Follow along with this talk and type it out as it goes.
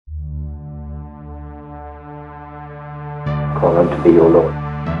call unto thee, O Lord,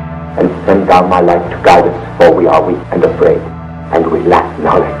 and send thou my light to guide us, for we are weak and afraid, and we lack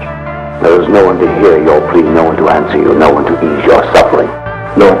knowledge. There is no one to hear your plea, no one to answer you, no one to ease your suffering.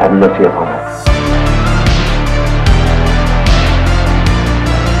 Lord, have mercy upon us.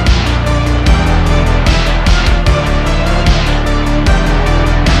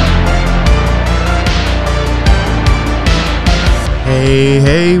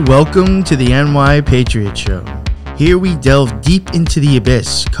 Hey, welcome to the NY Patriot Show. Here we delve deep into the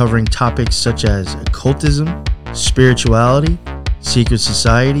abyss, covering topics such as occultism, spirituality, secret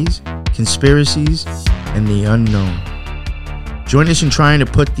societies, conspiracies, and the unknown. Join us in trying to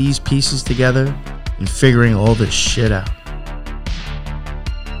put these pieces together and figuring all this shit out.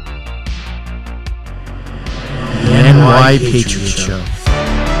 The NY Patriot Show.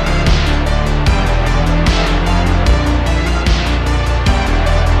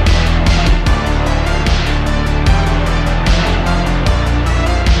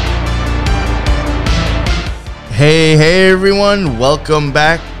 Hey everyone, welcome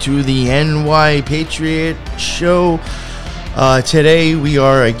back to the NY Patriot Show. Today we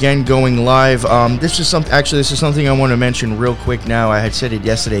are again going live. This is something I want to mention real quick now. I had said it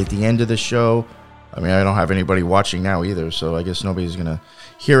yesterday at the end of the show. I mean, I don't have anybody watching now either, so I guess nobody's going to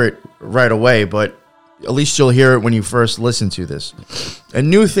hear it right away, but at least you'll hear it when you first listen to this. A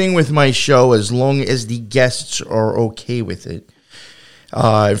new thing with my show, as long as the guests are okay with it,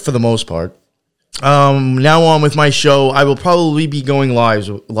 for the most part. Now on with my show, I will probably be going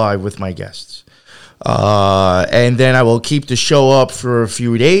live with my guests. And then I will keep the show up for a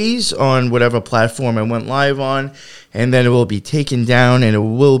few days on whatever platform I went live on. And then it will be taken down and it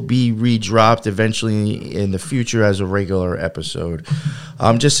will be redropped eventually in the future as a regular episode.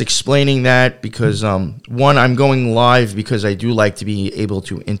 I'm just explaining that because, one, I'm going live because I do like to be able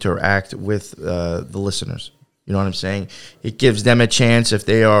to interact with the listeners. You know what I'm saying? It gives them a chance, if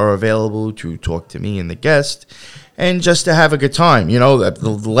they are available, to talk to me and the guest and just to have a good time. You know, the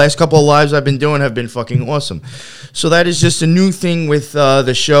last couple of lives I've been doing have been fucking awesome. So that is just a new thing with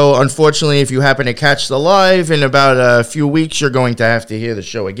the show. Unfortunately, if you happen to catch the live in about a few weeks, you're going to have to hear the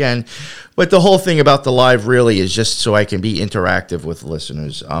show again. But the whole thing about the live really is just so I can be interactive with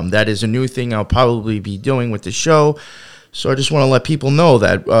listeners. That is a new thing I'll probably be doing with the show. So I just want to let people know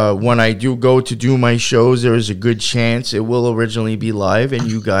that when I do go to do my shows, there is a good chance it will originally be live,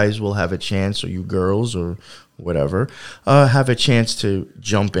 and you guys will have a chance, or you girls or whatever, have a chance to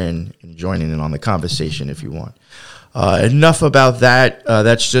jump in and join in on the conversation if you want. Enough about that.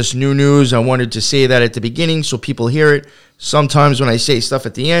 That's just new news. I wanted to say that at the beginning so people hear it. Sometimes when I say stuff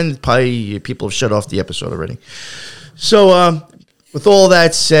at the end, probably people have shut off the episode already. So with all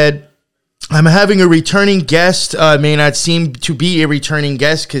that said, I'm having a returning guest. May not seem to be a returning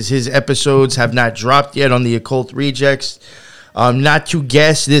guest because his episodes have not dropped yet on the Occult Rejects. Not to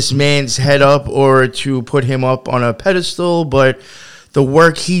guess this man's head up or to put him up on a pedestal, but the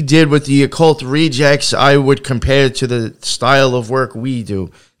work he did with the Occult Rejects, I would compare to the style of work we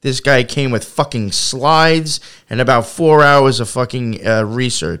do. This guy came with fucking slides and about 4 hours of fucking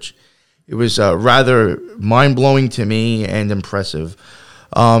research. It was rather mind-blowing to me and impressive.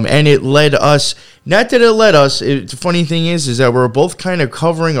 And it led us, not that it led us, the funny thing is that we're both kind of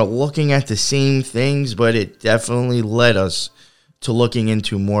covering or looking at the same things, but it definitely led us to looking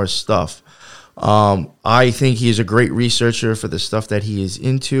into more stuff. I think he is a great researcher for the stuff that he is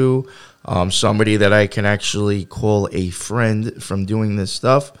into, somebody that I can actually call a friend from doing this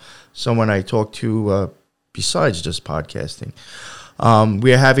stuff, someone I talk to besides just podcasting.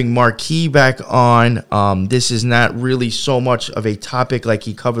 We are having Marqui back on. This is not really so much of a topic like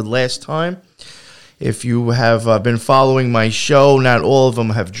he covered last time. If you have been following my show, not all of them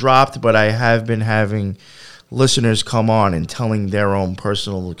have dropped, but I have been having listeners come on and telling their own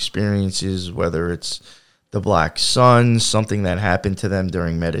personal experiences, whether it's the Black Sun, something that happened to them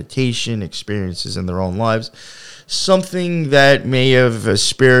during meditation, experiences in their own lives, something that may have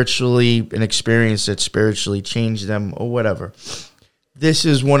an experience that spiritually changed them or whatever. This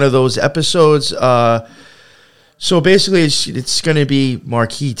is one of those episodes. So basically, it's going to be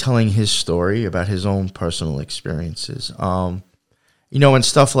Marqui telling his story about his own personal experiences. And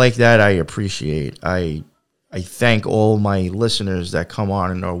stuff like that I appreciate. I thank all my listeners that come on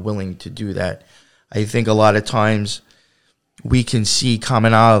and are willing to do that. I think a lot of times we can see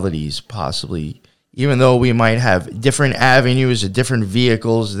commonalities possibly, even though we might have different avenues or different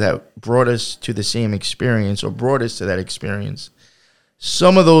vehicles that brought us to the same experience or brought us to that experience.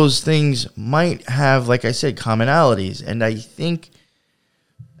 Some of those things might have, like I said, commonalities. And I think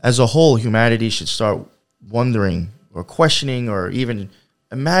as a whole, humanity should start wondering or questioning or even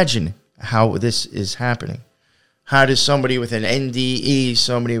imagine how this is happening. how does somebody with an NDE,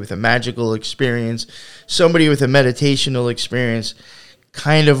 somebody with a magical experience, somebody with a meditational experience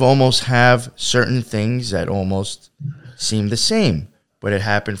kind of almost have certain things that almost seem the same, but it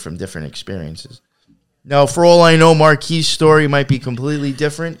happened from different experiences. Now, for all I know, Marqui's story might be completely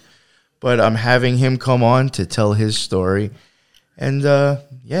different, but I'm having him come on to tell his story. And,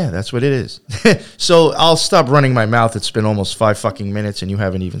 yeah, that's what it is. So I'll stop running my mouth. It's been almost 5 fucking minutes, and you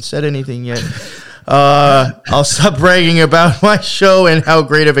haven't even said anything yet. I'll stop bragging about my show and how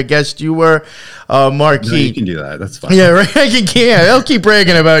great of a guest you were, Marqui. No, you can do that. That's fine. Yeah, right. I'll keep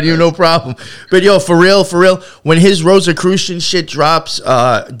bragging about you, no problem. But yo, for real, when his Rosicrucian shit drops,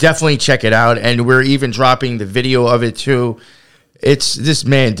 definitely check it out. And we're even dropping the video of it too. This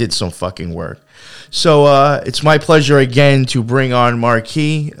man did some fucking work. So it's my pleasure again to bring on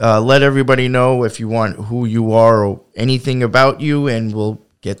Marqui. Let everybody know if you want who you are or anything about you, and we'll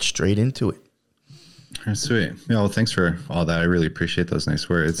get straight into it. Sweet. Yeah, well, thanks for all that. I really appreciate those nice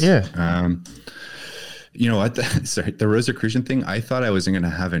words. Yeah. You know what? The Rosicrucian thing, I thought I wasn't going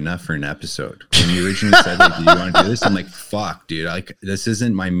to have enough for an episode. When you originally said, like, do you want to do this? I'm like, fuck, dude. Like, this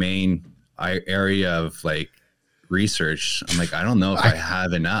isn't my main area of, like, research. I'm like, I don't know if I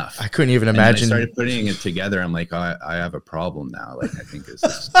have enough. I couldn't even imagine. I started putting it together. I'm like, I have a problem now. Like, I think this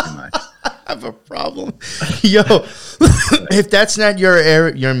is too much. I have a problem. Yo, if that's not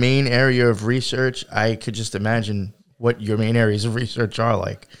your main area of research, I could just imagine what your main areas of research are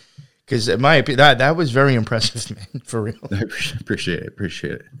like. Because that was very impressive, man, for real. I appreciate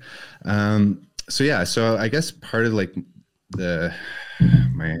it. So yeah, so I guess part of like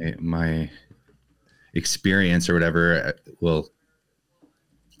my experience or whatever will,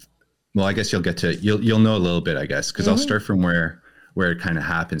 well, I guess you'll know a little bit, I guess, because I'll start from where it kind of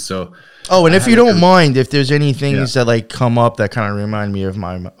happened. So, and if you don't mind, if there's any things that like come up that kind of remind me of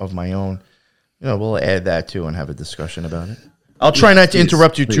my own, we'll add that too and have a discussion about it. I'll try not to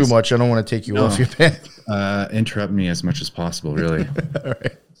interrupt you too much. I don't want to take you off your path. Interrupt me as much as possible, really. All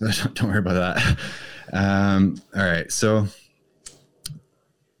right. So don't worry about that. All right. So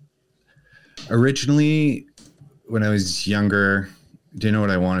originally, when I was younger, didn't know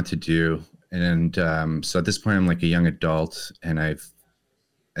what I wanted to do. And so at this point, I'm like a young adult, and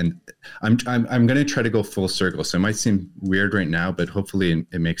I'm going to try to go full circle. So it might seem weird right now, but hopefully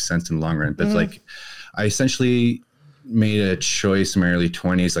it makes sense in the long run. But like, I essentially made a choice in my early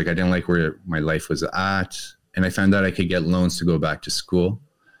 20s. Like, I didn't like where my life was at, and I found out I could get loans to go back to school.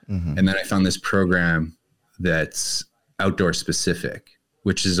 And then I found this program that's outdoor specific,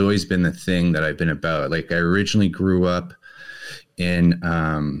 which has always been the thing that I've been about. Like, I originally grew up in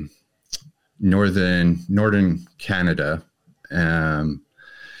northern Canada, on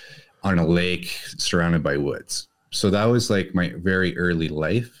a lake surrounded by woods. So that was like my very early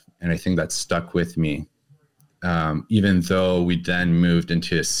life, and I think that stuck with me. Even though we then moved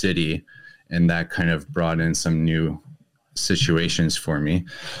into a city, and that kind of brought in some new situations for me,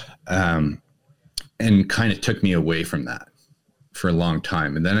 and kind of took me away from that for a long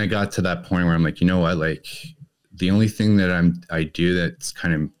time. And then I got to that point where I'm like, you know what, like, the only thing that I do that's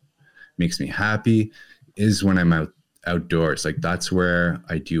kind of makes me happy is when I'm outdoors. Like, that's where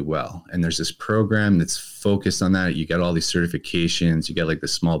I do well. And there's this program that's focused on that. You get all these certifications, you get like the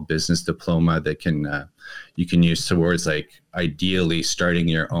small business diploma that you can use towards, like, ideally starting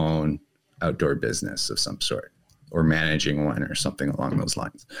your own outdoor business of some sort, or managing one or something along those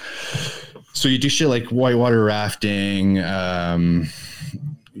lines. So you do shit like whitewater rafting,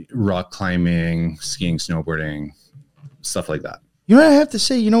 rock climbing, skiing, snowboarding, stuff like that. You know what I have to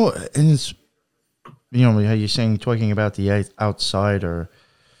say? And it's, how you're saying, talking about the outside or,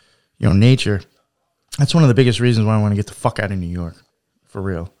 nature. That's one of the biggest reasons why I want to get the fuck out of New York, for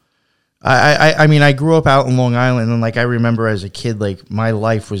real. I mean, I grew up out in Long Island, and like, I remember as a kid, like, my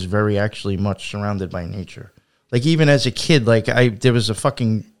life was very actually much surrounded by nature. Like, even as a kid, like, there was a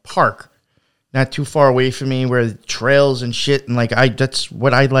fucking park not too far away from me where trails and shit, and like, that's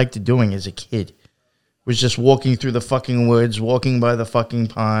what I liked doing as a kid. Was just walking through the fucking woods, walking by the fucking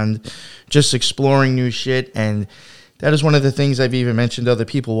pond, just exploring new shit. And that is one of the things I've even mentioned to other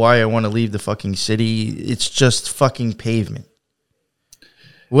people why I want to leave the fucking city. It's just fucking pavement.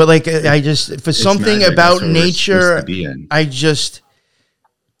 Well, like, for something about nature, I just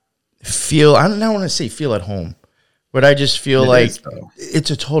feel, I don't want to say feel at home, but I just feel like it's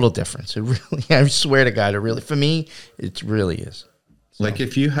a total difference. It really, I swear to God, for me, it really is. So. Like,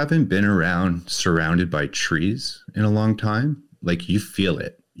 if you haven't been surrounded by trees in a long time, like, you feel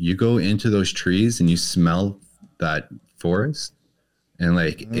it. You go into those trees and you smell that forest, and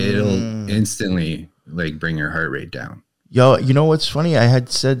like, it'll instantly like bring your heart rate down. Yo, you know what's funny? I had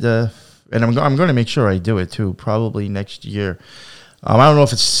said and I'm going to make sure I do it too, probably next year. I don't know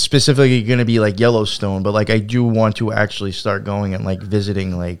if it's specifically going to be like Yellowstone, but like I do want to actually start going and like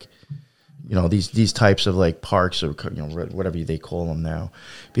visiting like, you know, these types of like parks or, you know, whatever they call them now,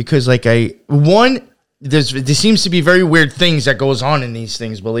 because like there seems to be very weird things that goes on in these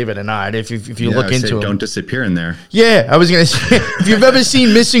things, believe it or not. If you look into them, don't disappear in there. Yeah, I was gonna say, if you've ever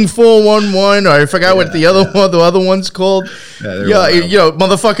seen Missing 411, or I forgot what the other one's called. Yeah, you know,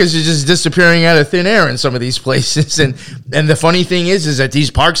 motherfuckers are just disappearing out of thin air in some of these places, and the funny thing is that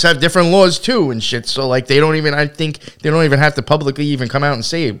these parks have different laws too and shit. So like I think they don't even have to publicly even come out and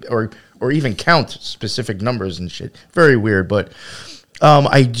say or even count specific numbers and shit. Very weird, but.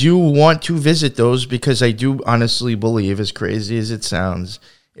 I do want to visit those because I do honestly believe, as crazy as it sounds,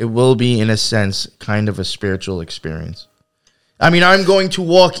 it will be, in a sense, kind of a spiritual experience. I mean, I'm going to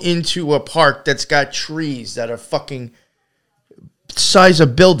walk into a park that's got trees that are fucking size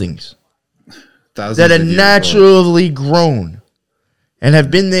of buildings. That are naturally grown and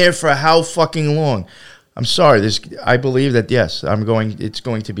have been there for how fucking long. I'm sorry. I believe that, yes, it's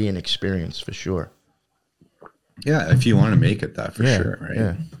going to be an experience for sure. Yeah, if you want to make it that for sure,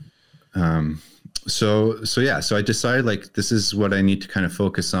 right? Yeah. So I decided like this is what I need to kind of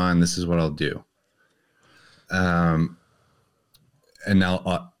focus on. This is what I'll do. And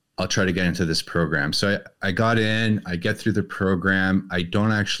now I'll try to get into this program. So I got in, I get through the program. I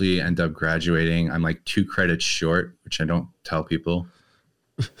don't actually end up graduating. I'm like 2 credits short, which I don't tell people.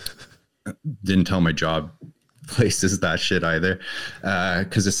 Didn't tell my job places that shit either,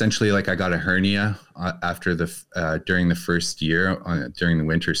 because essentially like I got a hernia after during the first year during the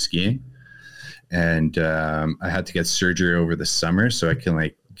winter skiing, and I had to get surgery over the summer so I can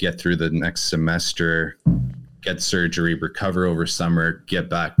like get through the next semester, get surgery, recover over summer, get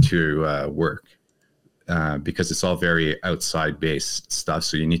back to work, because it's all very outside based stuff,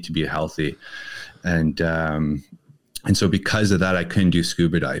 so you need to be healthy. And so because of that, I couldn't do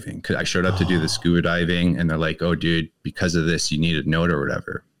scuba diving. I showed up to do the scuba diving and they're like, oh, dude, because of this, you need a note or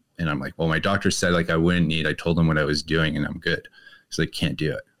whatever. And I'm like, well, my doctor said like I wouldn't need. I told him what I was doing and I'm good. So they can't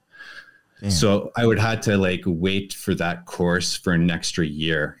do it. Damn. So I would have to like wait for that course for an extra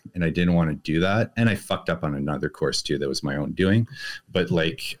year. And I didn't want to do that. And I fucked up on another course too. That was my own doing. But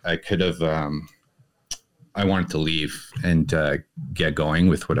like I could have, I wanted to leave and get going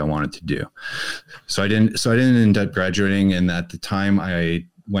with what I wanted to do. So I didn't end up graduating. And at the time I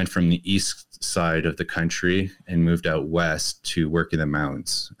went from the east side of the country and moved out west to work in the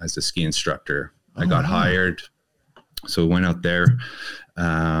mountains as a ski instructor. I got hired. So went out there.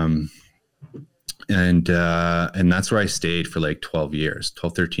 And that's where I stayed for like 13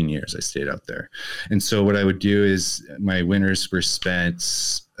 years. I stayed out there. And so what I would do is my winters were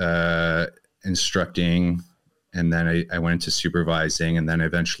spent, instructing, and then I went into supervising, and then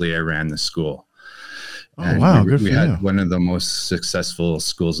eventually I ran the school. Oh, wow. We had one of the most successful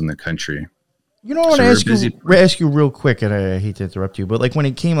schools in the country. You know what, I ask you real quick, and I hate to interrupt you, but like when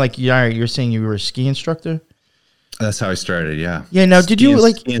it came, like you're saying you were a ski instructor? That's how I started, yeah. Yeah, now did you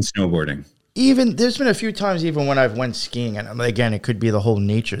like... Ski and snowboarding. Even, there's been a few times even when I've went skiing, and again, it could be the whole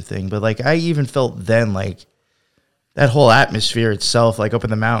nature thing, but like I even felt then like that whole atmosphere itself, like up in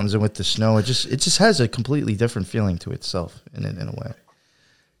the mountains and with the snow, it just has a completely different feeling to itself in a way.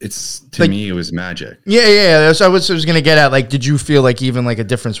 To me, it was magic. Yeah. That's what I was going to get at. Like, did you feel like even like a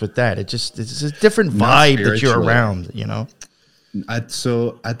difference with that? It's a different vibe that you're around, you know?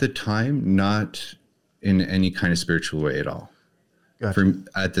 So at the time, not in any kind of spiritual way at all. Gotcha.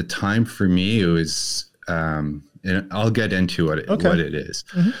 At the time, for me, it was, and I'll get into what it is.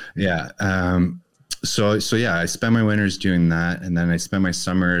 Mm-hmm. Yeah. So yeah, I spent my winters doing that, and then I spent my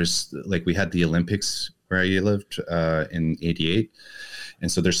summers, like we had the Olympics where I lived in '88,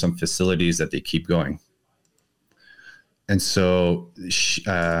 and so there's some facilities that they keep going. And so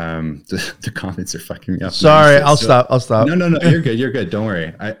the comments are fucking me up. Sorry, I'll stop. No, you're good. Don't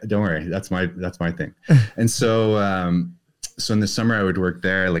worry. That's my thing. And so so in the summer I would work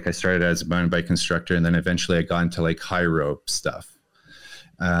there. Like I started as a mountain bike instructor, and then eventually I got into like high rope stuff.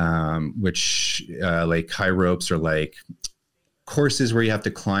 Which like high ropes are like courses where you have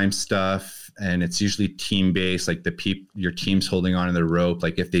to climb stuff, and it's usually team based, like your team's holding on to the rope.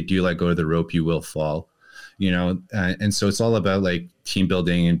 Like if they do let go of the rope, you will fall, you know? And so it's all about like team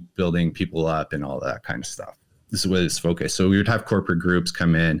building and building people up and all that kind of stuff. This is what it's focused. So we would have corporate groups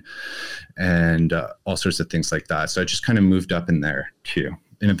come in and all sorts of things like that. So I just kind of moved up in there too.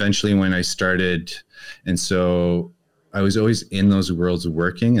 And eventually when I started, and so I was always in those worlds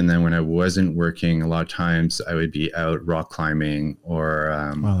working. And then when I wasn't working, a lot of times I would be out rock climbing or,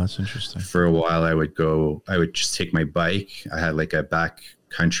 wow, that's interesting. For a while I would just take my bike. I had like a back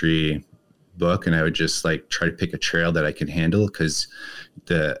country book, and I would just like try to pick a trail that I could handle, because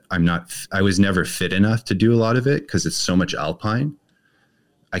I was never fit enough to do a lot of it because it's so much alpine.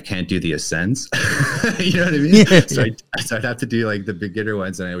 I can't do the ascents. You know what I mean? Yeah, so I'd have to do like the beginner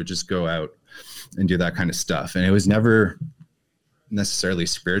ones, and I would just go out and do that kind of stuff. And it was never necessarily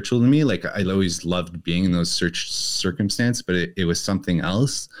spiritual to me. Like, I always loved being in those circumstances, but it was something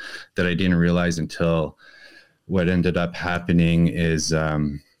else that I didn't realize until what ended up happening is,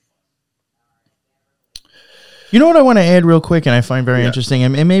 you know what I want to add real quick, and I find very interesting,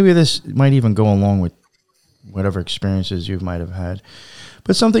 and maybe this might even go along with whatever experiences you might have had.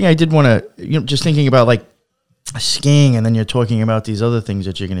 But something I did want to, just thinking about like skiing, and then you're talking about these other things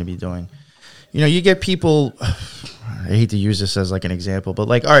that you're going to be doing. You get people, I hate to use this as like an example, but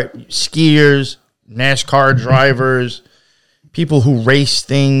like, all right, skiers, NASCAR drivers, people who race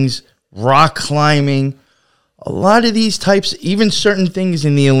things, rock climbing, a lot of these types, even certain things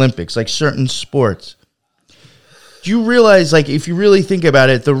in the Olympics, like certain sports. Do you realize, like, if you really think about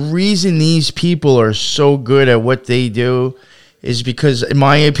it, the reason these people are so good at what they do is because, in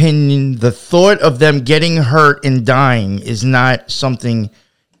my opinion, the thought of them getting hurt and dying is not something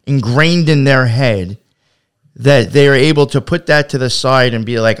ingrained in their head, that they're able to put that to the side and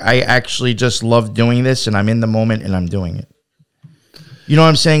be like, I actually just love doing this, and I'm in the moment and I'm doing it. You know what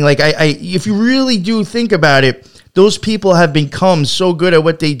I'm saying? Like, if you really do think about it, those people have become so good at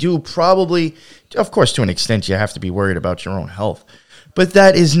what they do, probably, of course, to an extent, you have to be worried about your own health. But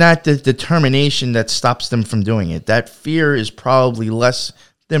that is not the determination that stops them from doing it. That fear is probably less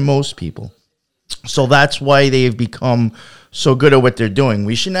than most people. So that's why they have become so good at what they're doing.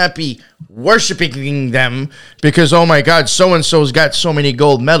 We should not be worshiping them because, oh my God, so-and-so's got so many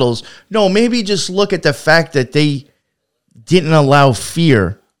gold medals. No, maybe just look at the fact that they didn't allow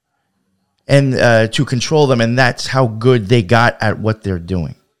fear and to control them, and that's how good they got at what they're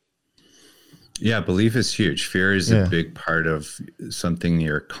doing. Yeah, belief is huge. Fear is a big part of something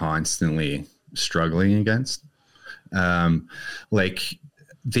you're constantly struggling against. Like,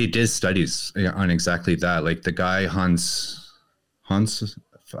 they did studies on exactly that. Like, the guy Hans,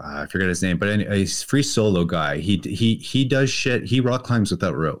 I forget his name, but anyway, he's a free solo guy. He does shit. He rock climbs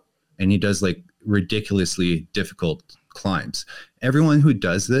without rope, and he does like ridiculously difficult climbs. Everyone who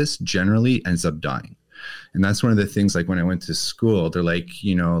does this generally ends up dying. And that's one of the things, like when I went to school, they're like,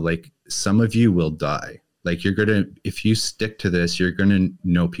 like, some of you will die. Like, if you stick to this, you're going to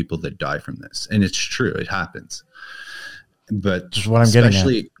know people that die from this. And it's true. It happens. But just what I'm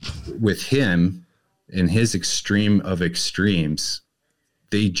especially with him in his extreme of extremes,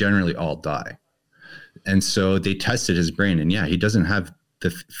 they generally all die. And so they tested his brain, and he doesn't have the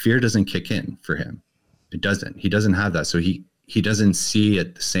fear doesn't kick in for him. It doesn't. He doesn't have that. So he doesn't see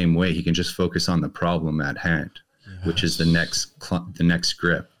it the same way. He can just focus on the problem at hand, which is the next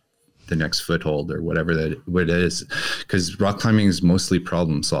grip, the next foothold, or what it is. Because rock climbing is mostly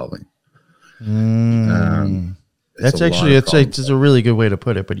problem solving. That's actually, it's a really good way to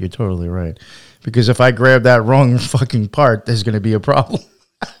put it, but you're totally right. Because if I grab that wrong fucking part, there's going to be a problem.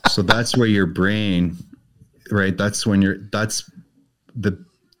 So that's where your brain, right?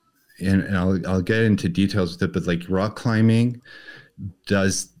 And I'll get into details with it, but like, rock climbing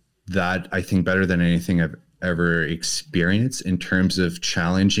does that, I think, better than anything I've ever experienced in terms of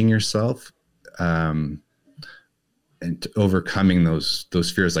challenging yourself, and overcoming those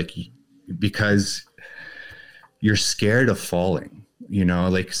fears, like, because you're scared of falling,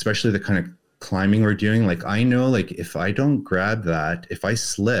 like, especially the kind of climbing we're doing. Like, I know, like, if I don't grab that, if I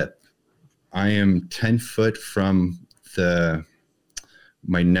slip, I am 10 foot from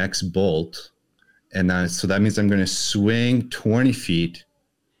my next bolt. And so that means I'm going to swing 20 feet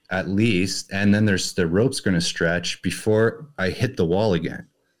at least. And then the rope's going to stretch before I hit the wall again,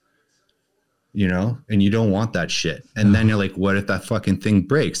 and you don't want that shit. And then you're like, what if that fucking thing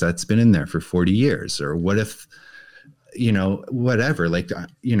breaks? That's been in there for 40 years. Or what if, whatever, like,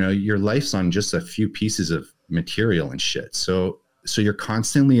 your life's on just a few pieces of material and shit. So you're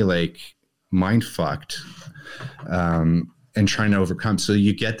constantly like mind fucked, and trying to overcome. So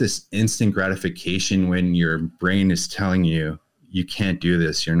you get this instant gratification when your brain is telling you, you can't do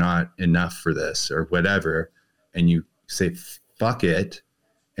this, you're not enough for this, or whatever. And you say, fuck it.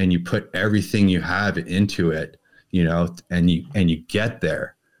 And you put everything you have into it, and you get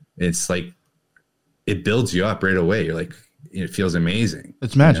there. It's like, it builds you up right away. You're like, it feels amazing.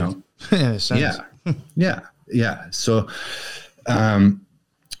 It's magic. Yeah. So I'm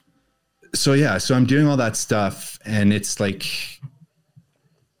doing all that stuff, and it's like,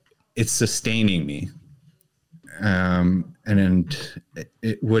 it's sustaining me. And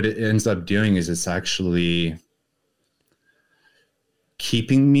what it ends up doing is it's actually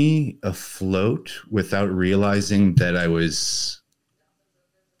keeping me afloat without realizing that I was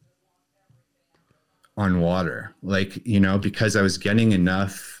on water. Like, you know, because I was getting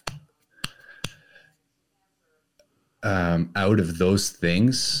enough out of those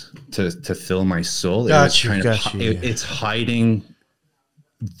things to fill my soul. It's hiding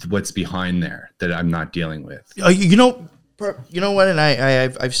what's behind there that I'm not dealing with. You know what? And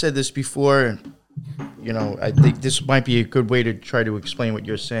I've said this before, and you know, I think this might be a good way to try to explain what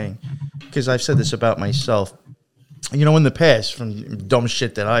you're saying, because I've said this about myself. You know, in the past, from dumb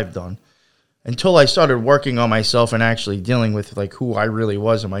shit that I've done, until I started working on myself and actually dealing with like who I really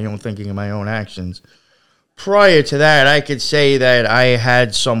was and my own thinking and my own actions. Prior to that, I could say that I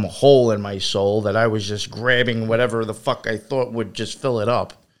had some hole in my soul that I was just grabbing whatever the fuck I thought would just fill it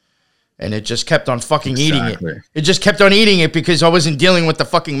up. And it just kept on fucking eating it. It just kept on eating it because I wasn't dealing with the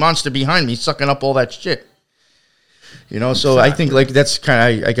fucking monster behind me sucking up all that shit. You know, so I think like that's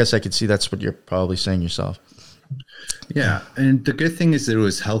kind of, I guess I could see that's what you're probably saying yourself. Yeah. And the good thing is that it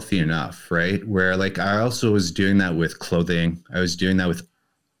was healthy enough, right? Where like I also was doing that with clothing. I was doing that with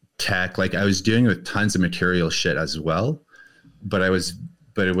tech. Like I was doing it with tons of material shit as well. But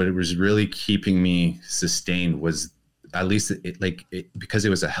what it was really keeping me sustained was at least because it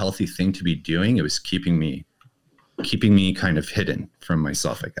was a healthy thing to be doing, it was keeping me kind of hidden from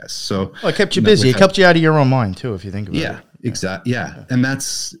myself, I guess. So it kept you busy. It kept you out of your own mind too, if you think about it. Yeah, exactly. Yeah. And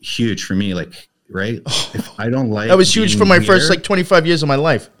that's huge for me. Like, right. If I don't like that was huge for my first like 25 years of my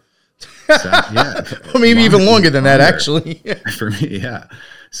life. Yeah. Or maybe even longer than that, actually. For me. Yeah.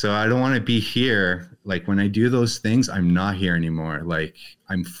 So I don't want to be here. Like when I do those things, I'm not here anymore. Like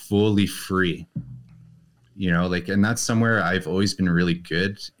I'm fully free. You know, like, and that's somewhere I've always been really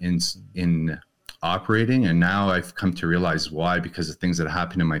good in operating. And now I've come to realize why, because of things that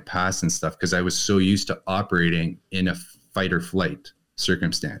happened in my past and stuff, because I was so used to operating in a fight or flight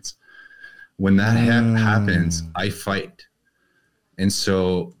circumstance. When that happens, I fight. And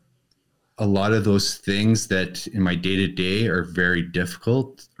so a lot of those things that in my day-to-day are very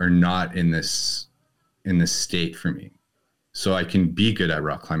difficult are not in this state for me. So I can be good at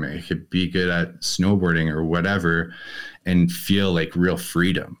rock climbing. I could be good at snowboarding or whatever and feel like real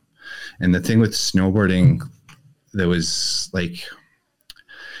freedom. And the thing with snowboarding that was like,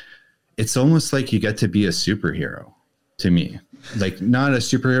 it's almost like you get to be a superhero to me. Like not a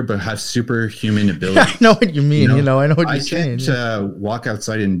superhero, but have superhuman ability. I know what you mean. You know, I know what you're saying. I can't walk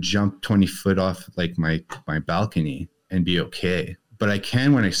outside and jump 20 foot off like my balcony and be okay. But I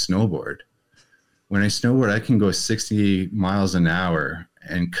can when I snowboard. When I snowboard, I can go 60 miles an hour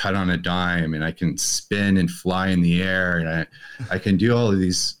and cut on a dime, and I can spin and fly in the air, and I can do all of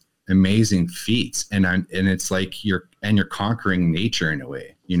these amazing feats. And it's like you're conquering nature in a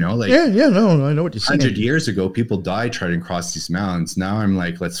way, you know? Like no, I know what you're saying. 100 years ago, people died trying to cross these mountains. Now I'm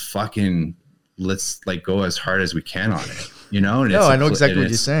like, let's like go as hard as we can on it, you know? And I know exactly what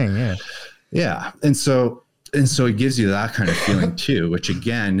you're saying. Yeah, yeah, and so it gives you that kind of feeling too, which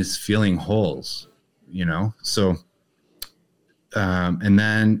again is feeling holes. You know, so, and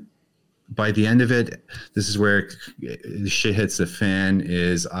then by the end of it, this is where the shit hits the fan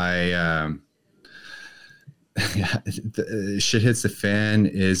shit hits the fan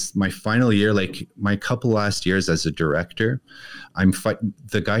is my final year, like my couple last years as a director.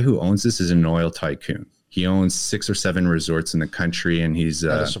 The guy who owns this is an oil tycoon. He owns 6 or 7 resorts in the country, and he's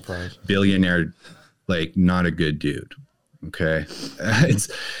a billionaire, like not a good dude. Okay.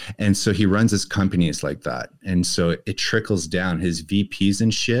 And so he runs his companies like that. And so it trickles down. His VPs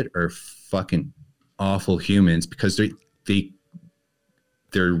and shit are fucking awful humans because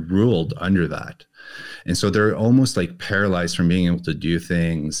they're ruled under that. And so they're almost like paralyzed from being able to do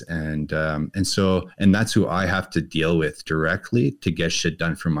things. And that's who I have to deal with directly to get shit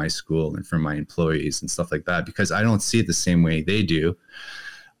done for my school and for my employees and stuff like that, because I don't see it the same way they do.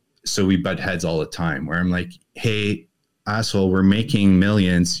 So we butt heads all the time where I'm like, hey, asshole, we're making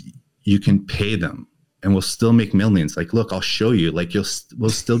millions, you can pay them and we'll still make millions. Like, look, I'll show you, like we'll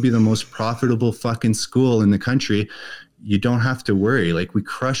still be the most profitable fucking school in the country. You don't have to worry. Like we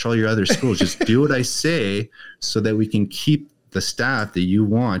crush all your other schools. Just do what I say so that we can keep the staff that you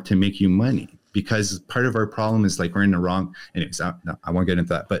want to make you money, because part of our problem is like we're in the wrong. Anyways, I won't get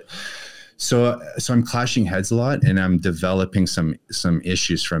into that, but So I'm clashing heads a lot, and I'm developing some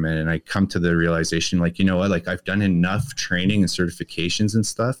issues from it. And I come to the realization, like, you know what, like I've done enough training and certifications and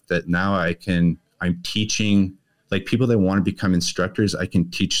stuff that now I'm teaching, like people that want to become instructors, I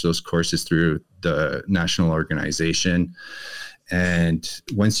can teach those courses through the national organization. And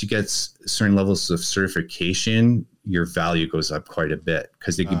once you get certain levels of certification, your value goes up quite a bit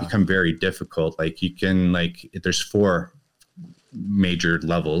because it can become very difficult. Like you can, like, there's four major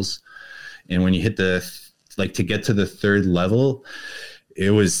levels. And when you hit to get to the third level,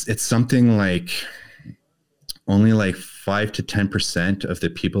 it's something like only like 5 to 10% of the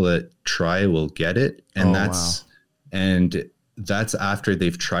people that try will get it. And that's after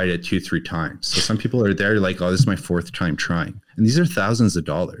they've tried it 2-3 times. So some people are there like, oh, this is my 4th time trying. And these are thousands of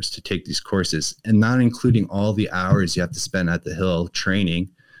dollars to take these courses, and not including all the hours you have to spend at the hill training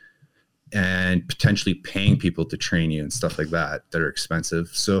and potentially paying people to train you and stuff like that are expensive.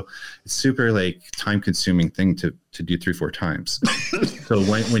 So it's super like time consuming thing to do 3-4 times. So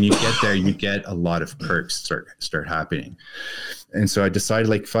when you get there, you get a lot of perks start happening. And so I decided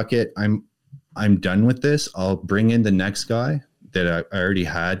like, fuck it. I'm done with this. I'll bring in the next guy that I already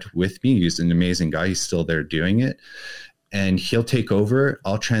had with me. He's an amazing guy. He's still there doing it. And he'll take over.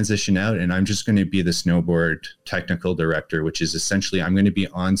 I'll transition out, and I'm just going to be the snowboard technical director, which is essentially I'm going to be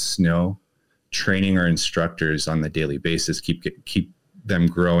on snow training our instructors on the daily basis, keep them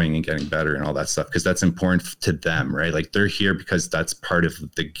growing and getting better and all that stuff, because that's important to them, right? Like they're here because that's part of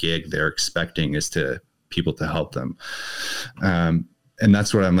the gig they're expecting is to people to help them. And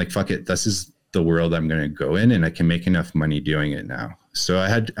that's what I'm like, fuck it. This is the world I'm going to go in, and I can make enough money doing it now. So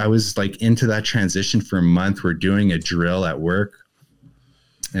I was like into that transition for a month. We're doing a drill at work,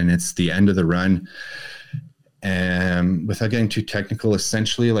 and it's the end of the run. And without getting too technical,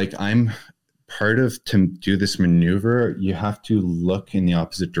 essentially like I'm part of, to do this maneuver, you have to look in the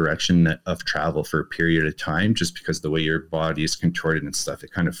opposite direction of travel for a period of time, just because the way your body is contorted and stuff,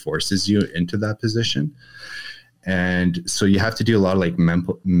 it kind of forces you into that position. And so you have to do a lot of like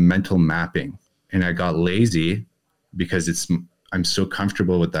mental mapping. And I got lazy because I'm so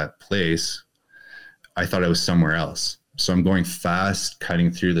comfortable with that place. I thought I was somewhere else. So I'm going fast,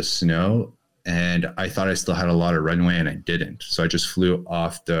 cutting through the snow, and I thought I still had a lot of runway, and I didn't. So I just flew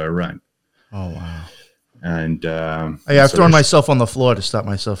off the run. Oh, wow. And I've thrown myself on the floor to stop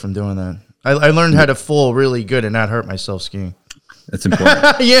myself from doing that. I learned how to fall really good and not hurt myself skiing. That's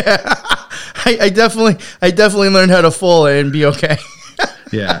important. Yeah. I definitely learned how to fall and be okay.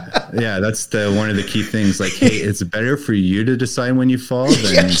 Yeah, that's one of the key things. Like, hey, it's better for you to decide when you fall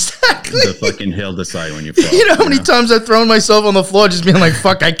than the fucking hill decide when you fall. You know how many times I've thrown myself on the floor just being like,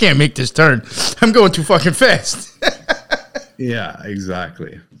 fuck, I can't make this turn. I'm going too fucking fast. Yeah,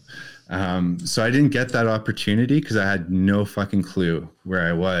 exactly. So I didn't get that opportunity because I had no fucking clue where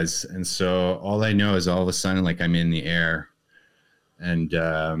I was. And so all I know is all of a sudden, like I'm in the air, and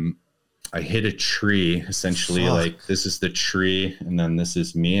I hit a tree, essentially. Fuck. Like this is the tree, and then this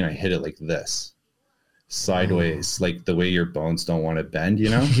is me, and I hit it like this, sideways, like the way your bones don't want to bend, you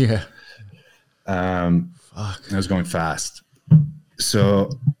know? Yeah. Fuck. I was going fast. So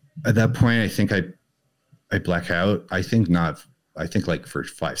at that point, I think I black out. I think like for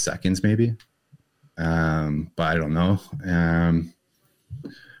 5 seconds maybe. But I don't know. And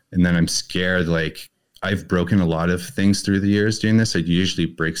then I'm scared, like, I've broken a lot of things through the years doing this. I usually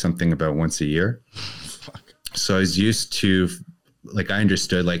break something about once a year. Fuck. So I was used to, like, I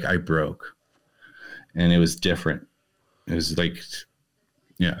understood, like, I broke. And it was different. It was like,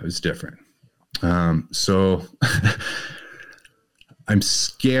 yeah, it was different. So I'm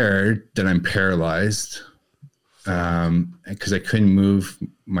scared that I'm paralyzed because I couldn't move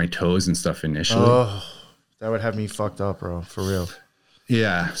my toes and stuff initially. Oh, that would have me fucked up, bro, for real.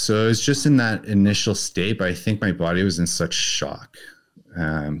 Yeah, so it was just in that initial state, but I think my body was in such shock.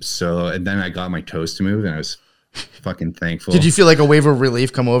 And then I got my toes to move, and I was fucking thankful. Did you feel like a wave of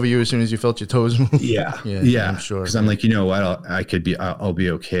relief come over you as soon as you felt your toes move? Yeah, I'm sure. Because I'm like, you know what, I'll be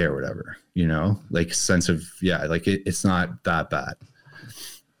okay or whatever, you know, like sense of, yeah, like it's not that bad.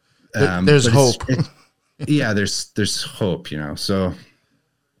 There's hope. Yeah, there's hope, you know. So,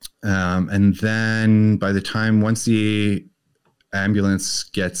 and then by the time once the ambulance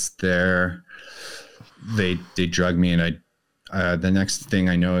gets there, they drug me, and the next thing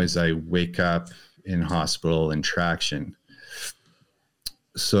I know is I wake up in hospital in traction.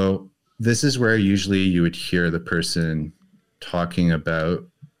 So this is where usually you would hear the person talking about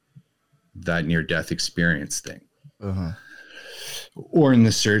that near-death experience thing. Uh-huh. Or in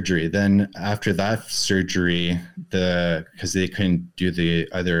the surgery. Then after that surgery, because they couldn't do the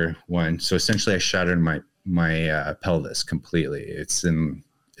other one, so essentially I shattered my pelvis completely. It's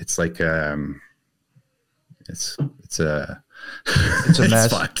like it's a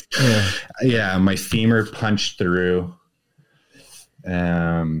mess. Fucked. Yeah, my femur punched through,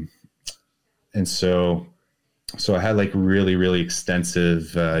 and so I had like really, really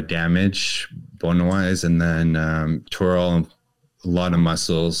extensive damage bone wise, and then tore all a lot of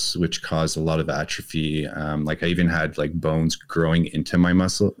muscles, which caused a lot of atrophy. Like I even had like bones growing into my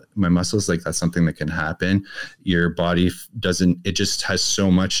muscles. Like that's something that can happen. Your body doesn't, it just has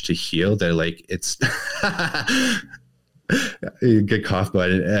so much to heal that like it's, you get cough,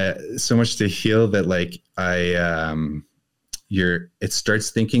 but so much to heal that like it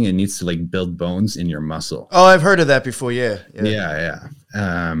starts thinking it needs to like build bones in your muscle. Oh, I've heard of that before. Yeah.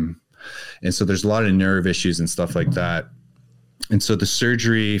 And so there's a lot of nerve issues and stuff like that. And so the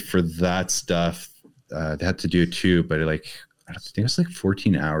surgery for that stuff, they had to do it too, but I think it was like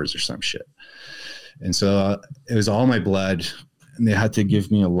 14 hours or some shit. And so it was all my blood, and they had to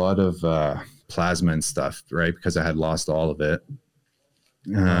give me a lot of plasma and stuff, right? Because I had lost all of it.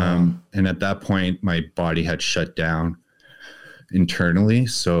 And at that point, my body had shut down internally.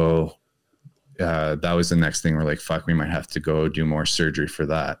 So that was the next thing. We're like, fuck, we might have to go do more surgery for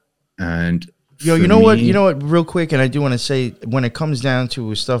that. And you know what, real quick, and I do want to say, when it comes down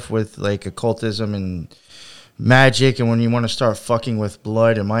to stuff with like occultism and magic, and when you want to start fucking with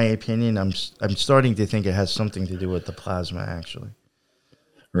blood, in my opinion, I'm starting to think it has something to do with the plasma, actually.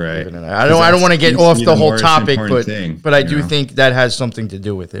 Right. I don't want to get off the whole topic, but I do know? think that has something to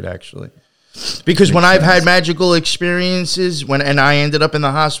do with it, actually. Because when I've had magical experiences, and I ended up in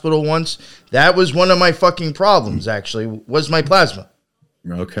the hospital once, that was one of my fucking problems, actually, was my plasma.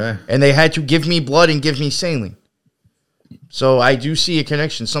 Okay. And they had to give me blood and give me saline. So I do see a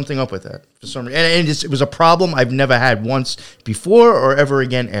connection, something up with that for some reason. And it was a problem I've never had once before or ever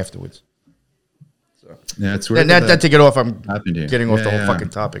again afterwards. So yeah, it's weird. Not to get off. I'm getting off the whole yeah. fucking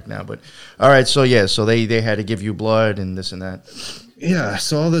topic now. But all right, so yeah, so they had to give you blood and this and that. Yeah,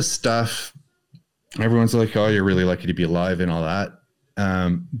 so all this stuff, everyone's like, "Oh, you're really lucky to be alive" and all that.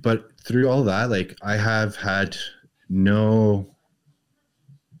 But through all that, like I have had no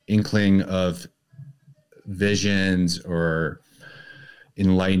inkling of visions or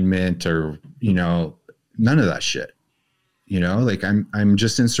enlightenment or none of that shit. Like I'm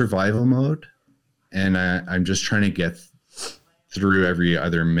just in survival mode, and I'm just trying to get through every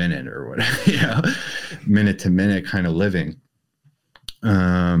other minute or whatever, minute to minute kind of living.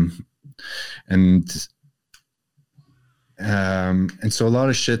 And so a lot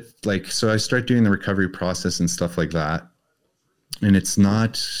of shit, like, so I start doing the recovery process and stuff like that. And it's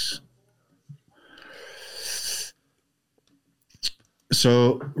not,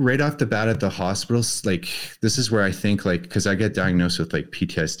 so right off the bat at the hospitals, like, this is where I think, like, because I get diagnosed with like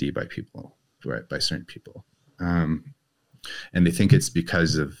PTSD by people, right, by certain people. And they think it's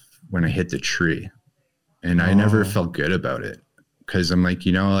because of when I hit the tree. And I never felt good about it, because I'm like,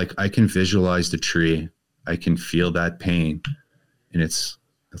 like I can visualize the tree. I can feel that pain. And it's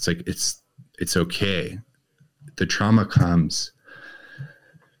like, it's okay. The trauma comes.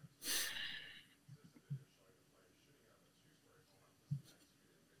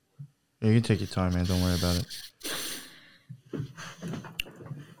 Yeah, you can take your time, man. Don't worry about it.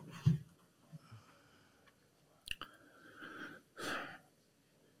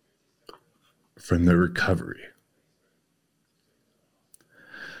 From the recovery.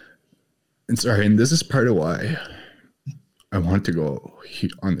 And this is part of why I want to go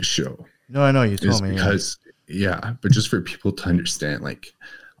on the show. No, I know you told me. Because, but just for people to understand, like,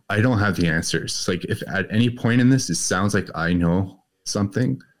 I don't have the answers. It's like, if at any point in this, it sounds like I know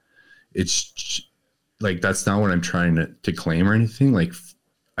something, it's like, that's not what I'm trying to claim or anything. Like,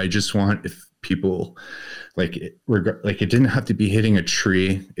 I just want, if people like it didn't have to be hitting a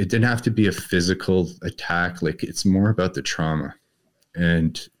tree. It didn't have to be a physical attack. Like, it's more about the trauma,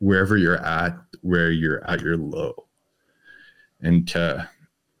 and wherever you're at, where you're at your low. And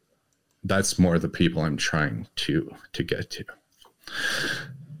that's more the people I'm trying to get to.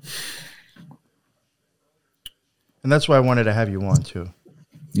 And that's why I wanted to have you on too.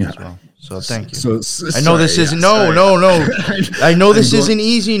 Yeah. As well. So thank you. So I know this isn't no. I know this isn't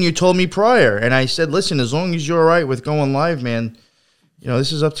easy, and you told me prior, and I said, listen, as long as you're all right with going live, man,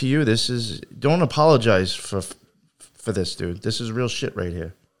 this is up to you. Don't apologize for this, dude. This is real shit right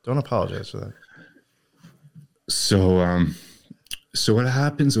here. Don't apologize for that. So what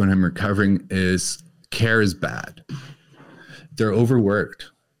happens when I'm recovering is care is bad. They're overworked.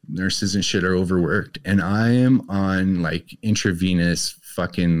 Nurses and shit are overworked, and I am on like intravenous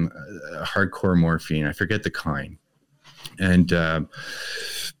fucking hardcore morphine. I forget the kind, and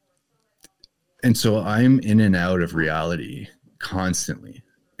so I'm in and out of reality constantly.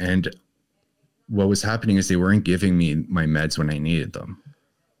 And what was happening is they weren't giving me my meds when I needed them,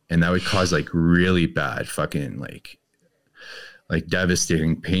 and that would cause like really bad fucking like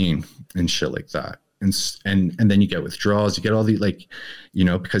devastating pain and shit like that. And then you get withdrawals, you get all the like,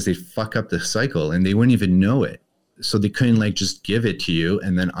 because they fuck up the cycle and they wouldn't even know it. so they couldn't like just give it to you.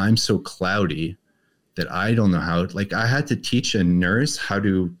 And then I'm so cloudy that I don't know how, like I had to teach a nurse how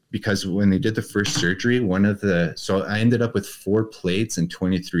to, because when they did the first surgery, so I ended up with 4 plates and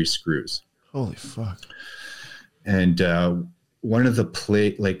 23 screws. Holy fuck. And one of the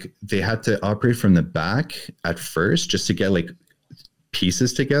plate, like they had to operate from the back at first just to get like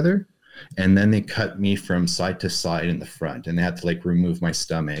pieces together. And then they cut me from side to side in the front, and they had to like remove my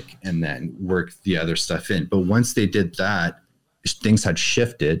stomach and then work the other stuff in. But once they did that, things had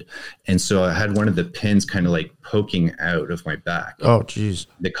shifted. And so I had one of the pins kind of like poking out of my back. Oh, geez.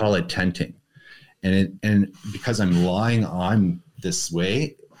 They call it tenting. And because I'm lying on this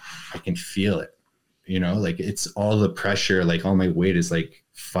way, I can feel it, you know, like it's all the pressure, like all my weight is like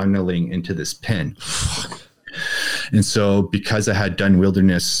funneling into this pin. And so because I had done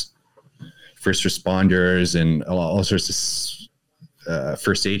wilderness first responders and all sorts of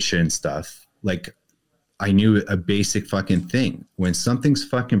first aid shit and stuff, like I knew a basic fucking thing. When something's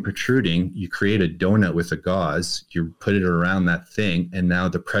fucking protruding, you create a donut with a gauze, you put it around that thing, and now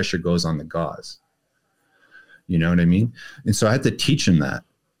the pressure goes on the gauze. You know what I mean? And so I had to teach them that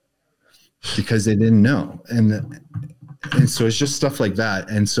because they didn't know. And so it's just stuff like that.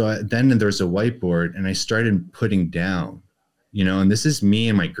 And so then there's a whiteboard, and I started putting down, you know, and this is me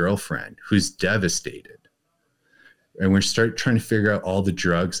and my girlfriend who's devastated. And we start trying to figure out all the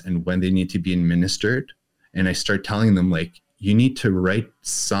drugs and when they need to be administered. And I start telling them, like, you need to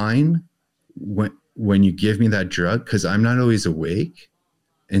sign when you give me that drug, because I'm not always awake.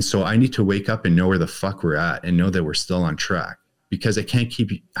 And so I need to wake up and know where the fuck we're at and know that we're still on track, because I can't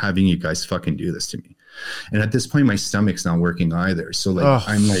keep having you guys fucking do this to me. And at this point, my stomach's not working either. So like,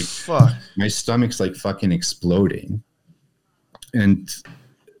 I'm like, fuck, my stomach's like fucking exploding. And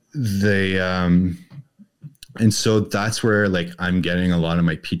and so that's where like I'm getting a lot of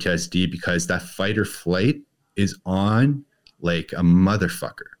my PTSD, because that fight or flight is on like a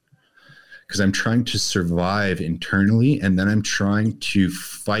motherfucker, because I'm trying to survive internally, and then I'm trying to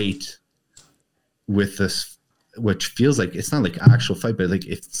fight with this, which feels like it's not like actual fight, but like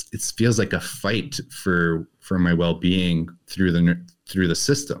it feels like a fight for my well-being through the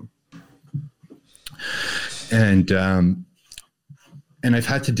system. And I've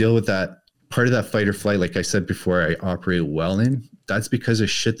had to deal with that. Part of that fight or flight, like I said before, I operate well in. That's because of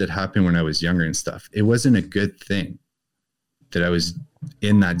shit that happened when I was younger and stuff. It wasn't a good thing that I was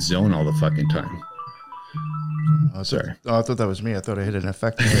in that zone all the fucking time. Sorry. Oh, I thought that was me. I thought I hit an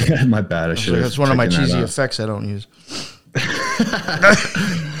effect. My bad. I should have. That's one of my cheesy effects I don't use.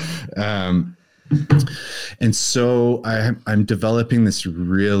 And so I'm developing this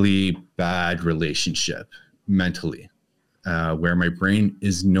really bad relationship mentally, where my brain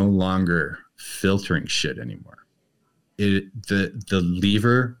is no longer filtering shit anymore. The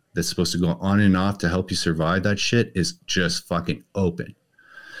lever that's supposed to go on and off to help you survive that shit is just fucking open.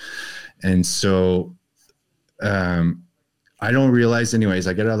 And so I don't realize anyways,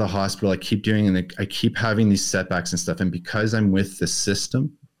 I get out of the hospital, I keep doing, and I keep having these setbacks and stuff. And because I'm with the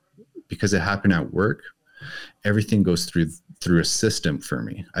system, because it happened at work, everything goes through a system for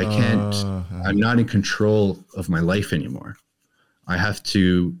me. I can't, I'm not in control of my life anymore. I have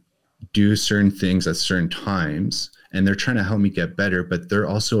to do certain things at certain times, and they're trying to help me get better, but they're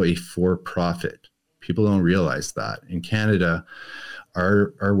also a for-profit. People don't realize that. In Canada,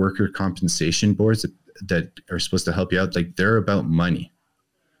 our worker compensation boards that are supposed to help you out, like they're about money.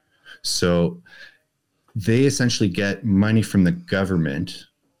 So they essentially get money from the government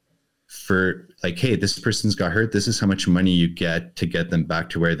for like, hey, this person's got hurt. This is how much money you get to get them back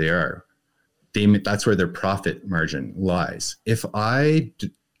to where they are. That's where their profit margin lies. If I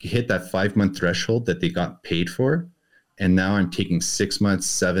hit that 5-month threshold that they got paid for, and now I'm taking 6 months,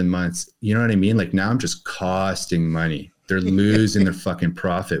 7 months, you know what I mean? Like now I'm just costing money. They're losing their fucking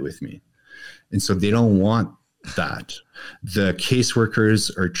profit with me. And so they don't want that. The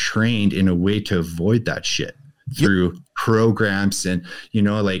caseworkers are trained in a way to avoid that shit through programs and, you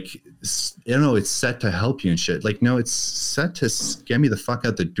know, like, you know, it's set to help you and shit. Like, no, it's set to get me the fuck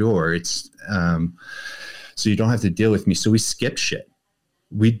out the door. It's so you don't have to deal with me. So we skip shit.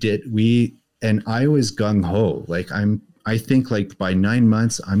 And I was gung ho. Like I think like by 9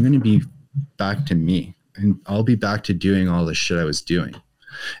 months, I'm going to be back to me, and I'll be back to doing all the shit I was doing.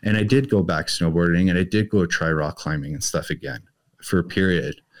 And I did go back snowboarding, and I did go try rock climbing and stuff again for a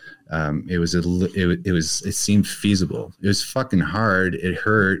period. It seemed feasible. It was fucking hard. It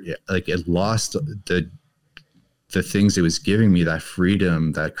hurt. It lost the things it was giving me, that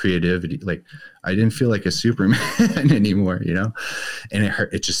freedom, that creativity. Like I didn't feel like a Superman anymore, you know? And it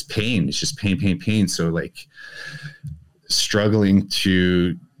hurt. It's just pain. It's just pain. So like struggling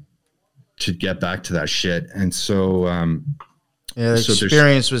to to get back to that shit. And so, yeah, the so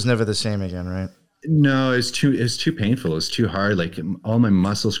experience was never the same again, right? No, it's too painful. It's too hard. Like all my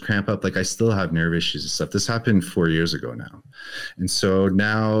muscles cramp up. Like I still have nerve issues and stuff. This happened 4 years ago now. And so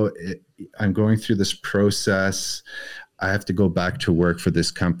now I'm going through this process. I have to go back to work for this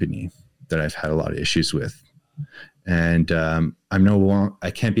company that I've had a lot of issues with. And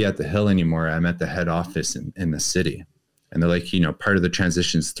I can't be at the Hill anymore. I'm at the head office in the city. And they're like, part of the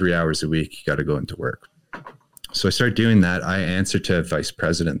transition is 3 hours a week. You got to go into work. So I start doing that. I answer to a vice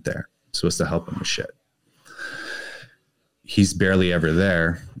president there. Supposed to help him with shit. He's barely ever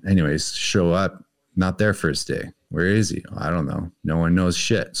there. Anyways, show up, not there first day. Where is he? I don't know. No one knows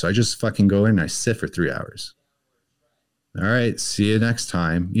shit. So I just fucking go in and I sit for 3 hours. All right, see you next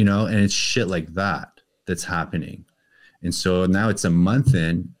time. And it's shit like that's happening. And so now it's a month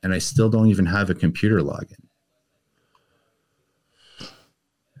in and I still don't even have a computer login.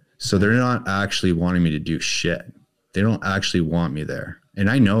 So they're not actually wanting me to do shit. They don't actually want me there. And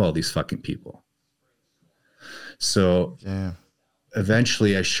I know all these fucking people. So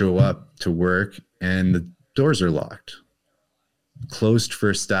eventually I show up to work and the doors are locked. Closed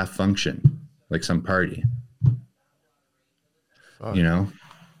for a staff function, like some party. Fuck.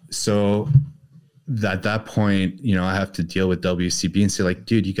 So at that point, I have to deal with WCB and say like,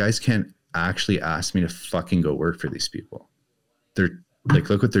 dude, you guys can't actually ask me to fucking go work for these people. They're like,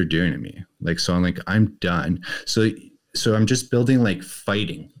 look what they're doing to me. Like, so I'm like, I'm done. So I'm just building like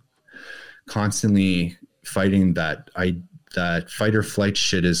constantly fighting that fight or flight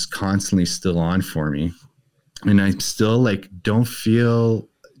shit is constantly still on for me. And I still like, don't feel,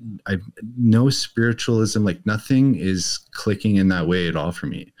 I've no spiritualism, like nothing is clicking in that way at all for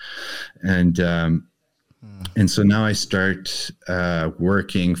me. And so now I start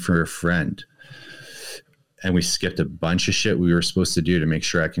working for a friend. And we skipped a bunch of shit we were supposed to do to make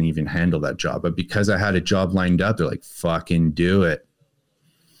sure I can even handle that job. But because I had a job lined up, they're like, fucking do it.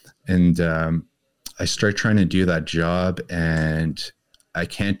 And I start trying to do that job and I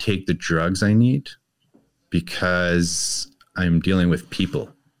can't take the drugs I need because I'm dealing with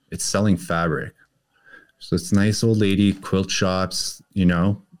people. It's selling fabric. So it's nice old lady quilt shops,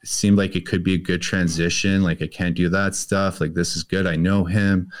 it seemed like it could be a good transition. Like I can't do that stuff. Like this is good. I know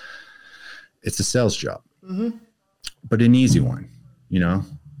him. It's a sales job. Mm-hmm. But an easy one,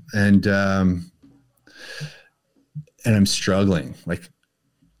 and I'm struggling. Like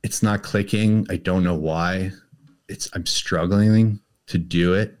it's not clicking. I don't know why. I'm struggling to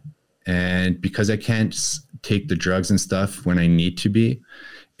do it. And because I can't take the drugs and stuff when I need to be,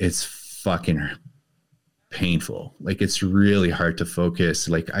 it's fucking painful. Like it's really hard to focus.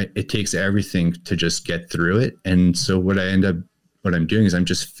 Like it takes everything to just get through it. And so what I'm doing is I'm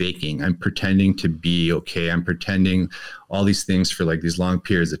just faking. I'm pretending to be okay. I'm pretending all these things for like these long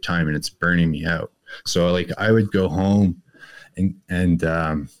periods of time and it's burning me out. So like I would go home and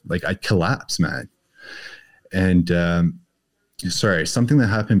like I'd collapse, man. And sorry, something that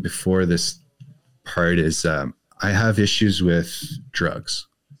happened before this part is I have issues with drugs.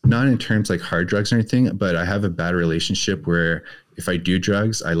 Not in terms like hard drugs or anything, but I have a bad relationship where if I do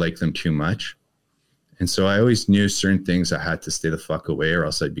drugs, I like them too much. And so I always knew certain things I had to stay the fuck away or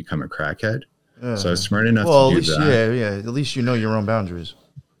else I'd become a crackhead. So I was smart enough to do that. Yeah. At least you know your own boundaries.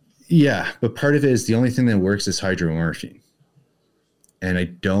 Yeah. But part of it is the only thing that works is hydromorphine. And I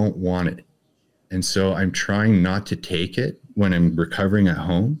don't want it. And so I'm trying not to take it when I'm recovering at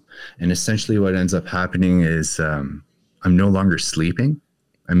home. And essentially what ends up happening is I'm no longer sleeping.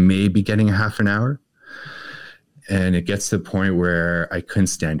 I may be getting a half an hour. And it gets to the point where I couldn't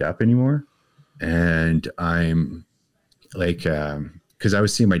stand up anymore. And I'm like, because I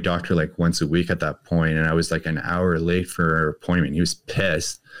was seeing my doctor like once a week at that point, and I was like an hour late for our appointment. He was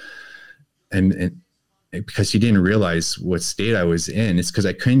pissed, and because he didn't realize what state I was in. It's because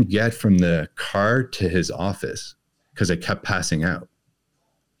I couldn't get from the car to his office because I kept passing out.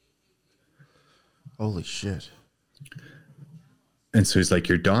 Holy shit! And so he's like,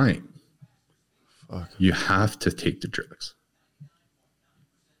 "You're dying. Fuck. You have to take the drugs."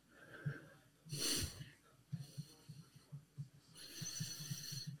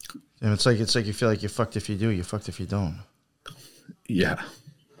 And it's like you feel like you're fucked if you do, you're fucked if you don't. Yeah.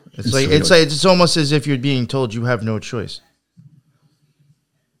 It's almost as if you're being told you have no choice.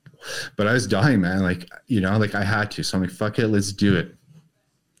 But I was dying, man. Like, like I had to. So I'm like, fuck it, let's do it.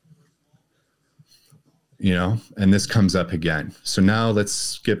 And this comes up again. So now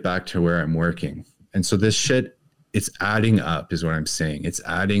let's get back to where I'm working. And so this shit, it's adding up is what I'm saying. It's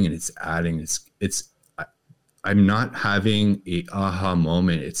adding and it's adding. I'm not having a aha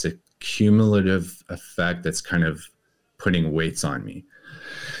moment. It's a cumulative effect that's kind of putting weights on me.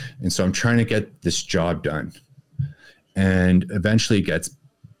 And so I'm trying to get this job done. And eventually it gets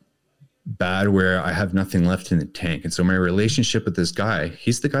bad where I have nothing left in the tank. And so my relationship with this guy,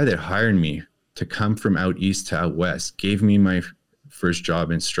 he's the guy that hired me to come from out east to out west, gave me my first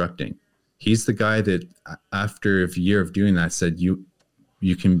job instructing. He's the guy that after a year of doing that said,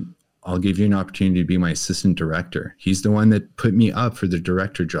 I'll give you an opportunity to be my assistant director. He's the one that put me up for the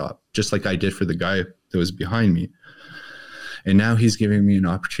director job, just like I did for the guy that was behind me. And now he's giving me an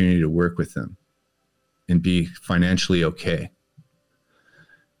opportunity to work with him and be financially okay.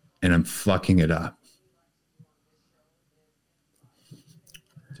 And I'm fucking it up.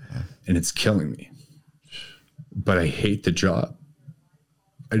 And it's killing me. But I hate the job.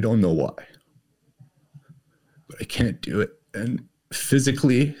 I don't know why. But I can't do it. And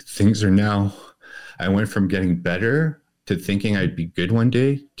physically, things are now, I went from getting better to thinking I'd be good one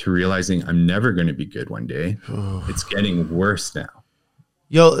day to realizing I'm never going to be good one day. It's getting worse now.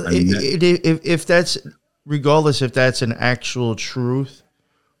 Yo, if that's, regardless if that's an actual truth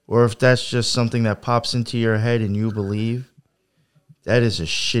or if that's just something that pops into your head and you believe, that is a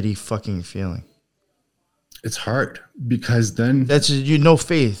shitty fucking feeling. It's hard because then that's no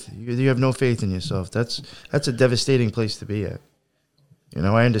faith. You have no faith in yourself. That's a devastating place to be at. You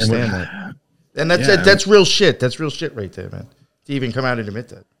know, I understand that. And that's real shit. That's real shit right there, man. To even come out and admit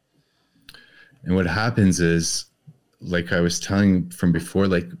that. And what happens is, like I was telling from before,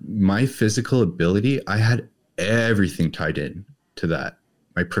 like my physical ability, I had everything tied in to that.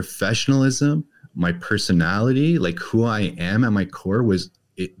 My professionalism, my personality, like who I am at my core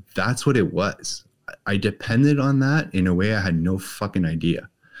that's what it was. I depended on that in a way I had no fucking idea.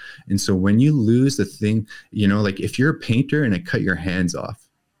 And so when you lose the thing, you know, like if you're a painter and I cut your hands off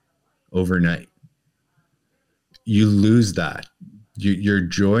overnight, you lose that. Your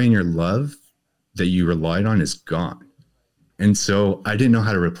joy and your love that you relied on is gone. And so I didn't know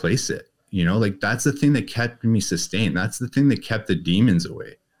how to replace it. You know, like that's the thing that kept me sustained. That's the thing that kept the demons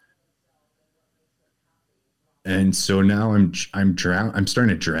away. And so now I'm starting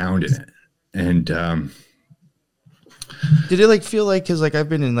to drown in it. And did it like feel like, because like I've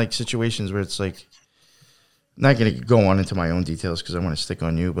been in like situations where it's like, not going to go on into my own details because I want to stick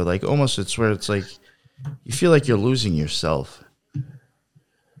on you, but like almost it's where it's like you feel like you're losing yourself,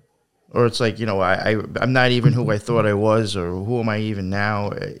 or it's like, you know, I'm not even who I thought I was, or who am I even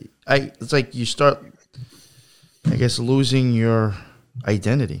now? It's like you start, I guess, losing your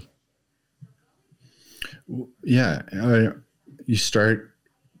identity. Yeah, you start.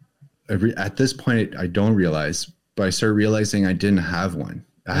 At this point, I don't realize, but I started realizing I didn't have one.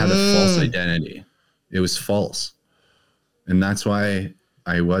 I had a false identity. It was false. And that's why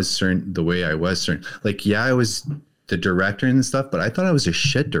I was certain the way I was certain. Like, yeah, I was the director and stuff, but I thought I was a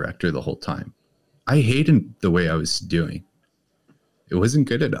shit director the whole time. I hated the way I was doing. It wasn't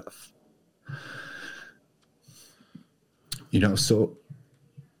good enough. You know, so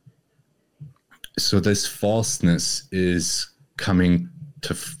this falseness is coming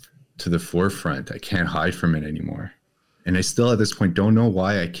to the forefront. I can't hide from it anymore. And I still at this point don't know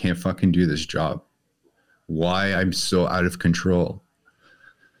why I can't fucking do this job. Why I'm so out of control.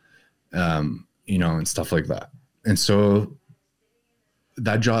 You know, and stuff like that. And so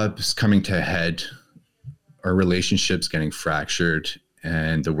that job is coming to a head. Our relationship's getting fractured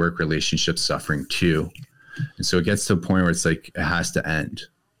and the work relationship's suffering too. And so it gets to a point where it's like it has to end.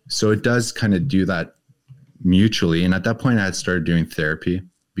 So it does kind of do that mutually. And at that point I had started doing therapy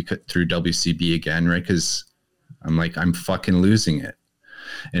through WCB again, right? Because I'm like, I'm fucking losing it.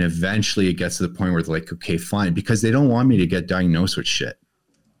 And eventually it gets to the point where they're like, okay, fine. Because they don't want me to get diagnosed with shit.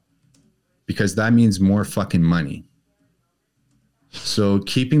 Because that means more fucking money. So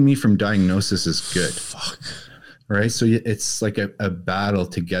keeping me from diagnosis is good. Fuck. Right? So it's like a battle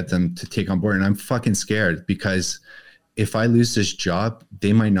to get them to take on board. And I'm fucking scared because if I lose this job,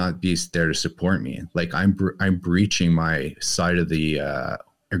 they might not be there to support me. Like I'm breaching my side of the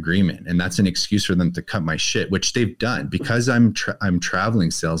agreement, and that's an excuse for them to cut my shit, which they've done. Because I'm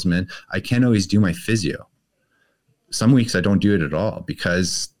traveling salesman, I can't always do my physio. Some weeks I don't do it at all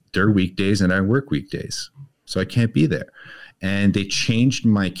because they're weekdays and I work weekdays, so I can't be there. And they changed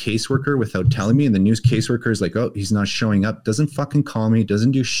my caseworker without telling me, and the new caseworker is like, oh, he's not showing up, doesn't fucking call me,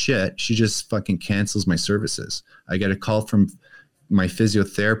 doesn't do shit. She just fucking cancels my services. I get a call from my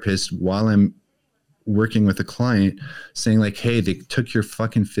physiotherapist while I'm working with a client saying like, hey, they took your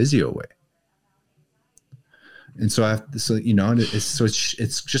fucking physio away. And so you know,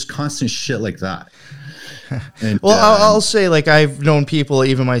 it's just constant shit like that. And, well, I'll say, like, I've known people,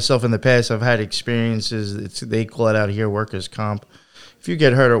 even myself in the past, I've had experiences, they call it out here, workers' comp. If you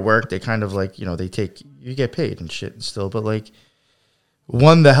get hurt at work, they kind of like, you know, you get paid and shit and still, but like,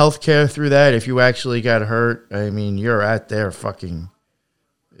 one, the healthcare through that. If you actually got hurt, I mean, you're at their fucking.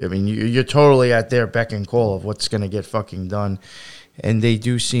 I mean, you're totally at their beck and call of what's going to get fucking done, and they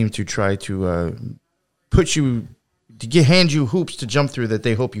do seem to try to put you, hand you hoops to jump through that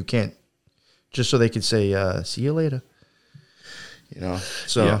they hope you can't, just so they could say, "See you later." You know.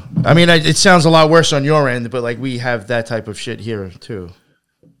 So yeah. I mean, it sounds a lot worse on your end, but like we have that type of shit here too.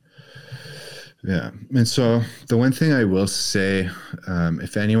 Yeah. And so the one thing I will say,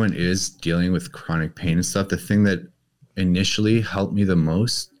 if anyone is dealing with chronic pain and stuff, the thing that initially helped me the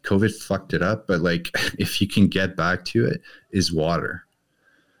most, COVID fucked it up, but like if you can get back to it, is water.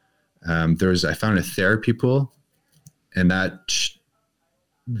 I found a therapy pool, and that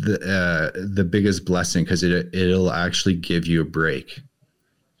the biggest blessing, because it'll actually give you a break.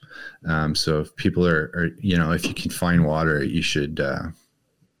 So if people are if you can find water, you should.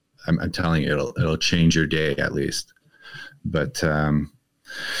 I'm telling you, it'll change your day at least. But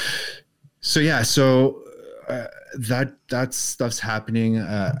that stuff's happening.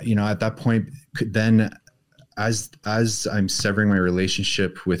 At that point, then as I'm severing my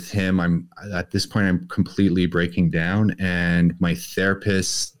relationship with him, I'm completely breaking down, and my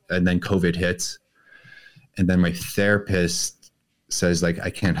therapist, and then COVID hits, and then my therapist says, like, I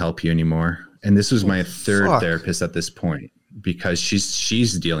can't help you anymore. And this was my third therapist at this point, because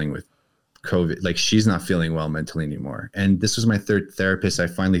she's dealing with COVID. Like, she's not feeling well mentally anymore. And this was my third therapist. I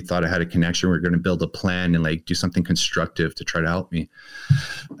finally thought I had a connection. We're going to build a plan and like do something constructive to try to help me.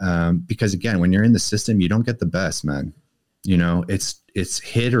 Because again, when you're in the system, you don't get the best, man. It's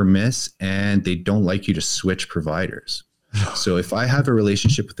hit or miss, and they don't like you to switch providers. So if I have a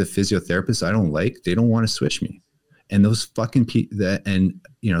relationship with a physiotherapist they don't want to switch me. And those fucking people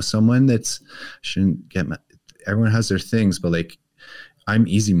someone that's shouldn't get everyone has their things, but like, I'm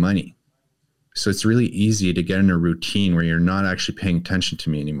easy money. So it's really easy to get in a routine where you're not actually paying attention to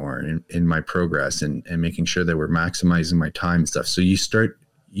me anymore in my progress and making sure that we're maximizing my time and stuff. So you feel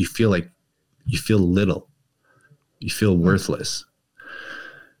little, you feel worthless.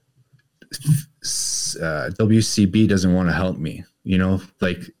 WCB doesn't want to help me,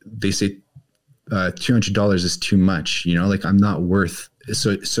 like they say, $200 is too much, like I'm not worth.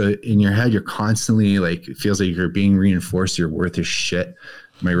 So in your head, you're constantly like, it feels like you're being reinforced. You're worth as shit.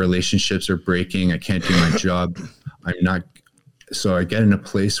 My relationships are breaking. I can't do my job. So I get in a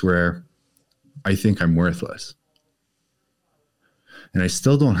place where I think I'm worthless. And I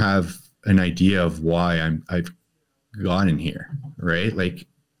still don't have an idea of why I've gotten here. Right. Like,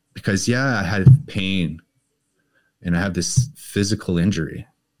 because I had pain and I have this physical injury,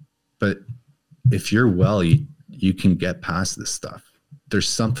 but if you're well, you can get past this stuff. There's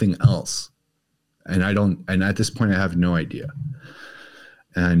something else. And at this point I have no idea.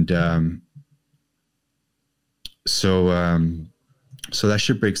 And so that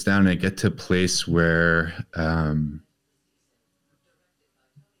shit breaks down, and I get to a place where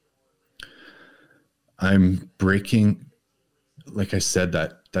I'm breaking, like I said,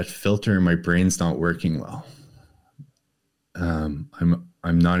 that filter in my brain's not working well. I'm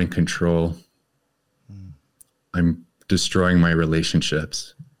not in control. I'm destroying my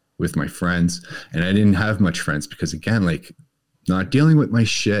relationships with my friends. And I didn't have much friends because, again, like, not dealing with my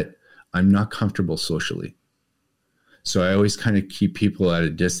shit, I'm not comfortable socially. So I always kind of keep people at a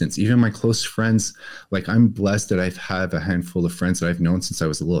distance. Even my close friends, like, I'm blessed that I've had a handful of friends that I've known since I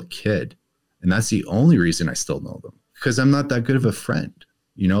was a little kid. And that's the only reason I still know them, because I'm not that good of a friend,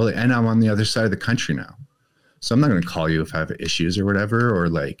 and I'm on the other side of the country now. So I'm not going to call you if I have issues or whatever, or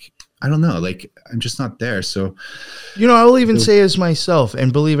like, I don't know, like, I'm just not there. So, I will even say as myself,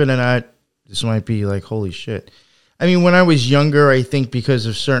 and believe it or not, this might be like, holy shit. I mean, when I was younger, I think because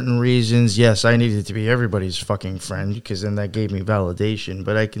of certain reasons, yes, I needed to be everybody's fucking friend, because then that gave me validation.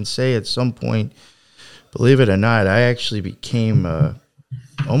 But I can say at some point, believe it or not, I actually became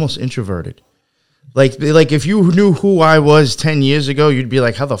almost introverted. Like if you knew who I was 10 years ago, you'd be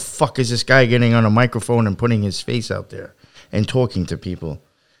like, how the fuck is this guy getting on a microphone and putting his face out there and talking to people?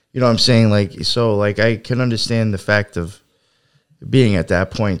 You know what I'm saying? Like, so like, I can understand the fact of being at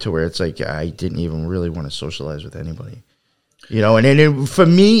that point to where it's like, I didn't even really want to socialize with anybody, and for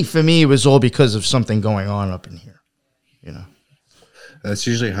me, it was all because of something going on up in here, That's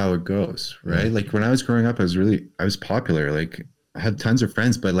usually how it goes, right? Yeah. Like, when I was growing up, I was popular. Like, I had tons of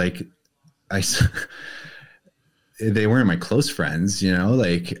friends, but like, they weren't my close friends,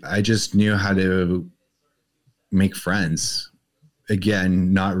 like, I just knew how to make friends.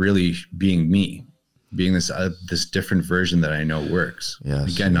 Again, not really being me, being this different version that I know works.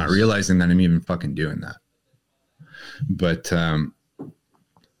 Yes, again, not realizing that I'm even fucking doing that. But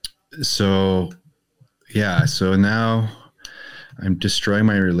so now I'm destroying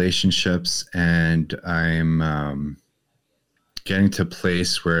my relationships, and I'm getting to a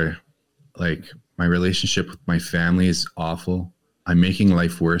place where, like, my relationship with my family is awful. I'm making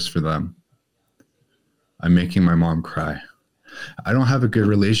life worse for them. I'm making my mom cry. I don't have a good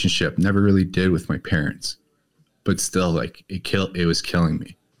relationship, never really did, with my parents, but still, like, it was killing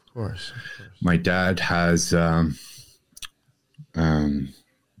me. Of course. My dad has not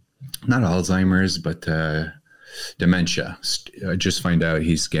Alzheimer's, but dementia. I just find out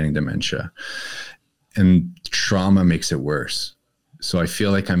he's getting dementia, and trauma makes it worse. So I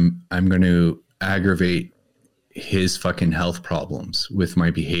feel like I'm going to aggravate his fucking health problems with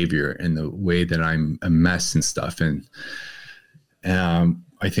my behavior and the way that I'm a mess and stuff. And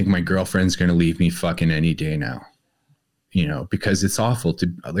I think my girlfriend's going to leave me fucking any day now, you know, because it's awful to,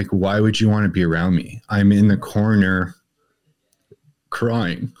 like, why would you want to be around me? I'm in the corner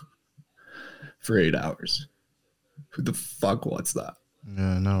crying for 8 hours. Who the fuck wants that?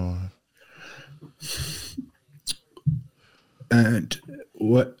 Yeah, no. And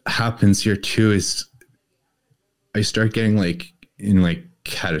what happens here too is I start getting like in like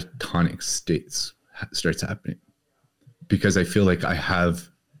catatonic states starts happening because I feel like I have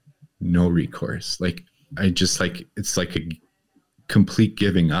no recourse. Like I just like, it's like a complete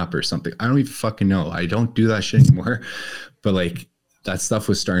giving up or something. I don't even fucking know. I don't do that shit anymore, but like that stuff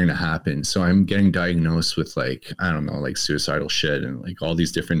was starting to happen. So I'm getting diagnosed with like, I don't know, like suicidal shit and like all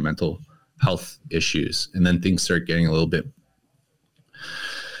these different mental health issues. And then things start getting a little bit,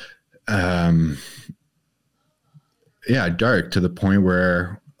 dark to the point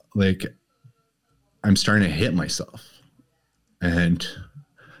where like I'm starting to hit myself. And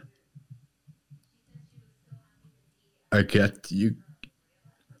I get you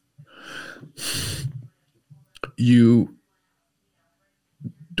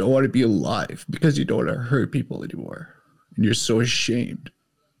don't want to be alive because you don't want to hurt people anymore. And you're so ashamed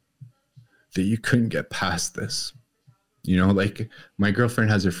that you couldn't get past this. You know, like my girlfriend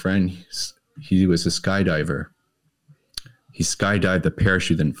has a friend, he was a skydiver. He skydived, the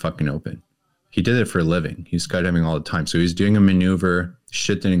parachute didn't fucking open. He did it for a living. He was skydiving all the time. So he was doing a maneuver,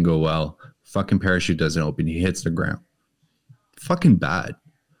 shit didn't go well, fucking parachute doesn't open, he hits the ground. Fucking bad.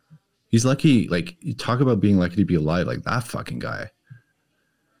 He's lucky, like, you talk about being lucky to be alive, like that fucking guy.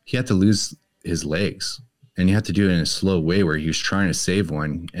 He had to lose his legs, and he had to do it in a slow way where he was trying to save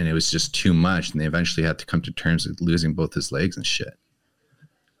one, and it was just too much, and they eventually had to come to terms with losing both his legs and shit.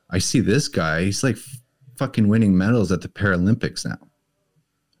 I see this guy, he's like fucking winning medals at the Paralympics now.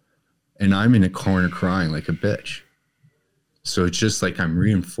 And I'm in a corner crying like a bitch. So it's just like I'm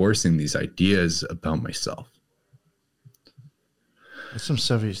reinforcing these ideas about myself. That's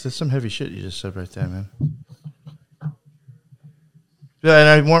some heavy shit you just said right there, man. Yeah, and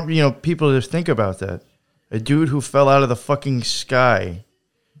I want people to think about that. A dude who fell out of the fucking sky,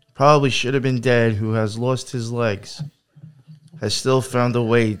 probably should have been dead, who has lost his legs, has still found a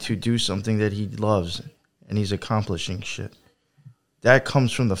way to do something that he loves, and he's accomplishing shit. That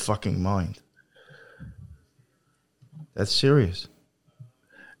comes from the fucking mind. That's serious.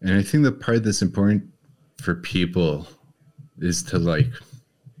 And I think the part that's important for people is to like,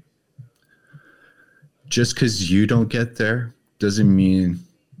 just because you don't get there doesn't mean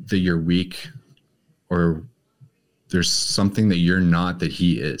that you're weak or there's something that you're not that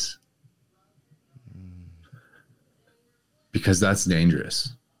he is. Because that's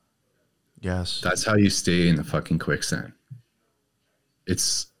dangerous. Yes. That's how you stay in the fucking quicksand.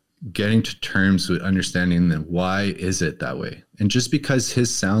 It's getting to terms with understanding that why is it that way? And just because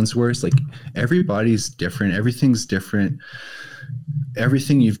his sounds worse, like everybody's different, everything's different.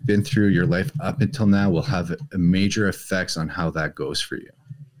 Everything you've been through your life up until now will have a major effects on how that goes for you.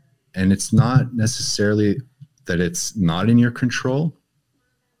 And it's not necessarily that it's not in your control,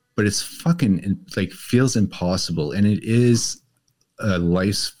 but it's fucking like feels impossible. And it is a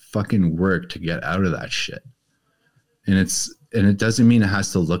life's fucking work to get out of that shit. And it doesn't mean it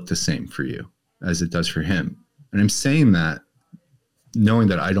has to look the same for you as it does for him. And I'm saying that knowing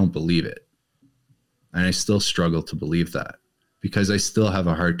that I don't believe it. And I still struggle to believe that because I still have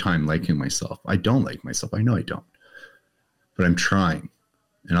a hard time liking myself. I don't like myself. I know I don't. But I'm trying.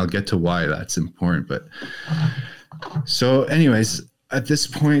 And I'll get to why that's important. But so anyways, at this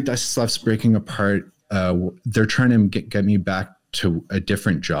point, that stuff's breaking apart. They're trying to get me back to a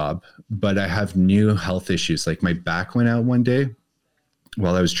different job, but I have new health issues. Like my back went out one day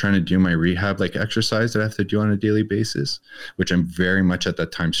while I was trying to do my rehab, like exercise that I have to do on a daily basis, which I'm very much at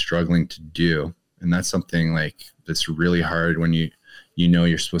that time struggling to do. And that's something like that's really hard when you know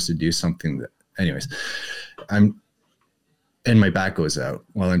you're supposed to do something that, anyways, and my back goes out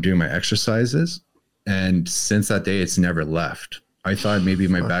while I'm doing my exercises. And since that day, it's never left. I thought maybe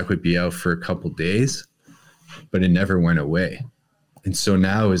my back would be out for a couple days, but it never went away. And so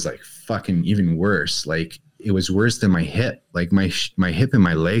now it was like fucking even worse. Like it was worse than my hip. Like my hip and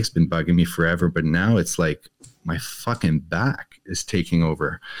my leg's been bugging me forever, but now it's like my fucking back is taking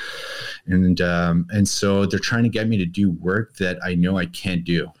over. And so they're trying to get me to do work that I know I can't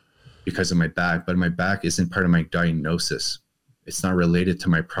do because of my back, but my back isn't part of my diagnosis. It's not related to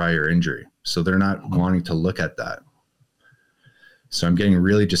my prior injury. So they're not wanting to look at that. So I'm getting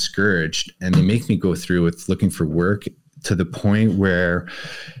really discouraged, and they make me go through with looking for work to the point where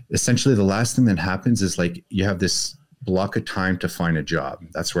essentially the last thing that happens is like you have this block of time to find a job.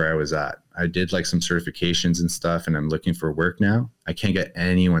 That's where I was at. I did like some certifications and stuff, and I'm looking for work now. I can't get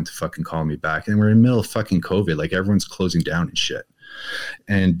anyone to fucking call me back. And we're in the middle of fucking COVID. Like everyone's closing down and shit.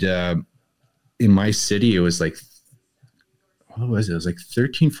 And in my city, it was like, what was it? It was like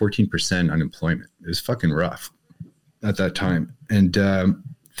 13, 14% unemployment. It was fucking rough at that time. And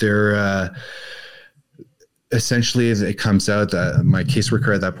they're essentially, it comes out that my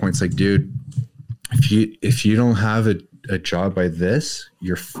caseworker at that point is like, dude, if you don't have a job by this,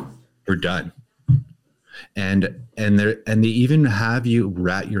 we're done. And they even have you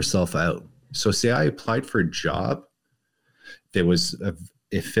rat yourself out. So say I applied for a job that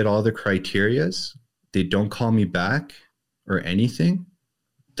it fit all the criterias, they don't call me back or anything,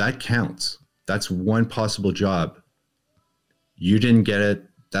 that counts. That's one possible job. You didn't get it.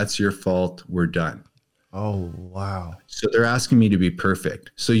 That's your fault. We're done. Oh, wow. So they're asking me to be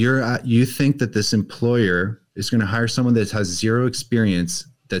perfect. So you think that this employer is going to hire someone that has zero experience,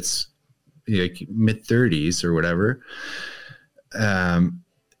 that's like mid-30s or whatever,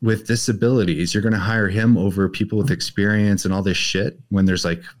 with disabilities. You're going to hire him over people with experience and all this shit when there's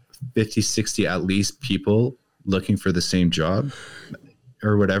like 50, 60 at least people looking for the same job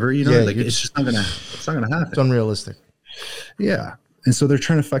or whatever, you know, like it's just not gonna happen. It's unrealistic. Yeah. And so they're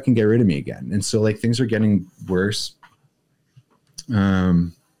trying to fucking get rid of me again. And so like things are getting worse.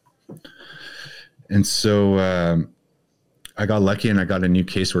 And so I got lucky and I got a new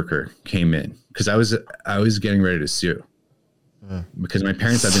caseworker came in because I was getting ready to sue. Because my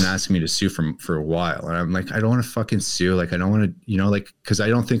parents have been asking me to sue for a while. And I'm like, I don't want to fucking sue. Like, I don't want to, you know, like, because I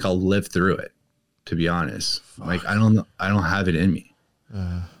don't think I'll live through it, to be honest. Fuck. Like, I don't have it in me.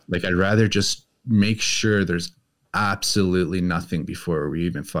 Like, I'd rather just make sure there's absolutely nothing before we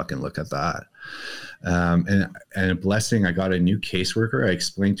even fucking look at that. And a blessing, I got a new caseworker. I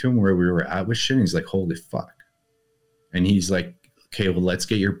explained to him where we were at with shit. And he's like, holy fuck. And he's like, okay, well, let's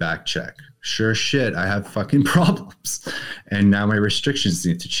get your back check. Sure shit, I have fucking problems. And now my restrictions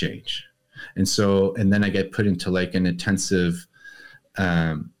need to change. And then I get put into like an intensive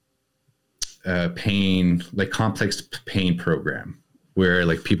pain, like complex pain program where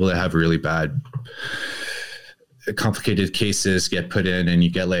like people that have really bad, complicated cases get put in, and you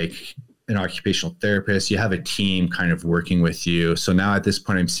get like an occupational therapist. You have a team kind of working with you. So now at this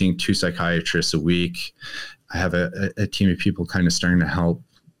point, I'm seeing 2 psychiatrists a week. I have a team of people kind of starting to help.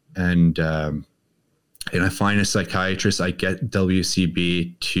 And I find a psychiatrist. I get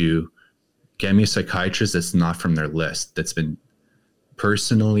WCB to get me a psychiatrist that's not from their list, that's been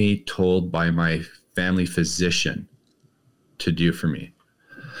personally told by my family physician to do for me.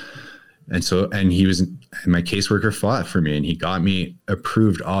 And my caseworker fought for me, and he got me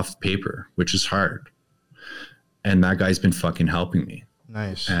approved off paper, which is hard. And that guy's been fucking helping me.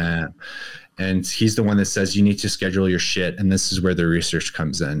 Nice. And he's the one that says you need to schedule your shit. And this is where the research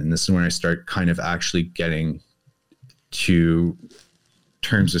comes in. And this is when I start kind of actually getting to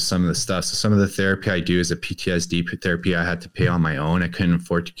terms with some of the stuff. So some of the therapy I do is a PTSD therapy I had to pay on my own. I couldn't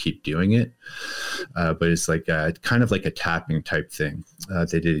afford to keep doing it. But it's like kind of like a tapping type thing.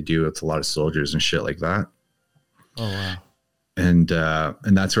 They do with a lot of soldiers and shit like that. Oh, wow. And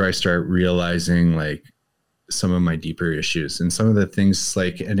that's where I start realizing like some of my deeper issues and some of the things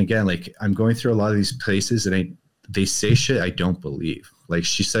like, and again, like I'm going through a lot of these places and they say shit I don't believe. Like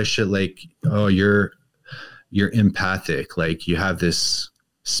she says shit like, oh, you're empathic. Like you have this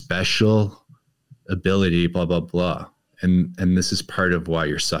special ability, blah, blah, blah. And this is part of why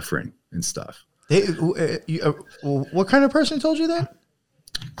you're suffering and stuff. What kind of person told you that?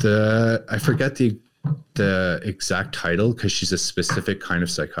 I forget the exact title because she's a specific kind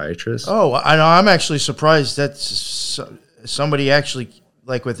of psychiatrist. Oh, I know. I'm actually surprised that somebody actually,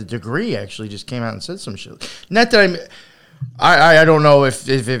 like with a degree, actually just came out and said some shit. Not that I don't know if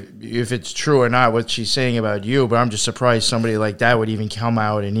it's true or not what she's saying about you, but I'm just surprised somebody like that would even come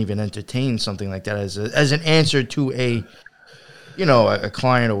out and even entertain something like that as an answer to a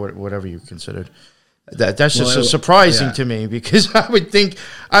client or whatever you considered. That's just so surprising to me, because I would think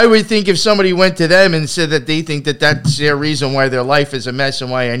if somebody went to them and said that they think that that's their reason why their life is a mess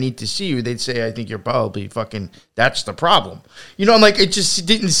and why I need to see you, they'd say, I think you're probably fucking, that's the problem. You know, I'm like, it just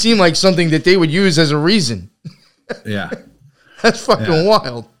didn't seem like something that they would use as a reason. Yeah. That's fucking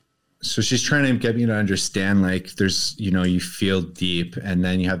wild. So she's trying to get me to understand, like, there's, you know, you feel deep, and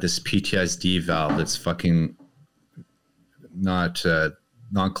then you have this PTSD valve that's fucking not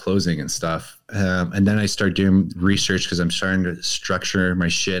closing and stuff. And then I start doing research because I'm starting to structure my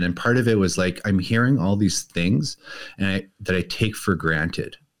shit. And part of it was like, I'm hearing all these things that I take for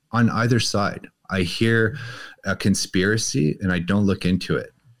granted on either side. I hear a conspiracy and I don't look into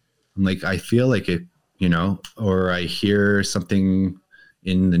it. I'm like, I feel like it, you know, or I hear something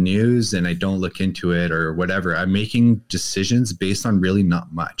in the news and I don't look into it or whatever. I'm making decisions based on really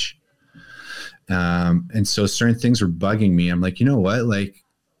not much. And so certain things were bugging me. I'm like, you know what? Like,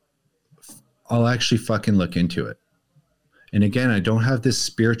 I'll actually fucking look into it. And again, I don't have this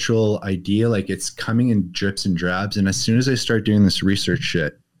spiritual idea. Like, it's coming in drips and drabs. And as soon as I start doing this research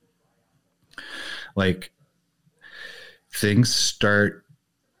shit, like, things start,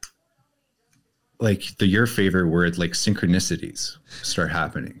 like, your favorite word, like synchronicities start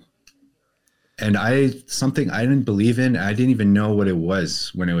happening. And something I didn't believe in, I didn't even know what it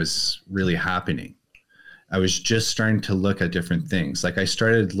was when it was really happening. I was just starting to look at different things. Like, I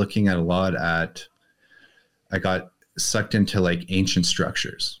started looking at I got sucked into like ancient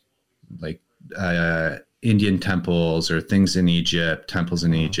structures, like Indian temples or things in Egypt, temples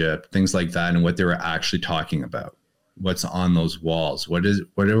in Egypt, things like that, and what they were actually talking about. What's on those walls? What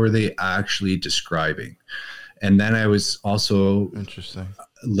were they actually describing? And then I was also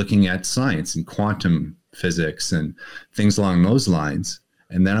looking at science and quantum physics and things along those lines.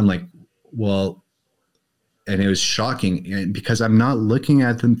 And then I'm like, well, and it was shocking because I'm not looking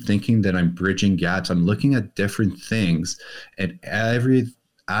at them thinking that I'm bridging gaps. I'm looking at different things, and every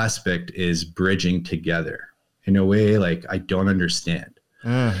aspect is bridging together in a way like I don't understand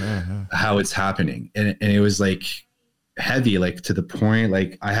how it's happening. And it was like heavy, like to the point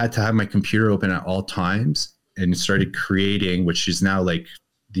like I had to have my computer open at all times and started creating, which is now like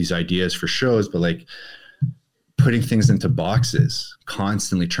these ideas for shows, but like putting things into boxes,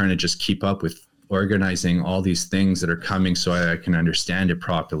 constantly trying to just keep up with organizing all these things that are coming so I can understand it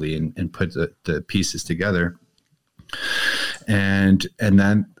properly and put the pieces together. And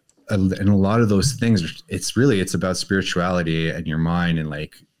then and a lot of those things, it's about spirituality and your mind and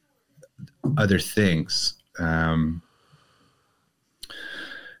like other things. And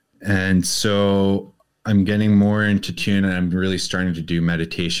so I'm getting more into tune, and I'm really starting to do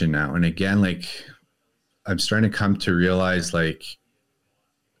meditation now. And again, like I'm starting to come to realize like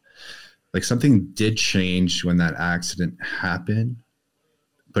something did change when that accident happened,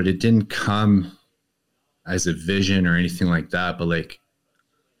 but it didn't come as a vision or anything like that. But like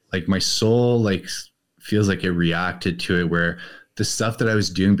my soul like feels like it reacted to it, where the stuff that I was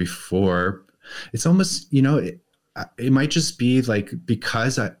doing before, it's almost, you know, it might just be like,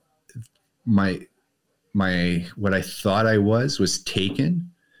 because my what I thought I was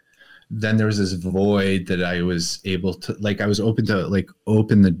taken, then there was this void that I was able to, like, I was open to like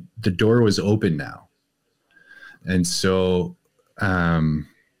open the door was open now. And so so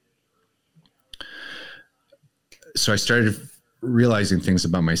I started realizing things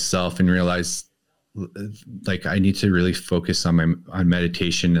about myself and realized like I need to really focus on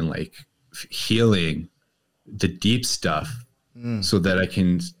meditation and like healing the deep stuff so that I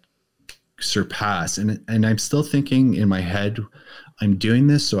can surpass. And I'm still thinking in my head, I'm doing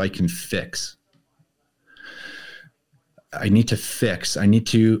this so I can fix. I need to fix.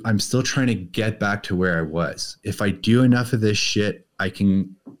 I'm still trying to get back to where I was. If I do enough of this shit, I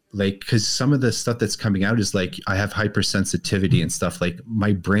can, like, because some of the stuff that's coming out is like, I have hypersensitivity and stuff. Like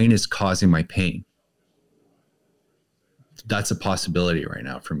my brain is causing my pain. That's a possibility right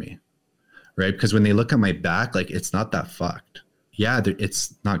now for me. Right. Because when they look at my back, like it's not that fucked. Yeah,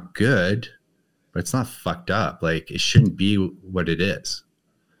 it's not good, but it's not fucked up. Like it shouldn't be what it is.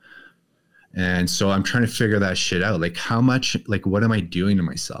 And so I'm trying to figure that shit out. Like how much, like what am I doing to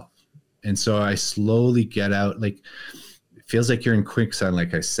myself? And so I slowly get out, like it feels like you're in quicksand,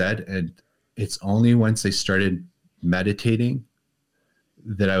 like I said. And it's only once I started meditating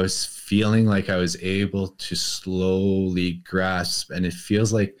that I was feeling like I was able to slowly grasp. And it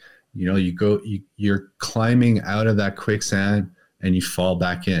feels like, you know, you're climbing out of that quicksand and you fall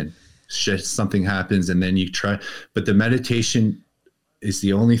back in. Shit, something happens and then you try. But the meditation is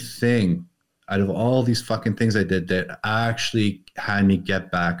the only thing out of all these fucking things I did that actually had me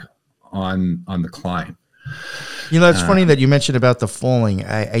get back on the climb. It's funny that you mentioned about the falling.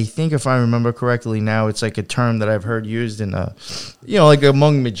 I think if I remember correctly now, it's like a term that I've heard used in, like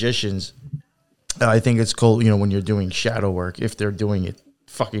among magicians. I think it's called, when you're doing shadow work, if they're doing it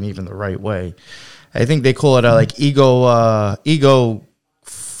fucking even the right way. I think they call it like ego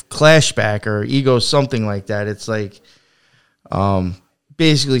clashback or ego something like that. It's like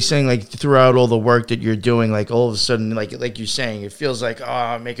basically saying like throughout all the work that you're doing, like all of a sudden, like you're saying, it feels like,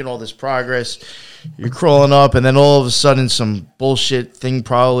 I'm making all this progress. You're crawling up, and then all of a sudden some bullshit thing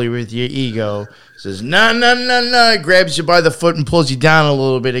probably with your ego says, no, grabs you by the foot and pulls you down a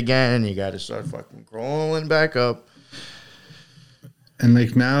little bit again, and you got to start fucking crawling back up. And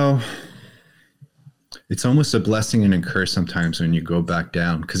like now, it's almost a blessing and a curse sometimes when you go back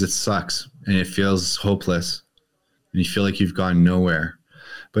down, because it sucks and it feels hopeless and you feel like you've gone nowhere.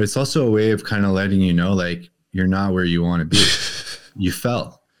 But it's also a way of kind of letting you know, like, you're not where you want to be. You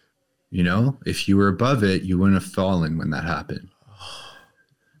fell. If you were above it, you wouldn't have fallen when that happened.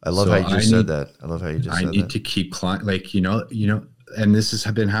 I love how you just said that. I love how you just said that. I need to keep climbing, like, and this has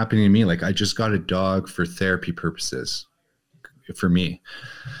been happening to me. Like, I just got a dog for therapy purposes. For me,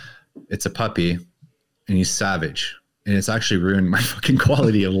 it's a puppy, and he's savage, and it's actually ruined my fucking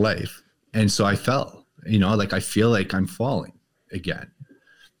quality of life. And so I fell. Like, I feel like I'm falling again,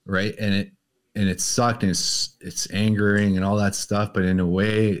 right? And it sucked, and it's angering and all that stuff. But in a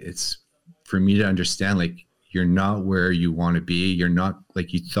way, it's for me to understand, like, you're not where you want to be. You're not,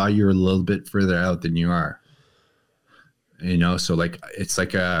 like, you thought you were a little bit further out than you are. So like, it's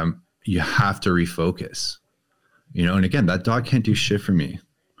like you have to refocus. And again, that dog can't do shit for me.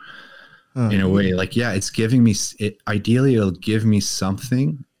 In a way, like, yeah, it's giving me ideally it'll give me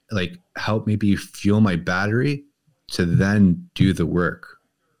something, like, help maybe fuel my battery to then do the work.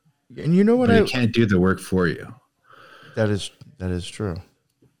 And you know what? But it can't do the work for you. That is true.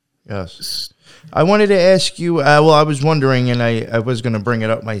 Yes. I wanted to ask you, I was wondering, and I was going to bring it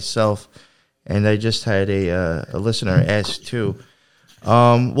up myself, and I just had a listener ask too.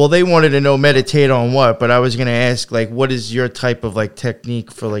 They wanted to know meditate on what, but I was going to ask, like, what is your type of, like,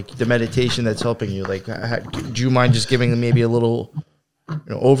 technique for, like, the meditation that's helping you? Like, do you mind just giving them maybe a little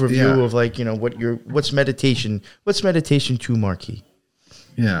overview of, like, what's meditation? What's meditation to Marqui?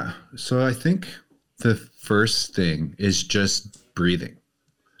 Yeah. So I think the first thing is just breathing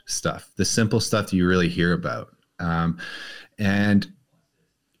stuff, the simple stuff you really hear about. And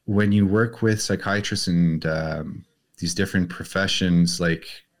when you work with psychiatrists and these different professions, like,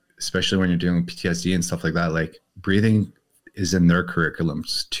 especially when you're dealing with PTSD and stuff like that, like, breathing is in their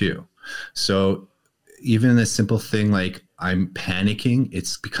curriculums too. So even a simple thing like, I'm panicking,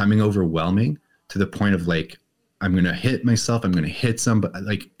 it's becoming overwhelming to the point of, like, I'm going to hit myself, I'm going to hit somebody,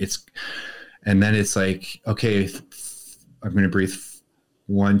 like, and then it's like, okay, I'm going to breathe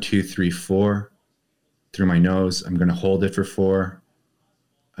 1, 2, 3, 4 through my nose. I'm going to hold it for 4,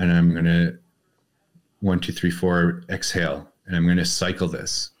 and I'm going to 1, 2, 3, 4 exhale, and I'm going to cycle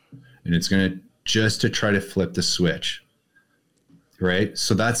this, and it's going to just to try to flip the switch, right?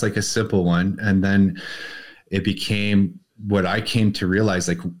 So that's like a simple one. And then it became what I came to realize,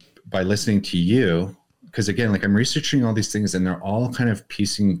 like, by listening to you, because again, like, I'm researching all these things, and they're all kind of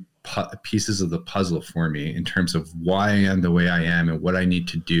pieces of the puzzle for me in terms of why I am the way I am and what I need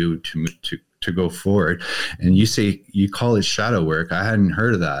to do to go forward. And you say you call it shadow work. I hadn't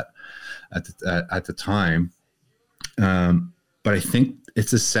heard of that at the time, but I think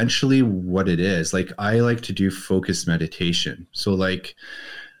it's essentially what it is. Like, I like to do focused meditation. So, like,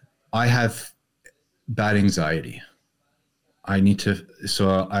 I have bad anxiety. I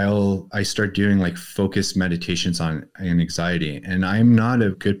start doing, like, focused meditations on anxiety, and I'm not a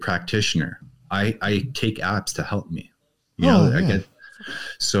good practitioner. I take apps to help me, I get,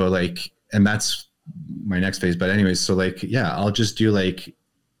 so, like, and that's my next phase. But anyways, so, like, yeah, I'll just do, like,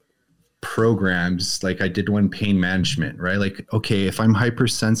 programs. Like, I did one pain management, right? Like, okay, if I'm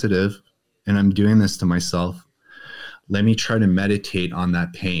hypersensitive and I'm doing this to myself, let me try to meditate on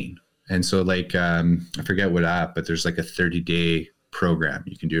that pain. And so, like, I forget what app, but there's like a 30-day program.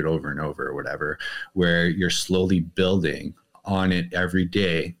 You can do it over and over or whatever, where you're slowly building on it every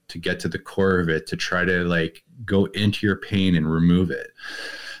day to get to the core of it, to try to, like, go into your pain and remove it.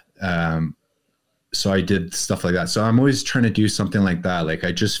 So I did stuff like that. So I'm always trying to do something like that. Like,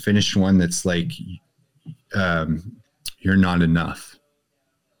 I just finished one that's like, you're not enough.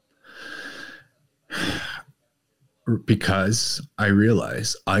 Because I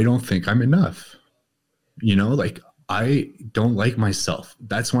realize I don't think I'm enough. Like, I don't like myself.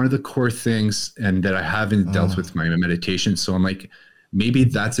 That's one of the core things, and that I haven't dealt with my meditation. So I'm like, maybe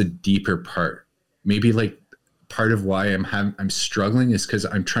that's a deeper part. Maybe, like, part of why I'm struggling is because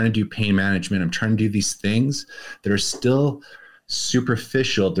I'm trying to do pain management. I'm trying to do these things that are still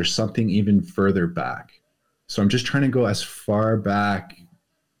superficial. There's something even further back. So I'm just trying to go as far back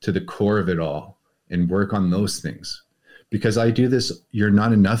to the core of it all and work on those things. Because I do this "you're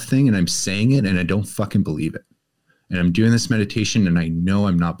not enough" thing, and I'm saying it and I don't fucking believe it. And I'm doing this meditation and I know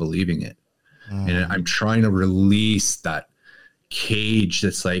I'm not believing it. And I'm trying to release that cage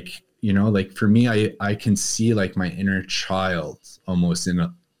that's like, you know, like for me, I can see like my inner child almost in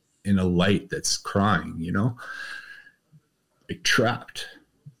a light that's crying, you know, like trapped.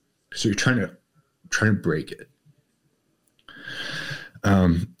 So you're trying to break it.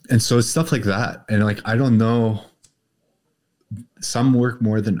 And so it's stuff like that. And like, I don't know, some work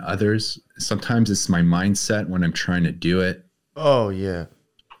more than others. Sometimes it's my mindset when I'm trying to do it. Oh yeah.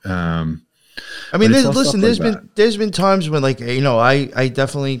 I mean, listen, there's been times when, like, you know, I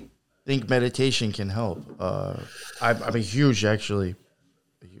definitely think meditation can help. I'm a huge, actually,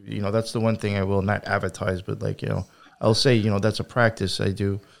 you know, that's the one thing I will not advertise, but like, you know, I'll say, you know, that's a practice I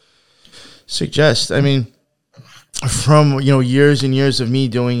do suggest. I mean, from, you know, years and years of me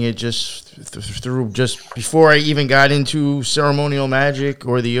doing it just through just before I even got into ceremonial magic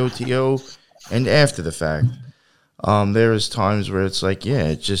or the OTO and after the fact. There is times where it's like, yeah,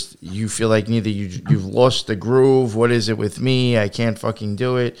 it's just, you feel like neither you've lost the groove. What is it with me? I can't fucking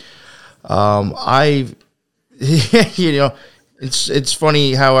do it. You know, it's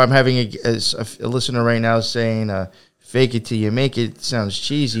funny how I'm having a listener right now saying, fake it till you make it. Sounds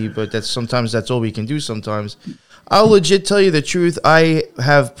cheesy, but sometimes that's all we can do sometimes. I'll legit tell you the truth. I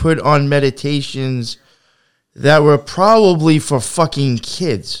have put on meditations that were probably for fucking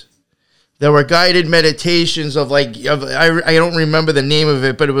kids. There were guided meditations of I don't remember the name of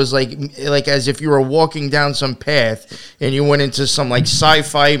it, but it was like as if you were walking down some path and you went into some like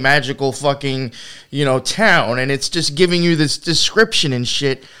sci-fi magical fucking, you know, town, and it's just giving you this description and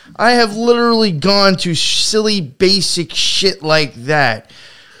shit. I have literally gone to silly basic shit like that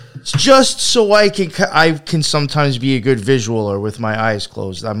just so I can sometimes be a good visualer with my eyes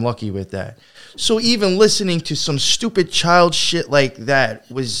closed. I'm lucky with that. So even listening to some stupid child shit like that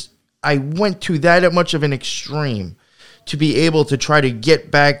I went to that much of an extreme to be able to try to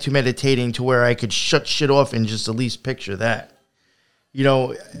get back to meditating to where I could shut shit off and just at least picture that. You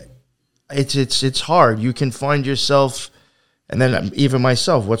know, it's hard. You can find yourself, and then even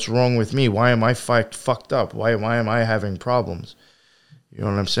myself, what's wrong with me? Why am I fucked up? Why am I having problems? You know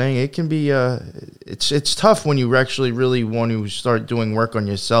what I'm saying? It can be, it's tough when you actually really want to start doing work on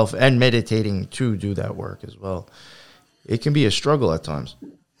yourself and meditating to do that work as well. It can be a struggle at times.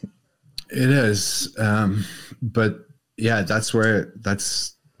 It is. But yeah, that's where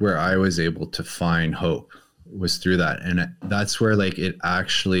I was able to find hope, was through that. And that's where like it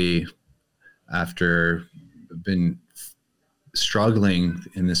actually, after been struggling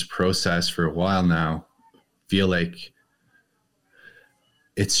in this process for a while now, feel like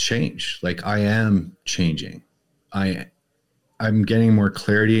it's changed. Like I am changing. I'm getting more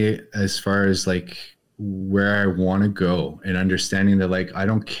clarity as far as like where I want to go, and understanding that like I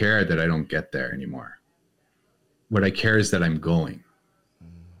don't care that I don't get there anymore. What I care is that I'm going.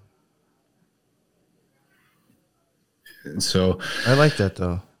 And so I like that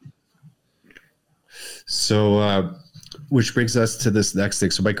though. So which brings us to this next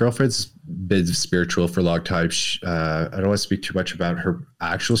thing. So my girlfriend's been spiritual for a long time. I don't want to speak too much about her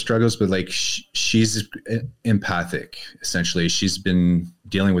actual struggles, but like she's empathic, essentially. She's been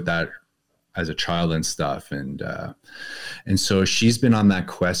dealing with that as a child and stuff. And so she's been on that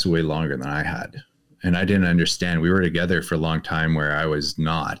quest way longer than I had. And I didn't understand. We were together for a long time where I was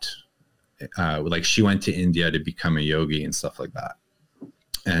not. Like she went to India to become a yogi and stuff like that.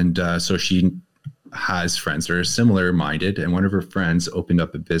 And so she has friends that are similar minded. And one of her friends opened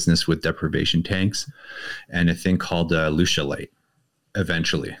up a business with deprivation tanks and a thing called Lucia Light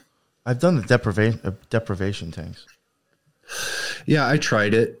eventually. I've done the deprivation tanks. Yeah, I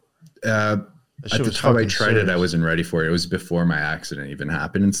tried it. At the time I tried it, I wasn't ready for it. It was before my accident even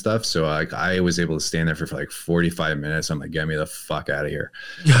happened and stuff. So like I was able to stand there for like 45 minutes. I'm like, get me the fuck out of here.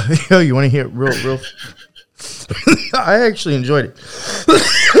 Yo, you want to hear real? I actually enjoyed it.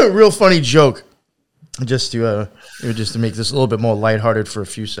 Real funny joke. Just to make this a little bit more lighthearted for a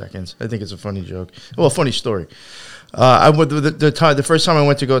few seconds. I think it's a funny joke. Well, a funny story. The first time I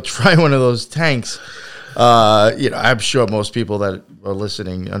went to go try one of those tanks, I'm sure most people that are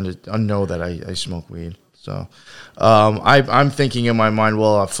listening know that I smoke weed. So I'm thinking in my mind,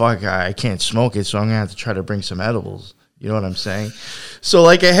 well, fuck, I can't smoke it, so I'm going to have to try to bring some edibles. You know what I'm saying? So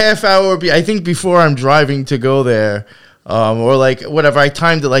like a half hour, I think before I'm driving to go there, or like whatever. I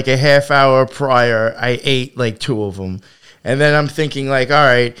timed it like a half hour prior. I ate like 2 of them, and then I'm thinking like, all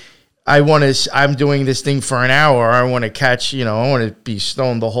right, I'm doing this thing for an hour. I want to catch, I want to be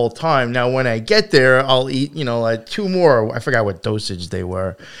stoned the whole time. Now, when I get there, I'll eat, like 2 more. I forgot what dosage they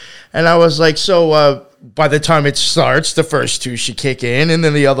were. And I was like, so by the time it starts, the first 2 should kick in, and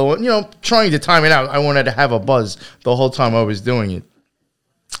then the other one, trying to time it out. I wanted to have a buzz the whole time I was doing it.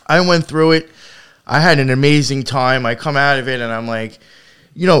 I went through it. I had an amazing time. I come out of it, and I'm like,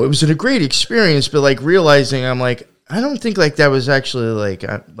 it was a great experience, but like realizing, I'm like, I don't think like that was actually like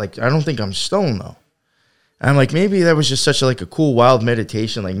I don't think I'm stoned though. And I'm like, maybe that was just such a cool wild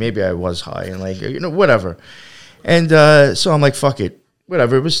meditation. Like maybe I was high and like, whatever. And so I'm like, fuck it.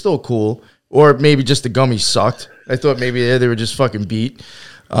 Whatever. It was still cool. Or maybe just the gummies sucked. I thought maybe they were just fucking beat.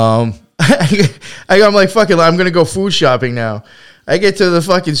 I'm like, fuck it. I'm going to go food shopping now. I get to the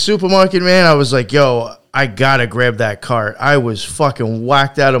fucking supermarket, man. I was like, yo, I gotta grab that cart. I was fucking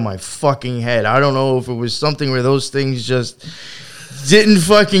whacked out of my fucking head. I don't know if it was something where those things just didn't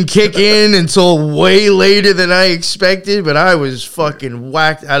fucking kick in until way later than I expected, but I was fucking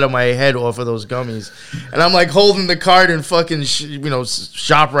whacked out of my head off of those gummies. And I'm like holding the cart in fucking,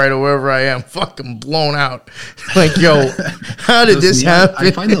 ShopRite or wherever I am, fucking blown out. Like, yo, how did this happen?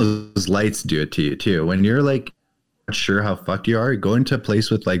 I find those lights do it to you too. When you're like, not sure how fucked you are, go into a place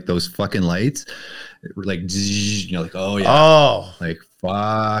with like those fucking lights. Like, like, oh yeah, like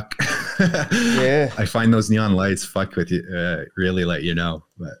fuck. Yeah, I find those neon lights fuck with you, really let you know.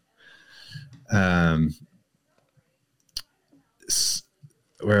 But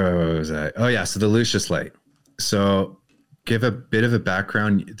where was I? Oh yeah, so the Lucius light. So give a bit of a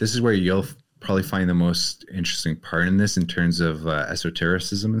background. This is where you'll probably find the most interesting part in this in terms of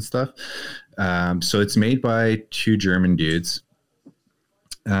esotericism and stuff. So it's made by 2 German dudes.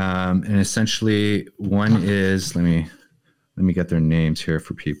 And essentially one is, let me get their names here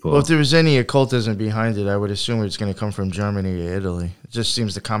for people. Well, if there was any occultism behind it, I would assume it's going to come from Germany or Italy. It just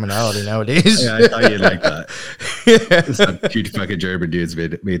seems the commonality nowadays. Yeah, I thought you'd like that. Yeah. Some 2 fucking German dudes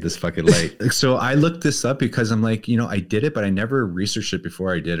made this fucking light. So I looked this up because I'm like, I did it, but I never researched it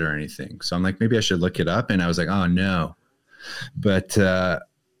before I did or anything. So I'm like, maybe I should look it up. And I was like, oh no. But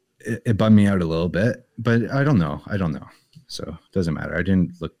it bummed me out a little bit. But I don't know. So it doesn't matter. I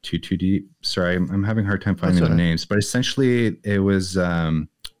didn't look too deep. Sorry, I'm having a hard time finding the names. But essentially, it was a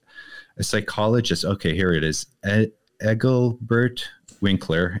psychologist. Okay, here it is. Engelbert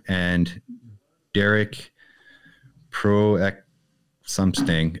Winkler and Derek Proek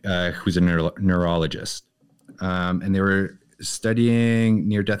something, who's a neurologist. And they were studying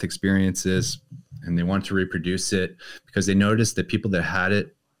near-death experiences, and they wanted to reproduce it because they noticed that people that had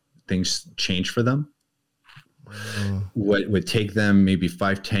it, things changed for them. What would take them maybe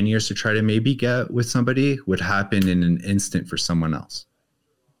 5-10 years to try to maybe get with somebody would happen in an instant for someone else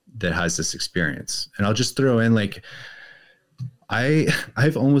that has this experience. And I'll just throw in like,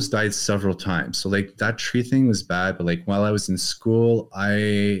 I've almost died several times. So like that tree thing was bad, but like while I was in school,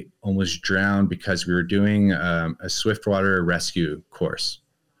 I almost drowned because we were doing a swiftwater rescue course.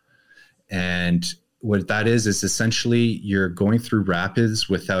 And what that is essentially you're going through rapids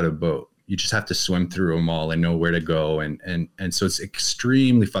without a boat. You just have to swim through them all and know where to go. And so it's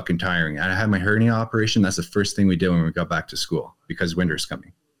extremely fucking tiring. I had my hernia operation. That's the first thing we did when we got back to school because winter's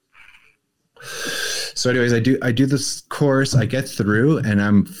coming. So anyways, I do this course, I get through and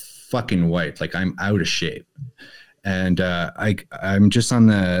I'm fucking white. Like I'm out of shape. And I'm just on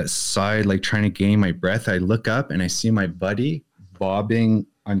the side, like trying to gain my breath. I look up and I see my buddy bobbing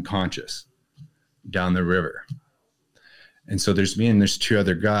unconscious down the river. And so there's me and there's 2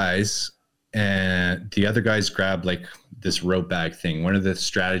 other guys, and the other guys grab like this rope bag thing. One of the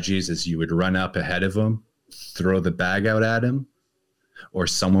strategies is you would run up ahead of him, throw the bag out at him, or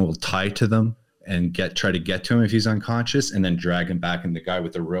someone will tie to them and try to get to him if he's unconscious, and then drag him back. And the guy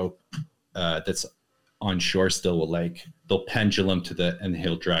with the rope that's on shore still will they'll pendulum and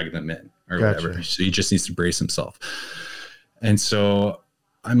he'll drag them in or Gotcha. Whatever. So he just needs to brace himself. And so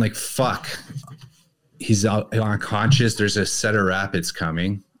I'm like, fuck. He's unconscious. There's a set of rapids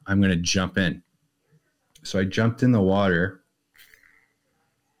coming. I'm going to jump in. So I jumped in the water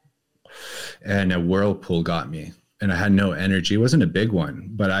and a whirlpool got me and I had no energy. It wasn't a big one,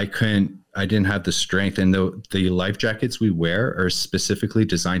 but I didn't have the strength. And the life jackets we wear are specifically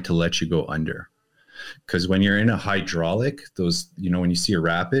designed to let you go under. Because when you're in a hydraulic, those, when you see a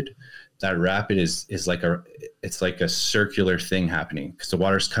rapid, that rapid is like it's like a circular thing happening because the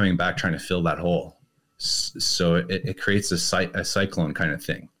water's coming back trying to fill that hole. So it creates a cyclone kind of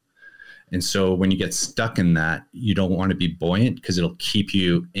thing. And so when you get stuck in that, you don't want to be buoyant because it'll keep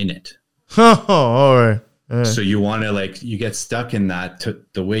you in it. Oh, all right. So you want to like, you get stuck in that.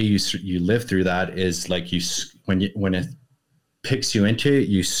 The way you live through that is like when it picks you into it,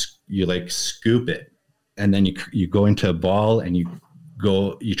 you like scoop it, and then you go into a ball and you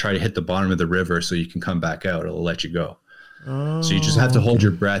try to hit the bottom of the river so you can come back out. It'll let you go. Oh, so you just have to hold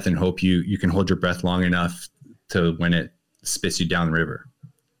your breath and hope you can hold your breath long enough to when it spits you down the river.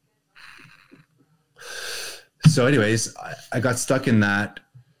 So anyways, I got stuck in that,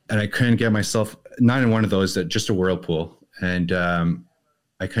 and I couldn't get myself, not in one of those, just a whirlpool. And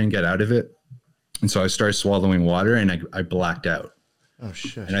I couldn't get out of it. And so I started swallowing water, and I blacked out. Oh,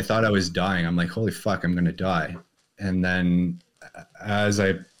 shit. And I thought I was dying. I'm like, holy fuck, I'm going to die. And then as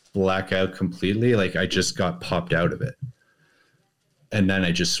I black out completely, like I just got popped out of it. And then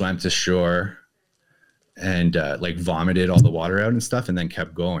I just swam to shore and like vomited all the water out and stuff, and then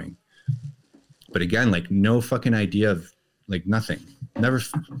kept going. But again, like no fucking idea of like nothing. Never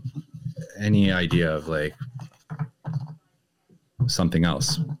any idea of like something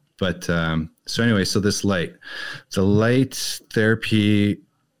else. But so anyway, so the light therapy.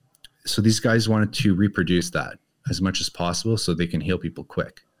 So these guys wanted to reproduce that as much as possible so they can heal people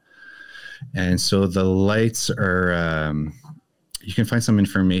quick. And so the lights are, you can find some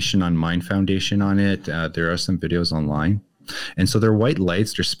information on Mind Foundation on it. There are some videos online. And so they're white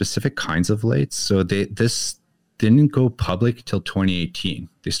lights. They're specific kinds of lights. So this didn't go public till 2018.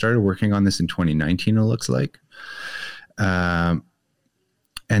 They started working on this in 2019, it looks like. And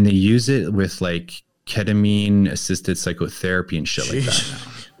they use it with like ketamine assisted psychotherapy and shit like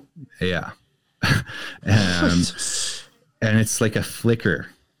that. Yeah. And it's like a flicker.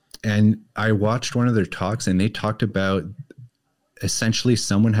 And I watched one of their talks, and they talked about essentially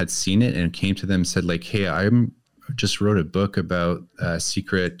someone had seen it and came to them and said like, hey, just wrote a book about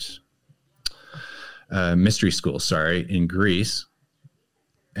secret mystery school, in Greece.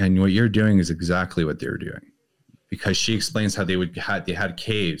 And what you're doing is exactly what they're doing. Because she explains how they had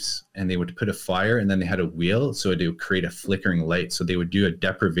caves, and they would put a fire, and then they had a wheel, so they would create a flickering light. So they would do a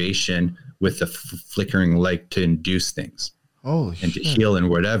deprivation with the flickering light to induce things. Holy and shit. To heal and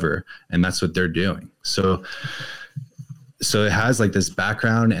whatever. And that's what they're doing. So it has like this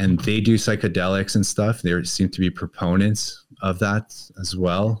background, and they do psychedelics and stuff. They seem to be proponents of that as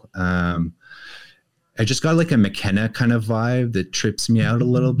well. I just got like a McKenna kind of vibe that trips me out a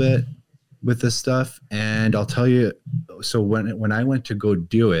little bit with this stuff. And I'll tell you, so when I went to go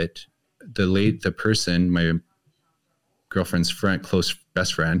do it, the person, my girlfriend's close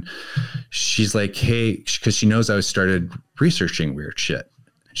best friend, she's like, hey, because she knows I started researching weird shit.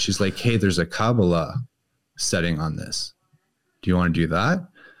 She's like, hey, there's a Kabbalah setting on this. Do you want to do that?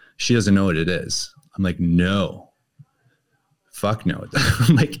 She doesn't know what it is. I'm like, no. Fuck no.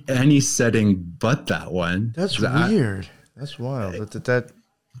 I'm like, any setting but that one. That's weird. That's wild.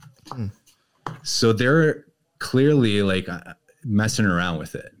 So they're clearly like messing around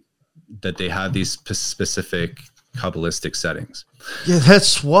with it, that they have these specific Kabbalistic settings. Yeah,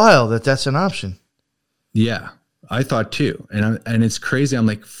 that's wild that's an option. Yeah, I thought too. And it's crazy. I'm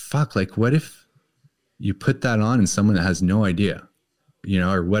like, fuck, like what if you put that on and someone that has no idea,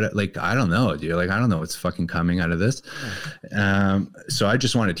 or what, like, I don't know, dude. Like, I don't know what's fucking coming out of this. So I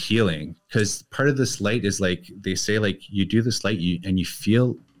just wanted healing, because part of this light is like, they say like you do this light and you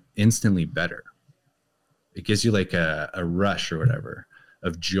feel instantly better. It gives you like a rush or whatever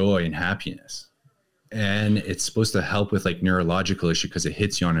of joy and happiness. And it's supposed to help with like neurological issue, because it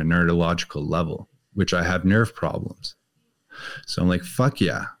hits you on a neurological level, which I have nerve problems. So I'm like, fuck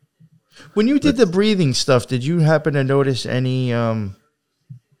yeah. When you did the breathing stuff, did you happen to notice any, I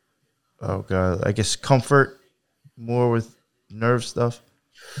guess comfort more with nerve stuff?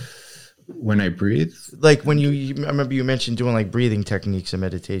 When I breathe? Like when I remember you mentioned doing like breathing techniques and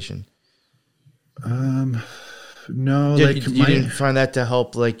meditation. No. You didn't find that to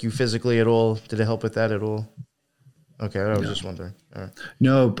help like you physically at all? Did it help with that at all? Okay, I was just wondering. All right.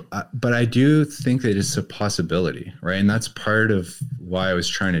 No, but I do think that it's a possibility, right? And that's part of why I was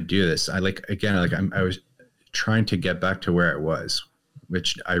trying to do this. I was trying to get back to where I was,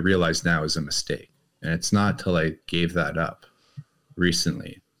 which I realize now is a mistake. And it's not till I gave that up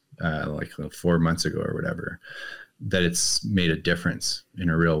recently, like 4 months ago or whatever, that it's made a difference in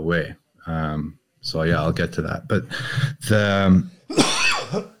a real way. So yeah, I'll get to that. But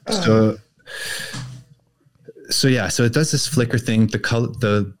so it does this flicker thing.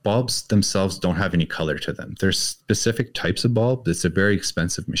 The bulbs themselves don't have any color to them. There's specific types of bulb. It's a very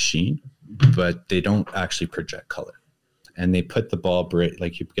expensive machine, but they don't actually project color. And they put the bulb put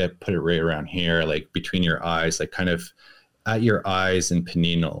it right around here, like between your eyes, like kind of at your eyes and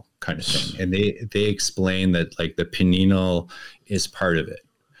pineal kind of thing. And they explain that like the pineal is part of it.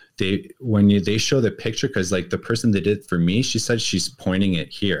 they show the picture, because like the person that did it for me, she said she's pointing it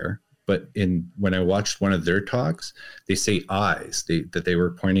here, but when I watched one of their talks, they say eyes, that they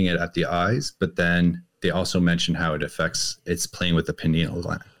were pointing it at the eyes, but then they also mention how it's playing with the pineal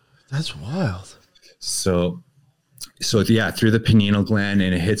gland. That's wild. So yeah, through the pineal gland,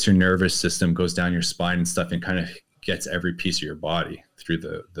 and it hits your nervous system, goes down your spine and stuff, and kind of gets every piece of your body through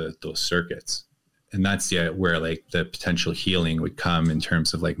those circuits. And that's where like the potential healing would come in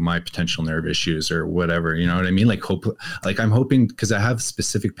terms of like my potential nerve issues or whatever, you know what I mean? Like I'm hoping, because I have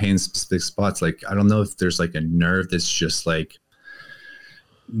specific pains, specific spots. Like, I don't know if there's like a nerve that's just like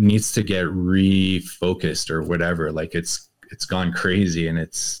needs to get refocused or whatever. Like it's gone crazy, and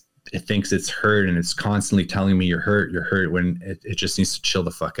it thinks it's hurt, and it's constantly telling me you're hurt, when it just needs to chill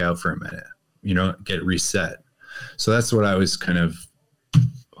the fuck out for a minute, you know, get reset. So that's what I was kind of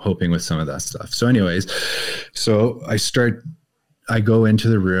hoping with some of that stuff. So anyways, so I go into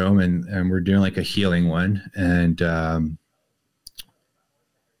the room, and we're doing like a healing one, and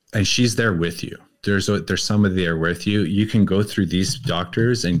she's there with you. There's somebody there with you. You can go through these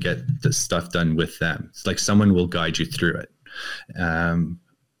doctors and get the stuff done with them. It's like someone will guide you through it,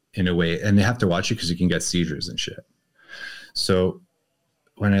 in a way, and they have to watch you because you can get seizures and shit. So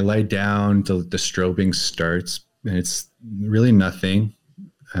when I lie down, the strobing starts, and it's really nothing.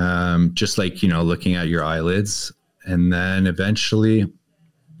 Just like, you know, looking at your eyelids, and then eventually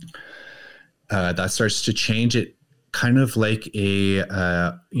that starts to change it, kind of like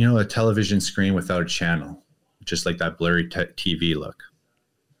a television screen without a channel, just like that blurry TV look,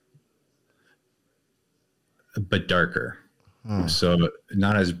 but darker. So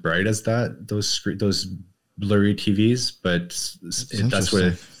not as bright as those blurry TVs, but that's what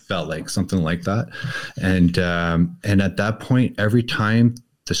it felt like, something like that. And at that point, every time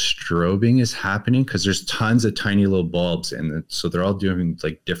the strobing is happening, because there's tons of tiny little bulbs, and so they're all doing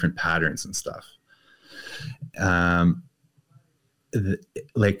like different patterns and stuff.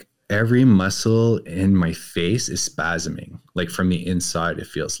 Like every muscle in my face is spasming, like from the inside, it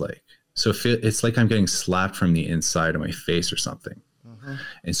feels like. So it's like I'm getting slapped from the inside of my face or something. Uh-huh.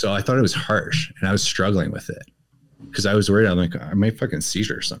 And so I thought it was harsh, and I was struggling with it because I was worried. I'm like, I might fucking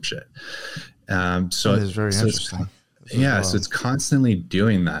seizure or some shit. So that is very interesting. So it's constantly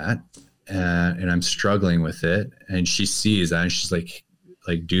doing that, and I'm struggling with it. And she sees that, and she's like,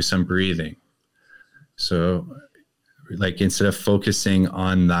 do some breathing. So, like, instead of focusing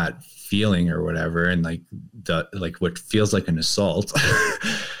on that feeling or whatever, and like what feels like an assault,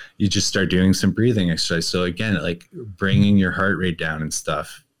 you just start doing some breathing exercise. So again, like bringing your heart rate down and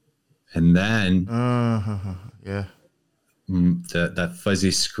stuff, and then that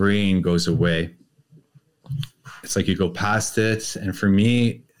fuzzy screen goes away. It's like you go past it, and for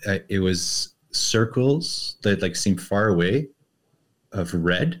me, it was circles that like seemed far away of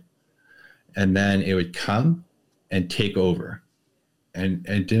red, and then it would come and take over, and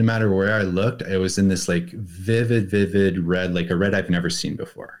it didn't matter where I looked, it was in this like vivid red, like a red I've never seen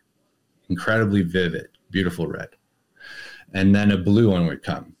before, incredibly vivid, beautiful red. And then a blue one would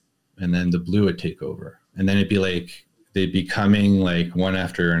come, and then the blue would take over, and then it'd be like they'd be coming like one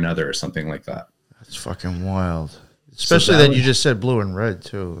after another or something like that. That's fucking wild. Especially that you just said blue and red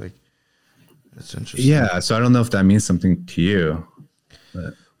too. Like, that's interesting. Yeah, so I don't know if that means something to you.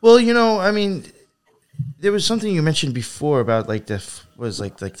 But. Well, you know, I mean, there was something you mentioned before about like the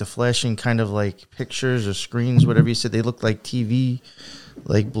flashing kind of like pictures or screens, whatever you said. They look like TV,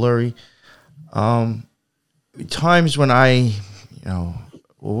 like blurry. Times when I,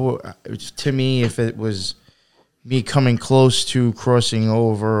 to me, if it was me coming close to crossing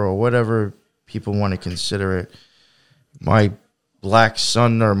over or whatever people want to consider it, my black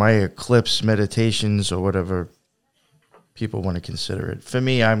sun or my eclipse meditations or whatever people want to consider it. For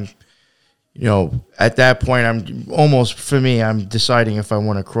me, I'm, at that point, I'm deciding if I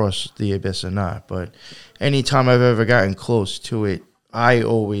want to cross the abyss or not. But anytime I've ever gotten close to it, I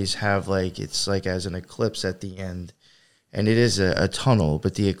always have it's like as an eclipse at the end, and it is a tunnel,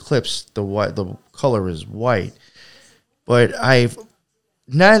 but the eclipse, the color is white. But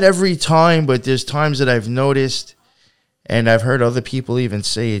not every time, but there's times that I've noticed, and I've heard other people even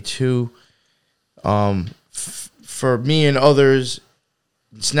say it too. For me and others,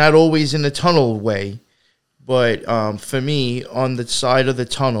 it's not always in a tunnel way, but for me, on the side of the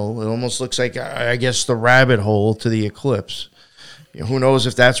tunnel, it almost looks like, I guess, the rabbit hole to the eclipse. Who knows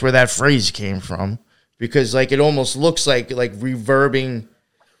if that's where that phrase came from? Because it almost looks like reverbing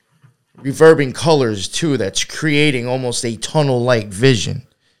colors too. That's creating almost a tunnel-like vision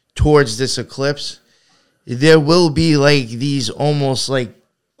towards this eclipse. There will be these almost like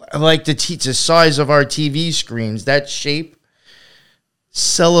the size of our TV screens. That shape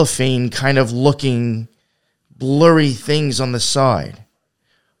cellophane kind of looking blurry things on the side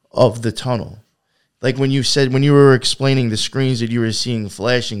of the tunnel. Like when you were explaining the screens that you were seeing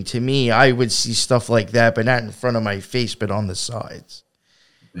flashing, to me, I would see stuff like that, but not in front of my face, but on the sides.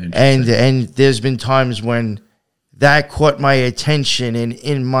 And there's been times when that caught my attention, and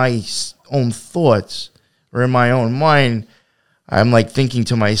in my own thoughts or in my own mind, I'm like thinking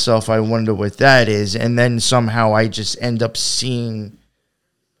to myself, I wonder what that is. And then somehow I just end up seeing,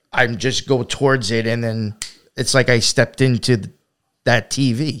 I just go towards it, and then it's like I stepped into that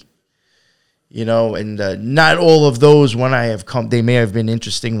TV. You know, and not all of those, when I have come, they may have been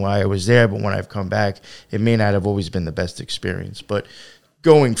interesting while I was there, but when I've come back, it may not have always been the best experience. But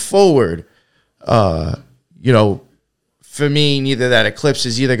going forward, you know, for me, neither that eclipse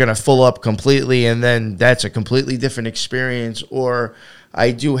is either going to full up completely, and then that's a completely different experience, or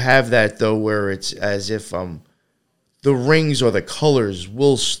I do have that, though, where it's as if the rings or the colors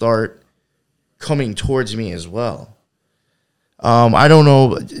will start coming towards me as well. I don't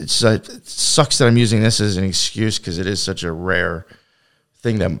know. It sucks that I'm using this as an excuse because it is such a rare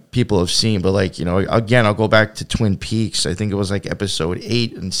thing that people have seen. But, like, you know, again, I'll go back to Twin Peaks. I think it was like episode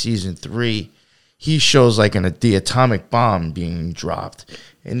 8 in season 3. He shows like the atomic bomb being dropped.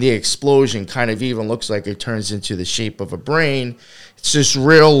 And the explosion kind of even looks like it turns into the shape of a brain. It's this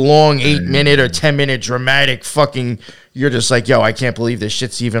real long 8-minute or 10-minute dramatic fucking, you're just like, yo, I can't believe this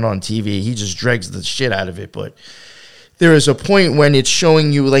shit's even on TV. He just drags the shit out of it. But there is a point when it's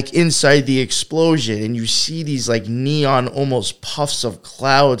showing you like inside the explosion, and you see these like neon almost puffs of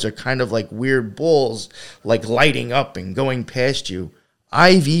clouds or kind of like weird balls like lighting up and going past you.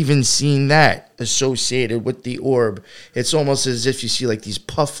 I've even seen that associated with the orb. It's almost as if you see like these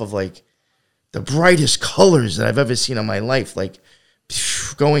puff of like the brightest colors that I've ever seen in my life, like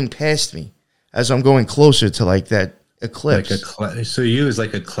going past me as I'm going closer to like that eclipse. Like so you was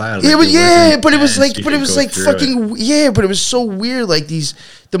like a cloud. It was, yeah, but it was like fucking, yeah, but it was so weird. Like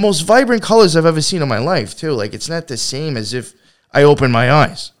the most vibrant colors I've ever seen in my life too. Like it's not the same as if I open my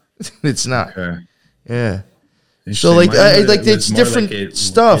eyes. It's not. Okay. Yeah. So like it's different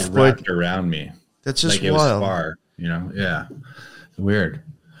stuff, it wrapped around me. That's just like it wild. Was far, you know. Yeah, weird.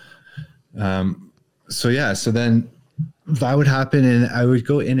 So then that would happen, and I would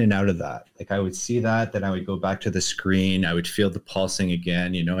go in and out of that. Like I would see that, then I would go back to the screen. I would feel the pulsing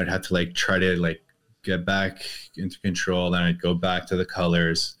again. You know, I'd have to like try to like get back into control. Then I'd go back to the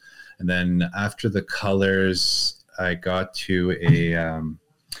colors, and then after the colors, I got to a.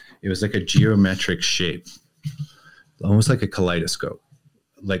 It was like a geometric shape. Almost like a kaleidoscope,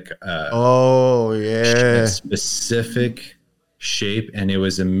 like a specific shape, and it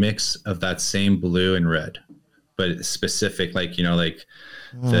was a mix of that same blue and red, but specific, like, you know, like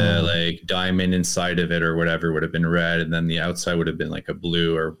the like diamond inside of it or whatever would have been red, and then the outside would have been like a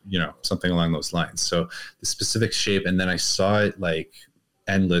blue, or, you know, something along those lines. So the specific shape, and then I saw it like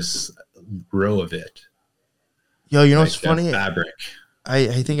endless row of it. Yo, you know like what's funny? Fabric.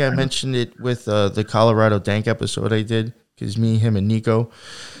 I think I mentioned it with the Colorado Dank episode I did, because me, him, and Nico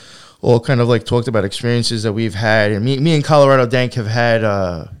all kind of like talked about experiences that we've had. And me and Colorado Dank have had,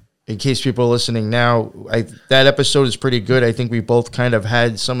 in case people are listening now, that episode is pretty good. I think we both kind of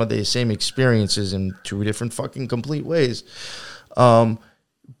had some of the same experiences in 2 different fucking complete ways. But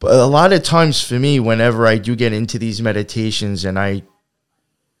a lot of times for me, whenever I do get into these meditations and I,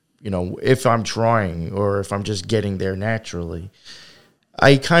 you know, if I'm trying or if I'm just getting there naturally,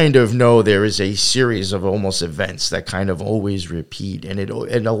 I kind of know there is a series of almost events that kind of always repeat. And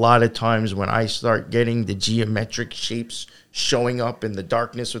a lot of times when I start getting the geometric shapes showing up in the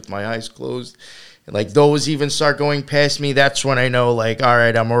darkness with my eyes closed, and like those even start going past me, that's when I know, like, all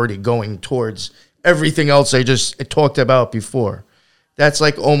right, I'm already going towards everything else I just talked about before. That's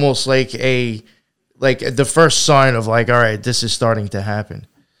like almost like the first sign of like, all right, this is starting to happen.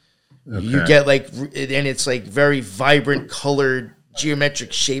 Okay. You get like, and it's like very vibrant colored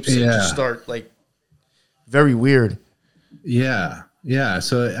geometric shapes that just start like very weird. Yeah.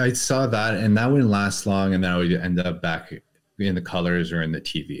 So I saw that, and that wouldn't last long, and then I would end up back in the colors or in the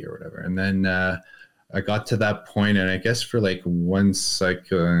TV or whatever. And then I got to that point, and I guess for like 1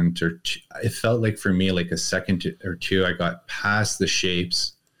 second or two, it felt like for me like a second or two, I got past the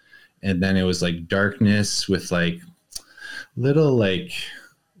shapes, and then it was like darkness with like little, like,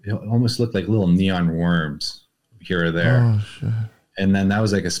 it almost looked like little neon worms here or there. Oh, shit. And then that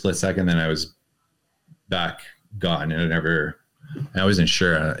was like a split second. Then I was back, gone, and I wasn't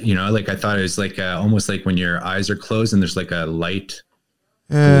sure. You know, like I thought it was like almost like when your eyes are closed and there's like a light.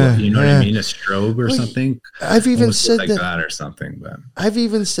 You know what I mean? A strobe or something. I've even said like that or something. But I've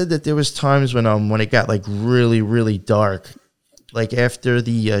even said that there was times when it got like really, really dark, like after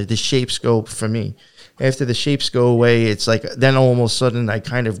the shapes go for me. After the shapes go away, it's like then almost sudden I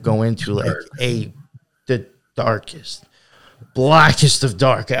kind of go into like the darkest, blackest of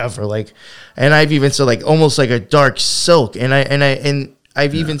dark ever. Like, and I've even said like almost like a dark silk, and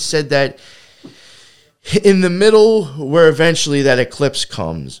I've even said that in the middle where eventually that eclipse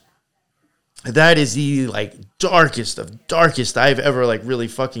comes. That is the like darkest of darkest I've ever like really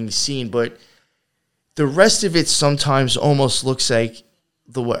fucking seen. But the rest of it sometimes almost looks like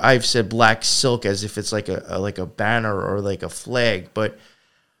what I've said black silk, as if it's like a banner or like a flag. But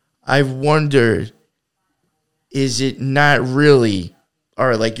I've wondered, is it not really,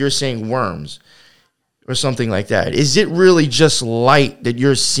 or like you're saying worms or something like that? Is it really just light that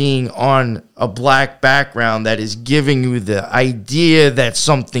you're seeing on a black background that is giving you the idea that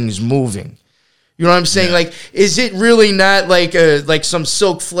something's moving? You know what I'm saying? Yeah. Like, is it really not like some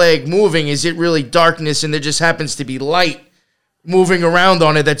silk flag moving? Is it really darkness and there just happens to be light moving around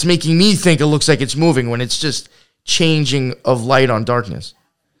on it that's making me think it looks like it's moving when it's just changing of light on darkness?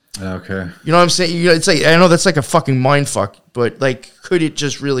 Okay. You know what I'm saying? It's like, I know that's like a fucking mind fuck, but like, could it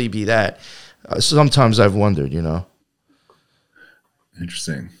just really be that? Sometimes I've wondered, you know.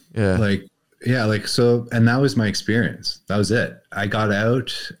 Interesting. Yeah. So, and that was my experience. That was it. I got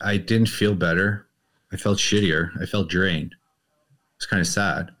out. I didn't feel better. I felt shittier. I felt drained. It's kind of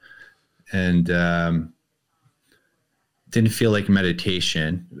sad. And didn't feel like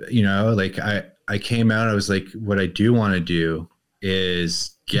meditation. You know, like I came out, I was like, what I do want to do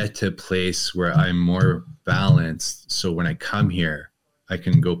is get to a place where I'm more balanced. So when I come here, I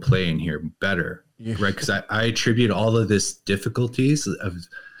can go play in here better. Yeah. Right. Because I attribute all of this difficulties of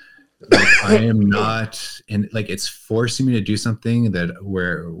like, I am not in, like, it's forcing me to do something that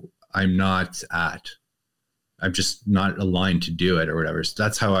where I'm not at. I'm just not aligned to do it or whatever. So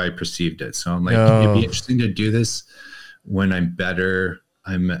that's how I perceived it. So I'm like, it'd be interesting to do this when I'm better.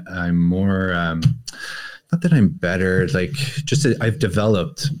 I'm more, not that I'm better, like just I've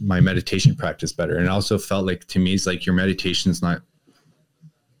developed my meditation practice better. And I also felt like, to me, it's like your meditation's not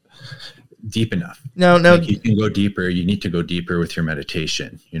deep enough. No. Like you can go deeper. You need to go deeper with your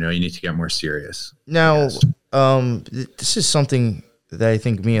meditation. You know, you need to get more serious. Now, this is something that I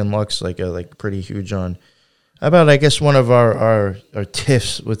think me and Lux are like pretty huge on. About, I guess, one of our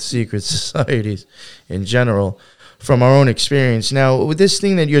tips with secret societies in general from our own experience. Now, with this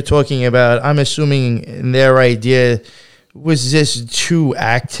thing that you're talking about, I'm assuming in their idea, was this to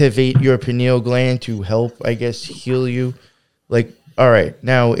activate your pineal gland to help, I guess, heal you? Like, all right,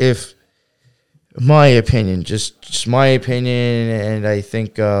 now if my opinion, just my opinion, and I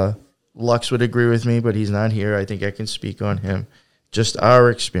think Lux would agree with me, but he's not here. I think I can speak on him. Just our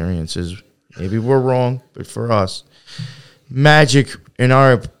experiences. Maybe we're wrong, but for us, magic in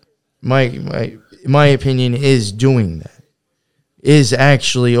my opinion is doing that. Is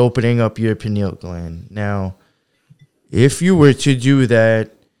actually opening up your pineal gland. Now, if you were to do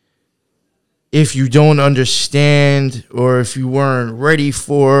that, if you don't understand, or if you weren't ready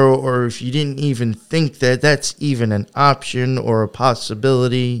for, or if you didn't even think that that's even an option or a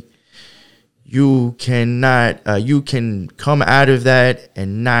possibility, you cannot, you can come out of that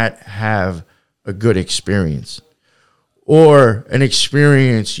and not have a good experience, or an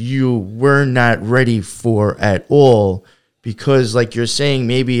experience you were not ready for at all, because like you're saying,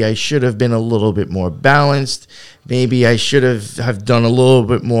 maybe I should have been a little bit more balanced. Maybe I should have done a little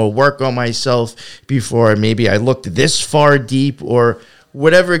bit more work on myself before maybe I looked this far deep, or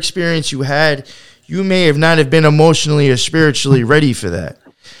whatever experience you had, you may have not have been emotionally or spiritually ready for that.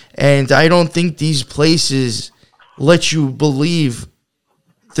 And I don't think these places let you believe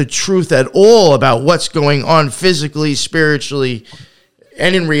the truth at all about what's going on physically, spiritually,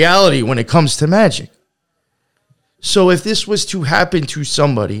 and in reality when it comes to magic. So if this was to happen to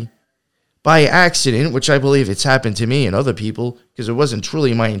somebody by accident, which I believe it's happened to me and other people, because it wasn't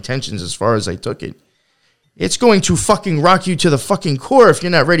truly my intentions as far as I took it, it's going to fucking rock you to the fucking core if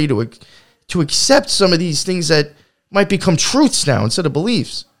you're not ready to accept some of these things that might become truths now instead of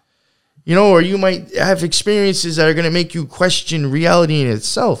beliefs. You know, or you might have experiences that are going to make you question reality in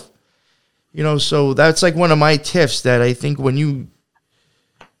itself. You know, so that's like one of my tips, that I think when you,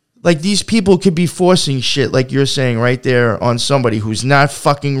 like, these people could be forcing shit, like you're saying right there, on somebody who's not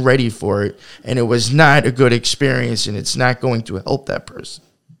fucking ready for it, and it was not a good experience, and it's not going to help that person.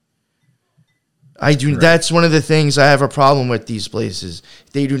 Right. That's one of the things I have a problem with these places.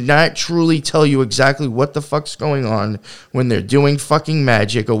 They do not truly tell you exactly what the fuck's going on when they're doing fucking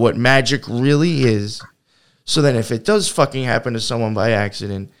magic, or what magic really is. So then if it does fucking happen to someone by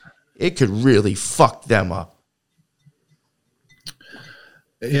accident, it could really fuck them up.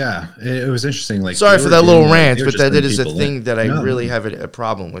 Yeah, it was interesting. Like, sorry they for were that little doing, rant, they were but just that letting is a people thing in. that I No, really have a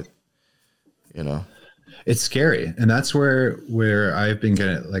problem with. You know, it's scary, and that's where I've been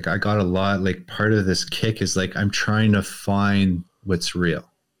getting, like, I got a lot, like, part of this kick is like I'm trying to find what's real,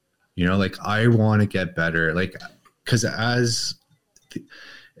 you know, like I want to get better, like, because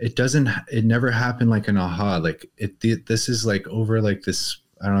it never happened like an aha, like this is like over like this,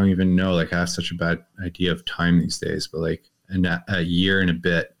 I don't even know, like I have such a bad idea of time these days, but like a year and a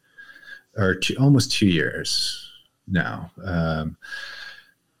bit, or almost 2 years now.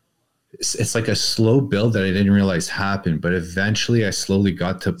 It's like a slow build that I didn't realize happened, but eventually I slowly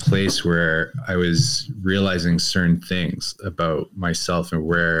got to a place where I was realizing certain things about myself and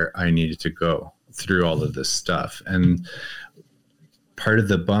where I needed to go through all of this stuff. And part of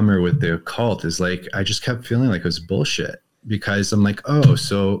the bummer with the occult is like, I just kept feeling like it was bullshit, because I'm like, oh,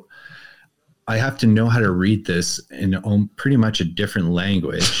 so I have to know how to read this in pretty much a different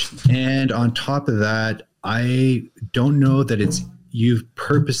language. And on top of that, I don't know that it's,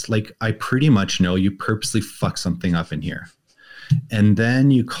 I pretty much know you purposely fuck something up in here. And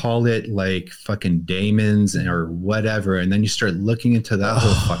then you call it like fucking daemons or whatever. And then you start looking into that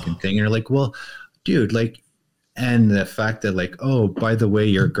whole fucking thing. And you're like, well, dude, like, and the fact that like, oh, by the way,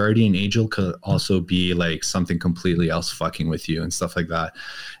 your guardian angel could also be like something completely else fucking with you and stuff like that.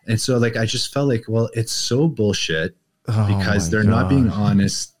 And so like, I just felt like, well, it's so bullshit because they're not being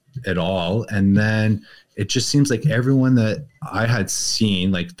honest at all. And then it just seems like everyone that I had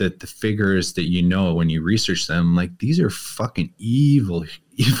seen, like the figures that, you know, when you research them, like these are fucking evil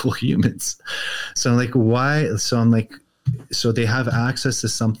humans. So I'm like, why? So I'm like, so they have access to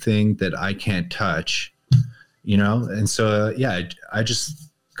something that I can't touch, you know? And so, yeah, I just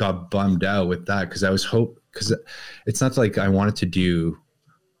got bummed out with that, because because it's not like I wanted to do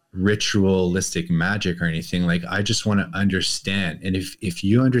ritualistic magic or anything. Like, I just want to understand. And if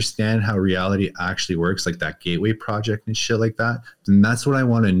you understand how reality actually works, like that Gateway Project and shit like that, then that's what I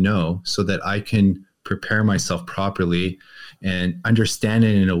want to know, so that I can prepare myself properly and understand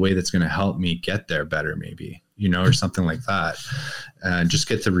it in a way that's going to help me get there better, maybe, you know, or something like that. And just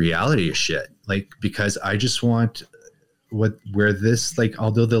get the reality of shit. Like, because I just want where this, like,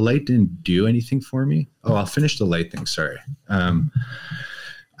 although the light didn't do anything for me. Oh, I'll finish the light thing. Sorry.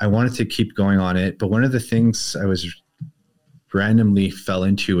 I wanted to keep going on it, but one of the things I was randomly fell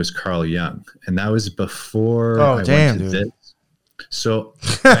into was Carl Jung, and that was before went to this. So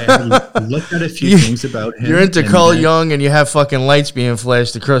I had looked at a few things about him. You're into Carl Jung, and you have fucking lights being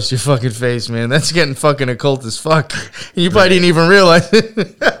flashed across your fucking face, man. That's getting fucking occult as fuck. You probably didn't even realize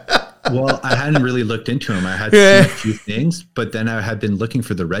it. Well, I hadn't really looked into him. I had seen a few things, but then I had been looking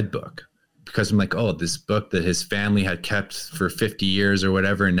for the Red Book, because I'm like, oh, this book that his family had kept for 50 years or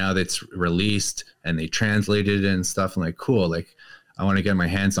whatever, and now that's released and they translated it and stuff. I'm like, cool, like I want to get my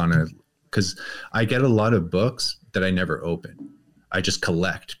hands on it, because I get a lot of books that I never open. I just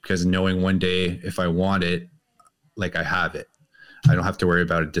collect, because knowing one day if I want it, like I have it. I don't have to worry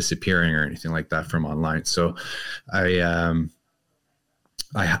about it disappearing or anything like that from online. So I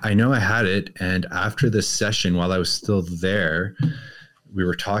know I had it, and after this session, while I was still there, we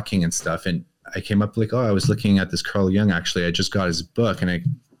were talking and stuff, and I came up like, oh, I was looking at this Carl Jung. Actually, I just got his book, and I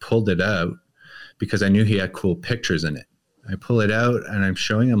pulled it out because I knew he had cool pictures in it. I pull it out and I'm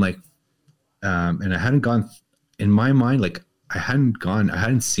showing him, like, and I hadn't gone in my mind, like I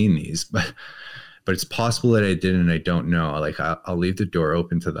hadn't seen these, but it's possible that I did, and I don't know. Like, I'll leave the door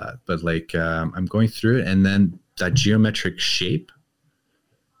open to that. But like, I'm going through it, and then that geometric shape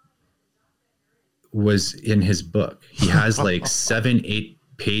was in his book. He has like 7-8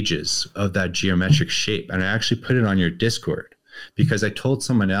 pages of that geometric shape, and I actually put it on your Discord because I told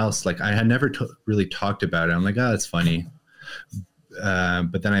someone else, like, I had never really talked about it. I'm like, oh, that's funny,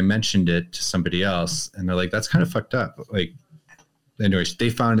 but then I mentioned it to somebody else, and they're like, that's kind of fucked up. Like, anyways, they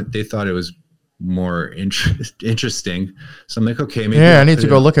thought it was more interesting. So I'm like, okay, maybe I need to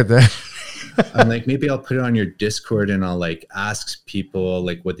go look at that. I'm like, maybe I'll put it on your Discord, and I'll like ask people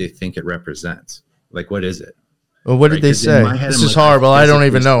like what they think it represents. Like, what is it? Well, what did they say? This is horrible. I don't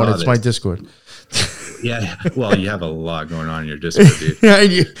even know, and it's my Discord. Yeah, well, you have a lot going on in your Discord,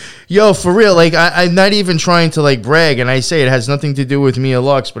 dude. Yo, for real, like, I'm not even trying to like brag, and I say it has nothing to do with Mia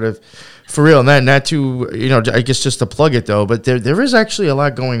Lux, but for real, not to, you know, I guess just to plug it though, but there is actually a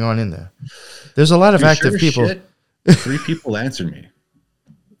lot going on in there. There's a lot of active people. 3 people answered me,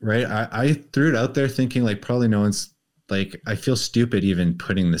 right? I threw it out there thinking like probably no one's, like, I feel stupid even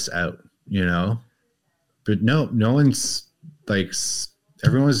putting this out, you know? But no one's, like,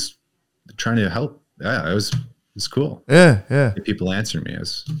 everyone was trying to help. Yeah, it was cool. Yeah. People answered me. It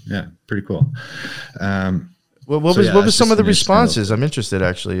was, pretty cool. What was some of the responses? I'm interested,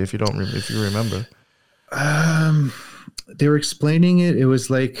 actually, if you remember. They were explaining it. It was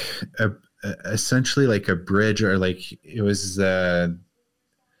like essentially like a bridge, or like it was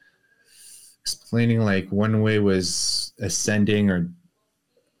explaining like one way was ascending, or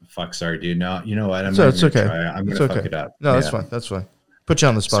sorry, dude. No, you know what? I'm it's okay. I'm gonna fuck it up. No, that's fine. Put you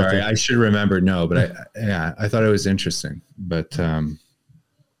on the spot. Sorry, there. I should remember. No, but I thought it was interesting. But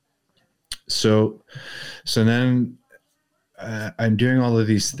so then I'm doing all of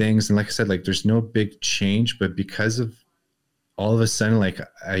these things, and like I said, like there's no big change, but because of all of a sudden, like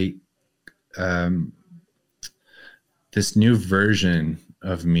this new version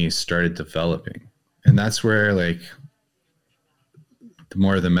of me started developing, and that's where like the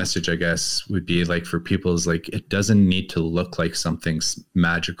more of the message, I guess, would be like for people is like, it doesn't need to look like something's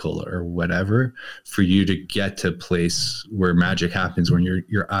magical or whatever for you to get to a place where magic happens when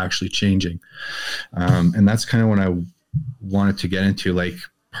you're actually changing. And that's kind of when I wanted to get into, like,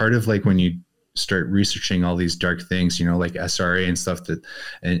 part of like when you start researching all these dark things, you know, like SRA and stuff that,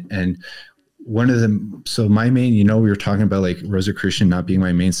 and one of them, so my main, you know, we were talking about like Rosicrucian not being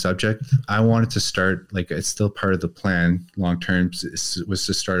my main subject. I wanted to start, like, it's still part of the plan long term, was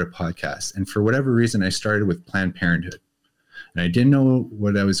to start a podcast. And for whatever reason, I started with Planned Parenthood, and I didn't know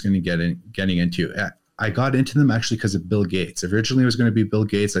what I was going to getting into. I got into them actually because of Bill Gates. Originally it was going to be Bill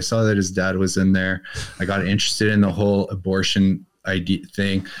Gates. I saw that his dad was in there. I got interested in the whole abortion idea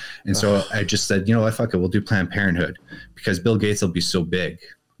thing. And so I just said, you know what, fuck it, we'll do Planned Parenthood because Bill Gates will be so big.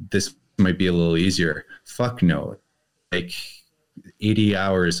 This might be a little easier. Fuck no. Like 80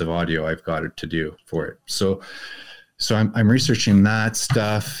 hours of audio I've got to do for it. So I'm researching that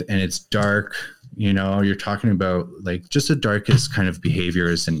stuff, and it's dark. You know, you're talking about like just the darkest kind of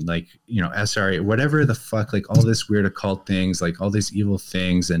behaviors, and like, you know, SRA, whatever the fuck, like all this weird occult things, like all these evil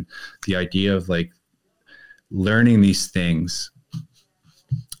things, and the idea of like learning these things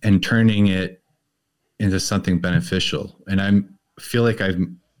and turning it into something beneficial. And I feel like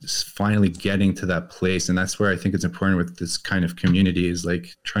I'm finally getting to that place. And that's where I think it's important with this kind of community, is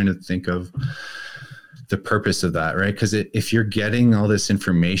like trying to think of the purpose of that, right? Because if you're getting all this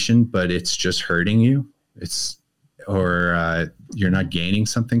information, but it's just hurting you, or you're not gaining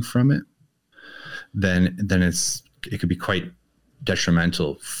something from it, then it could be quite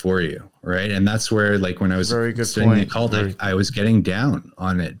detrimental for you, right? And that's where, like, when I was studying the occult, I was getting down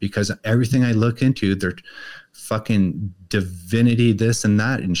on it because everything I look into, they're fucking divinity, this and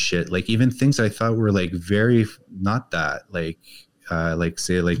that and shit. Like even things I thought were like very not that, like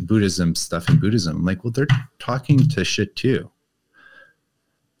say like Buddhism stuff in Buddhism, like, well, they're talking to shit too.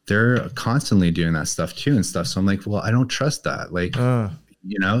 They're constantly doing that stuff too and stuff. So I'm like, well, I don't trust that. Like,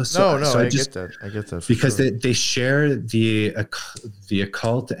 you know, so I get that because sure. they share the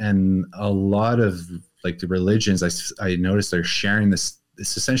occult and a lot of like the religions. I noticed they're sharing this.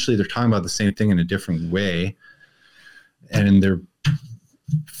 It's essentially they're talking about the same thing in a different way, and they're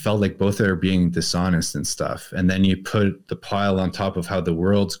felt like both are being dishonest and stuff. And then you put the pile on top of how the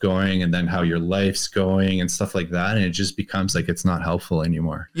world's going and then how your life's going and stuff like that, and it just becomes like it's not helpful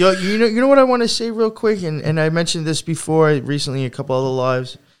anymore. Yo, you know what I want to say real quick, and I mentioned this before recently, a couple other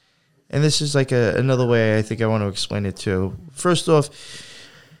lives, and this is like another way I think I want to explain it too. First off,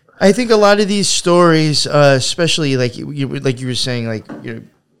 I think a lot of these stories, especially like you were saying, like, you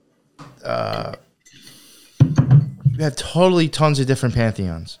have totally tons of different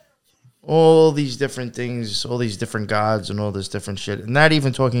pantheons, all these different things, all these different gods, and all this different shit. And not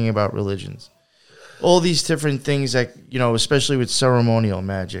even talking about religions, all these different things that, you know, especially with ceremonial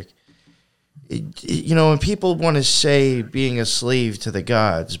magic. You know, and people want to say being a slave to the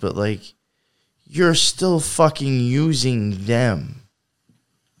gods, but like, you're still fucking using them.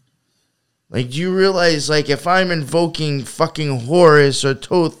 Like, do you realize, like, if I'm invoking fucking Horus or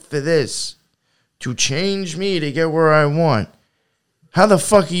Thoth for this to change me to get where I want, how the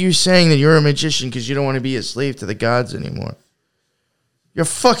fuck are you saying that you're a magician because you don't want to be a slave to the gods anymore? You're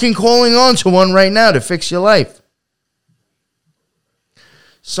fucking calling on to one right now to fix your life.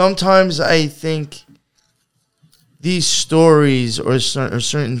 Sometimes I think these stories or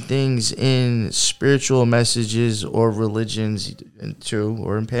certain things in spiritual messages or religions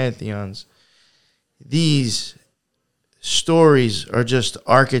or in pantheons, these stories are just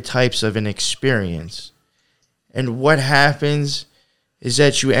archetypes of an experience. And what happens is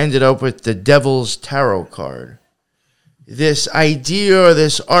that you ended up with the Devil's Tarot card. This idea or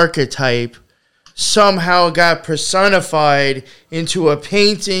this archetype somehow got personified into a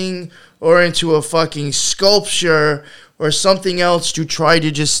painting or into a fucking sculpture or something else to try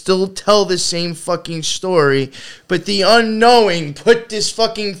to just still tell the same fucking story. But the unknowing put this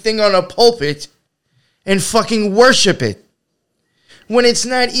fucking thing on a pulpit and fucking worship it when it's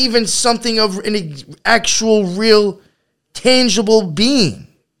not even something of an actual, real, tangible being.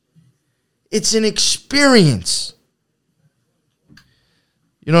 It's an experience.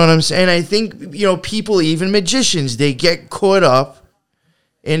 You know what I'm saying? I think, people, even magicians, they get caught up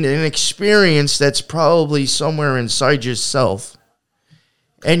in an experience that's probably somewhere inside yourself.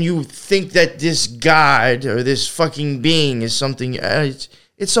 And you think that this God or this fucking being is something.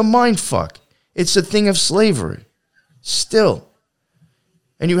 It's a mind fuck. It's a thing of slavery. Still.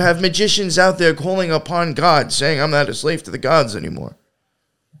 And you have magicians out there calling upon God, saying, I'm not a slave to the gods anymore.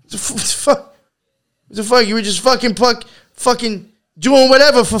 What the fuck? What the fuck? You were just fucking doing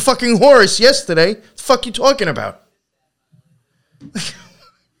whatever for fucking Horus yesterday. What the fuck you talking about?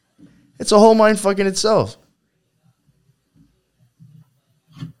 It's a whole mind fucking itself.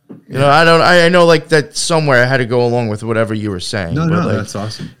 I know like that somewhere I had to go along with whatever you were saying. No, like, that's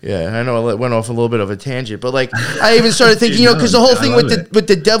awesome. Yeah, I know it went off a little bit of a tangent, but like I even started thinking, because the whole thing with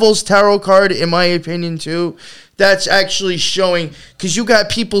the Devil's Tarot card, in my opinion too, that's actually showing, because you got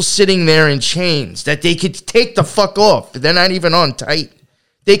people sitting there in chains that they could take the fuck off. They're not even on tight.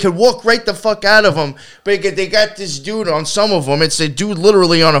 They could walk right the fuck out of them, but they got this dude on some of them. It's a dude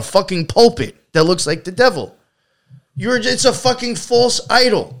literally on a fucking pulpit that looks like the devil. It's a fucking false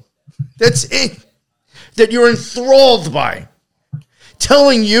idol. That's it. That you're enthralled by.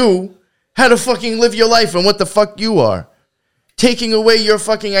 Telling you how to fucking live your life and what the fuck you are. Taking away your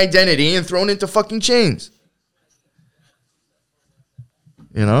fucking identity and thrown into fucking chains.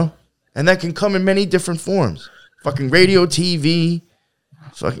 And that can come in many different forms. Fucking radio, TV,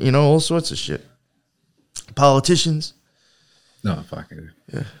 fucking, all sorts of shit. Politicians. No, fucking.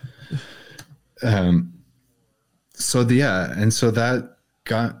 Yeah. So that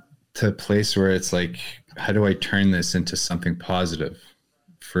got to a place where it's like, how do I turn this into something positive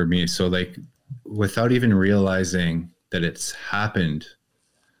for me? So like, without even realizing that it's happened,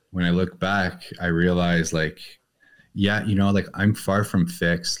 when I look back, I realize like, yeah, like I'm far from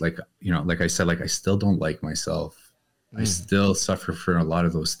fixed. Like, like I said, like I still don't like myself. I still suffer from a lot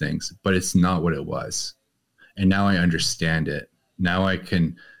of those things, but it's not what it was. And now I understand it. Now I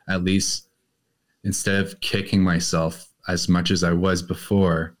can at least, instead of kicking myself as much as I was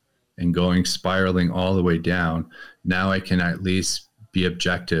before and spiraling all the way down, now I can at least be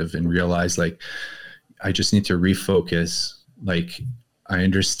objective and realize like I just need to refocus. Like I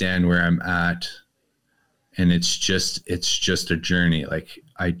understand where I'm at, and it's just a journey. Like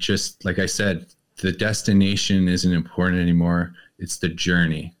I said, the destination isn't important anymore. It's the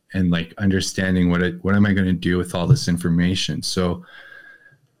journey, and like understanding what am I going to do with all this information. So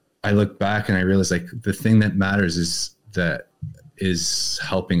I look back and I realize like the thing that matters is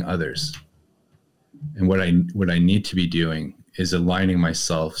helping others. And what I need to be doing is aligning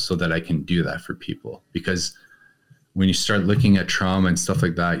myself so that I can do that for people. Because when you start looking at trauma and stuff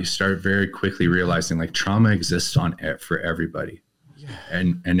like that, you start very quickly realizing like trauma exists for everybody. Yeah.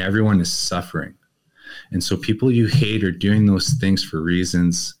 And everyone is suffering. And so people you hate are doing those things for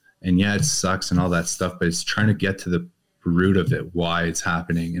reasons. And yeah, it sucks and all that stuff, but it's trying to get to the root of it, why it's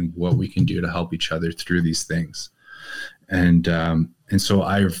happening and what we can do to help each other through these things. And so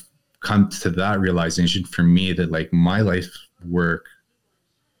I've come to that realization for me that like my life work,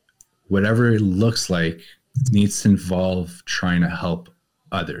 whatever it looks like, needs to involve trying to help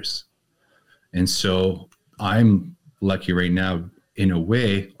others. And so I'm lucky right now, in a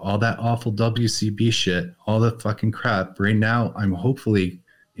way, all that awful WCB shit, all the fucking crap, right now I'm hopefully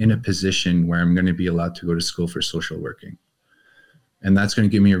in a position where I'm going to be allowed to go to school for social working. And that's going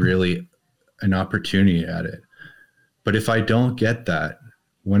to give me an opportunity at it. But if I don't get that,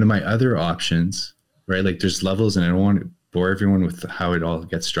 one of my other options, right, like there's levels, and I don't want to bore everyone with how it all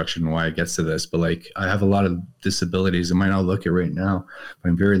gets structured and why it gets to this, but like I have a lot of disabilities. I might not look it right now, but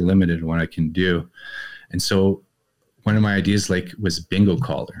I'm very limited in what I can do. And so one of my ideas was bingo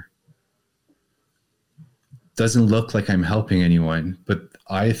caller. Doesn't look like I'm helping anyone, but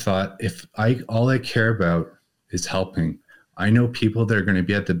I thought all I care about is helping. I know people that are going to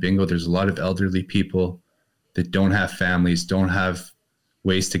be at the bingo. There's a lot of elderly people that don't have families, don't have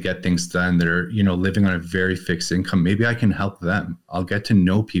ways to get things done, that are, living on a very fixed income. Maybe I can help them. I'll get to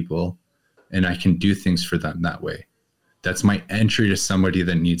know people and I can do things for them that way. That's my entry to somebody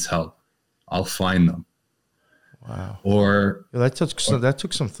that needs help. I'll find them. Wow. That took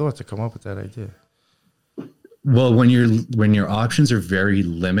some thought to come up with that idea. Well, when your options are very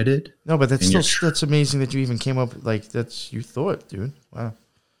limited. No, but that's amazing that you even came up that's you thought, dude. Wow.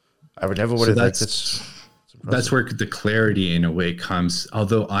 I would never would have that's where the clarity in a way comes.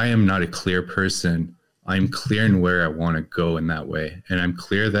 Although I am not a clear person, I'm clear in where I want to go in that way. And I'm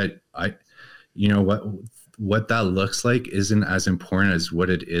clear that you know what that looks like isn't as important as what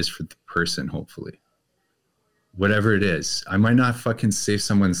it is for the person, hopefully. Whatever it is, I might not fucking save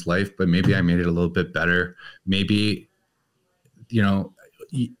someone's life, but maybe I made it a little bit better. Maybe, you know,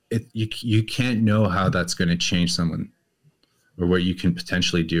 you can't know how that's going to change someone or what you can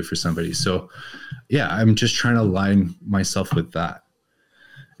potentially do for somebody. So yeah, I'm just trying to align myself with that.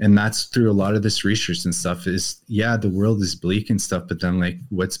 And that's through a lot of this research and stuff is, yeah, the world is bleak and stuff, but then like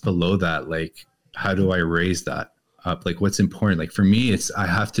what's below that? Like, how do I raise that up? Like what's important? Like for me, it's, I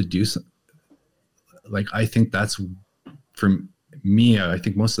have to do something. Like, I think that's for me, I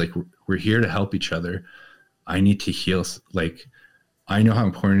think most like we're here to help each other. I need to heal. Like, I know how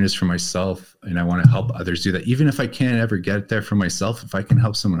important it is for myself and I want to help others do that. Even if I can't ever get there for myself, if I can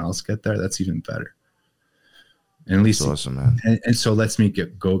help someone else get there, that's even better. And at least, that's awesome, man. And so lets me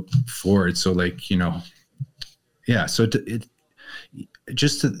go forward. So like, you know, yeah. So it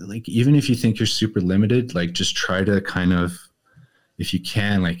just to, like, even if you think you're super limited, like just try to kind of, if you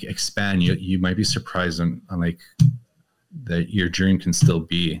can, like expand, you might be surprised on like that your dream can still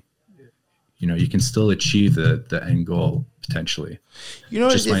be, you know, you can still achieve the end goal potentially. You know,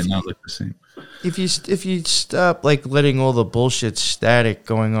 just might not look the same. If you stop like letting all the bullshit static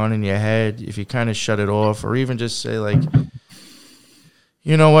going on in your head, if you kind of shut it off, or even just say like,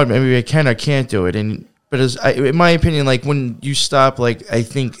 you know what, maybe I can or can't do it. But in my opinion, like when you stop, like I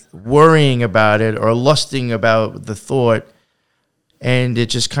think worrying about it or lusting about the thought, and it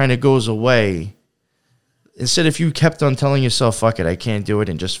just kind of goes away. Instead, if you kept on telling yourself, fuck it, I can't do it,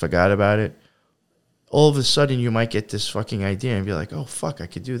 and just forgot about it, all of a sudden you might get this fucking idea and be like, oh, fuck, I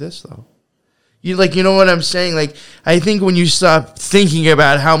could do this, though. You know what I'm saying? Like, I think when you stop thinking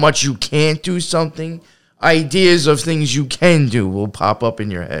about how much you can't do something, ideas of things you can do will pop up in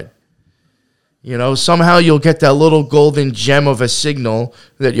your head. You know, somehow you'll get that little golden gem of a signal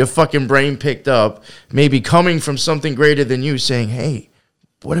that your fucking brain picked up, maybe coming from something greater than you, saying, hey,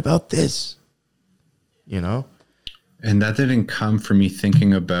 what about this? You know? And that didn't come from me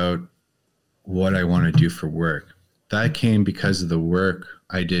thinking about what I want to do for work. That came because of the work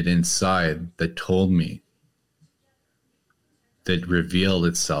I did inside that told me, that revealed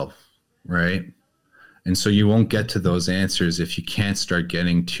itself, right? And so you won't get to those answers if you can't start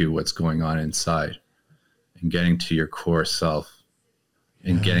getting to what's going on inside and getting to your core self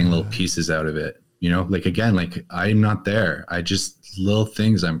and getting little pieces out of it. You know, like, again, like I'm not there. I just little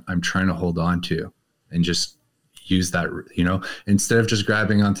things I'm trying to hold on to and just use that, you know, instead of just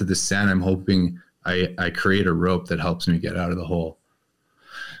grabbing onto the sand, I'm hoping I create a rope that helps me get out of the hole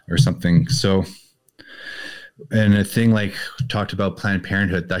or something. So, and a thing like talked about Planned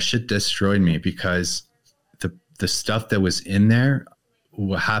Parenthood, that shit destroyed me because the stuff that was in there,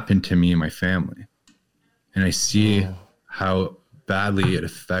 what happened to me and my family. And I see how badly it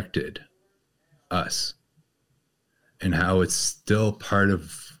affected us and how it's still part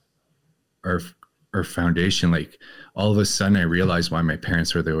of our foundation. Like all of a sudden I realized why my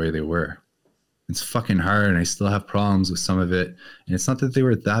parents were the way they were. It's fucking hard and I still have problems with some of it. And it's not that they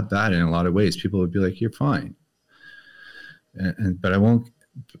were that bad in a lot of ways. People would be like, you're fine. But I won't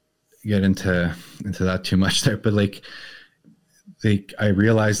get into that too much there. But like I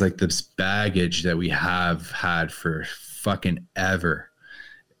realized like this baggage that we have had for fucking ever.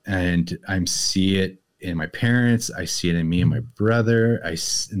 And I see it in my parents. I see it in me and my brother.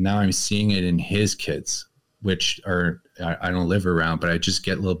 Now I'm seeing it in his kids, which are, I don't live around, but I just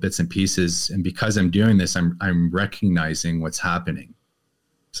get little bits and pieces. And because I'm doing this, I'm recognizing what's happening.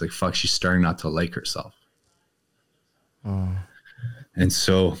 It's like, fuck, she's starting not to like herself. And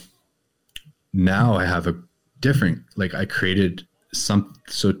so now I have a different, like I created so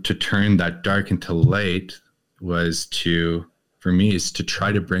to turn that dark into light was for me is to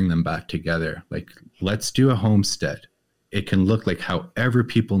try to bring them back together. Like, let's do a homestead. It can look like however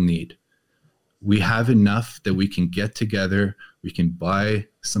people need. We have enough that we can get together. We can buy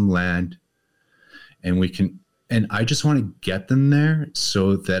some land and I just want to get them there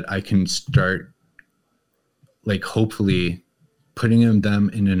so that I can start like hopefully putting them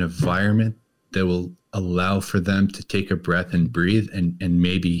in an environment that will allow for them to take a breath and breathe and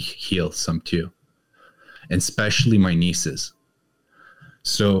maybe heal some too. And especially my nieces.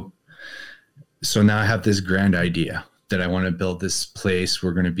 So now I have this grand idea that I want to build this place.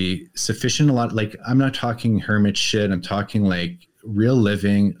 We're going to be sufficient a lot. Like, I'm not talking hermit shit. I'm talking like real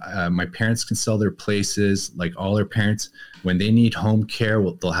living. My parents can sell their places. Like all our parents, when they need home care,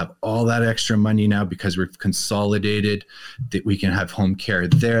 they'll have all that extra money now because we've consolidated that we can have home care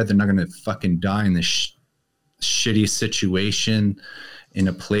there. They're not going to fucking die in this shitty situation in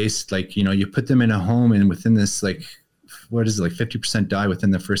a place. Like, you know, you put them in a home and within this like what is it, like 50% die within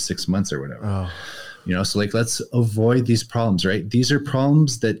the first 6 months or whatever. Oh. You know, so like, let's avoid these problems, right? These are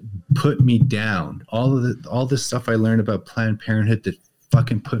problems that put me down. All this stuff I learned about Planned Parenthood that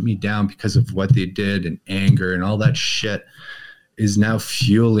fucking put me down because of what they did and anger and all that shit is now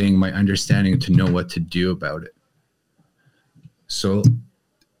fueling my understanding to know what to do about it. So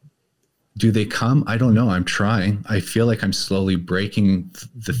do they come? I don't know. I'm trying. I feel like I'm slowly breaking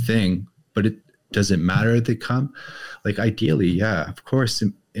the thing, but does it matter if they come? Like, ideally, yeah, of course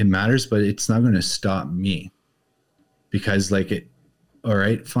it matters, but it's not going to stop me, because like all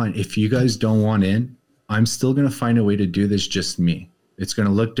right, fine. If you guys don't want in, I'm still going to find a way to do this just me. It's going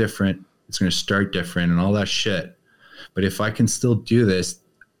to look different. It's going to start different and all that shit. But if I can still do this,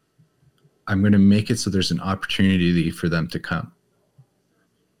 I'm going to make it so there's an opportunity for them to come.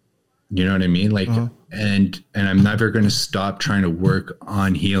 You know what I mean? Like, and I'm never going to stop trying to work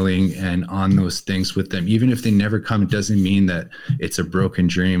on healing and on those things with them. Even if they never come, it doesn't mean that it's a broken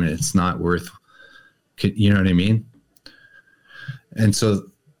dream and it's not worth, you know what I mean? And so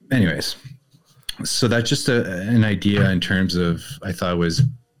anyways, so that's just an idea in terms of, I thought was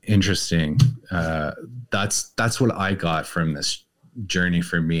interesting. That's what I got from this journey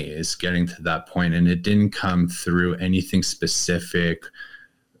for me, is getting to that point. And it didn't come through anything specific,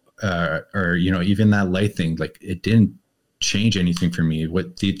 or, you know, even that light thing, like it didn't change anything for me.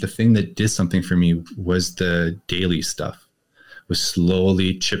 What the thing that did something for me was the daily stuff, was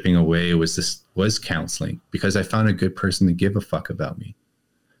slowly chipping away. Was counseling, because I found a good person to give a fuck about me.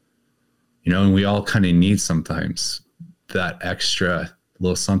 You know, and we all kind of need sometimes that extra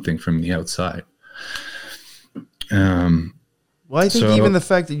little something from the outside. Well, I think even the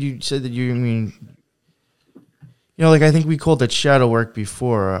fact that you said that you know, like, I think we called that shadow work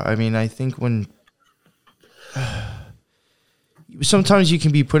before. I mean, I think when sometimes you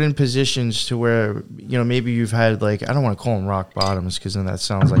can be put in positions to where, you know, maybe you've had, like, I don't want to call them rock bottoms, because then that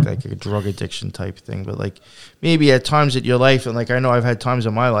sounds like a drug addiction type thing. But like, maybe at times in your life, and like, I know I've had times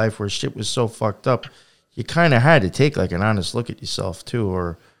in my life where shit was so fucked up, you kind of had to take like an honest look at yourself too,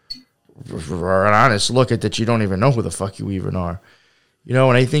 or an honest look at that you don't even know who the fuck you even are. You know,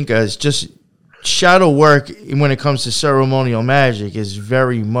 and I think as just shadow work when it comes to ceremonial magic is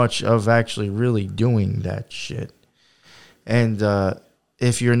very much of actually really doing that shit. And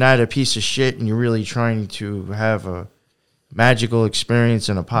if you're not a piece of shit and you're really trying to have a magical experience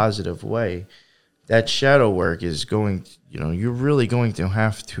in a positive way, that shadow work is going, you know, you're really going to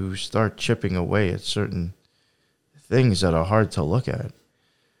have to start chipping away at certain things that are hard to look at.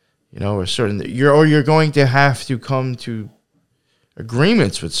 You know, or you're going to have to come to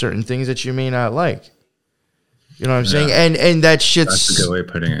agreements with certain things that you may not like. You know what I'm saying? And that shit's... That's a good way of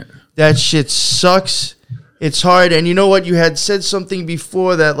putting it. That shit sucks. It's hard. And you know what? You had said something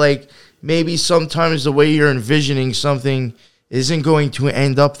before that, like, maybe sometimes the way you're envisioning something isn't going to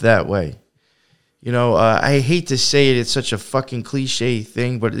end up that way. You know, I hate to say it. It's such a fucking cliche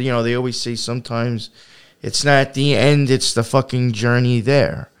thing. But, you know, they always say sometimes it's not the end. It's the fucking journey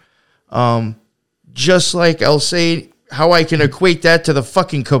there. Just like I'll say how I can equate that to the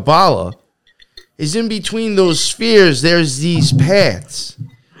fucking Kabbalah is in between those spheres, there's these paths.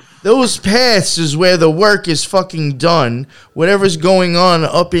 Those paths is where the work is fucking done, whatever's going on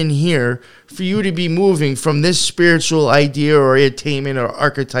up in here, for you to be moving from this spiritual idea or attainment or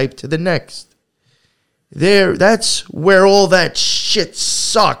archetype to the next. That's where all that shit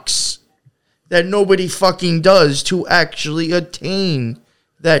sucks that nobody fucking does to actually attain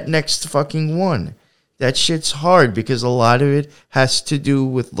that next fucking one. That shit's hard because a lot of it has to do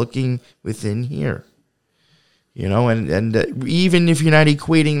with looking within here. You know, and even if you're not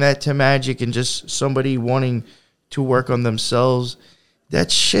equating that to magic and just somebody wanting to work on themselves,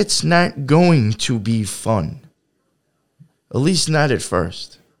 that shit's not going to be fun. At least not at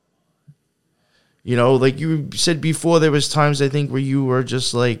first. You know, like you said before, there was times I think where you were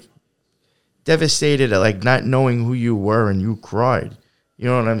just like devastated at like not knowing who you were and you cried. You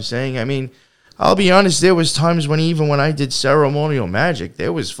know what I'm saying? I mean, I'll be honest, there was times when even when I did ceremonial magic,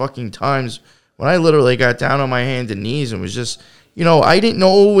 there was fucking times when I literally got down on my hands and knees and was just, you know, I didn't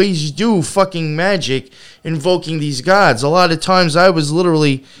always do fucking magic invoking these gods. A lot of times I was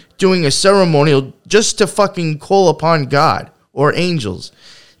literally doing a ceremonial just to fucking call upon God or angels.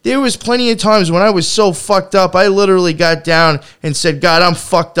 There was plenty of times when I was so fucked up, I literally got down and said, God, I'm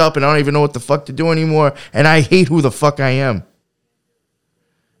fucked up and I don't even know what the fuck to do anymore, and I hate who the fuck I am.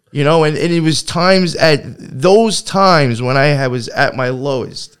 You know, and it was times at those times when I was at my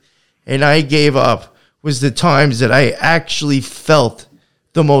lowest and I gave up was the times that I actually felt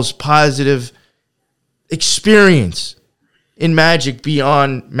the most positive experience in magic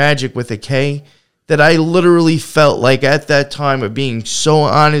beyond magic with a K that I literally felt like at that time of being so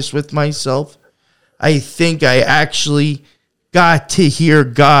honest with myself, I think I actually got to hear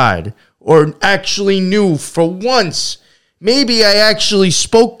God, or actually knew for once. Maybe I actually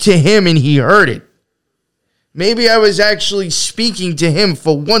spoke to him and he heard it. Maybe I was actually speaking to him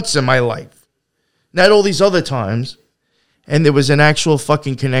for once in my life. Not all these other times. And there was an actual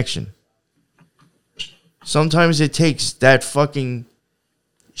fucking connection. Sometimes it takes that fucking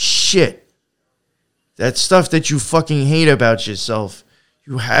shit, that stuff that you fucking hate about yourself.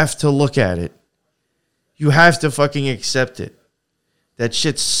 You have to look at it. You have to fucking accept it. That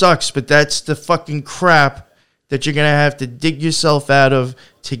shit sucks, but that's the fucking crap that you're going to have to dig yourself out of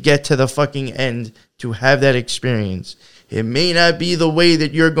to get to the fucking end, to have that experience. It may not be the way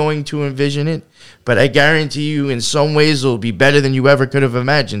that you're going to envision it, but I guarantee you in some ways it'll be better than you ever could have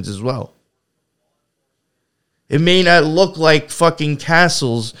imagined as well. It may not look like fucking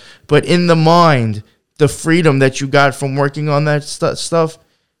castles, but in the mind, the freedom that you got from working on that stuff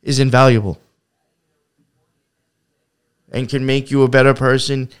is invaluable. And can make you a better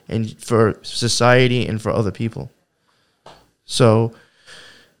person and for society and for other people. So,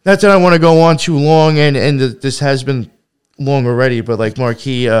 not that I want to go on too long, and this has been long already, but like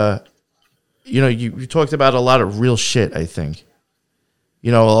Marqui, you talked about a lot of real shit, I think.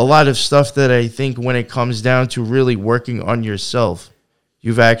 You know, a lot of stuff that I think when it comes down to really working on yourself,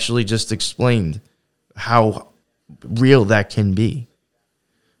 you've actually just explained how real that can be.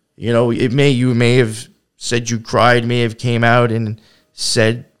 You know, you may have said you cried, may have came out and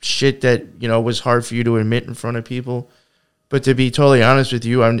said shit that, you know, was hard for you to admit in front of people. But to be totally honest with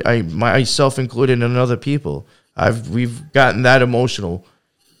you, I myself included and other people, we've gotten that emotional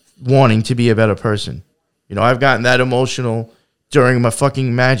wanting to be a better person. You know, I've gotten that emotional during my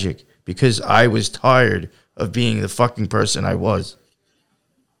fucking magic because I was tired of being the fucking person I was.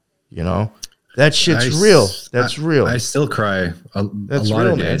 You know? That shit's real. That's real. I still cry a lot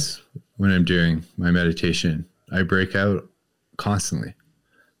of days when I'm doing my meditation. I break out constantly.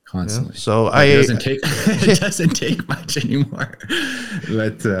 Yeah. So it doesn't take much anymore.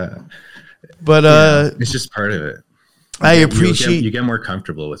 But it's just part of it. I appreciate you get more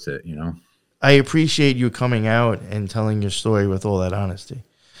comfortable with it, you know. I appreciate you coming out and telling your story with all that honesty.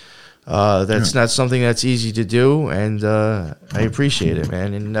 That's not something that's easy to do, and I appreciate it,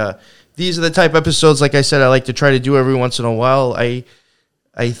 man. And these are the type of episodes, like I said, I like to try to do every once in a while. I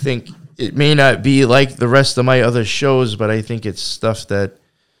think it may not be like the rest of my other shows, but I think it's stuff that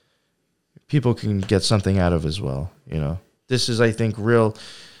people can get something out of as well. You know, this is, I think, real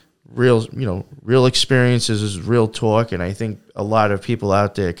experiences, is real talk, and I think a lot of people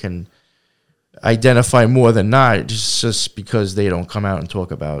out there can identify more than not just because they don't come out and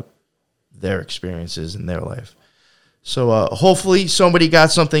talk about their experiences in their life. So hopefully somebody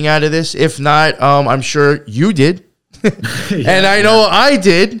got something out of this. If not, I'm sure you did. And I know I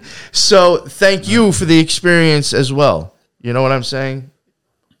did. So thank you for the experience as well. You know what I'm saying?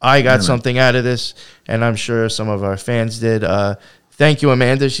 I got something out of this, and I'm sure some of our fans did. Thank you,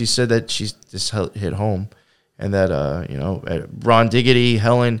 Amanda. She said that she just hit home, and that, Ron Diggity,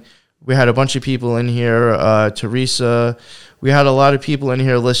 Helen, we had a bunch of people in here, Teresa, we had a lot of people in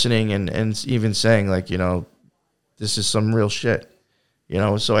here listening and even saying, like, you know, this is some real shit. You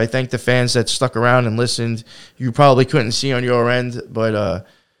know, so I thank the fans that stuck around and listened. You probably couldn't see on your end, but,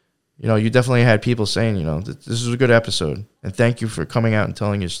 you definitely had people saying, you know, this is a good episode. And thank you for coming out and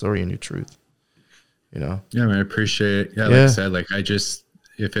telling your story and your truth. You know? Yeah, man, I appreciate it. Yeah, like I said,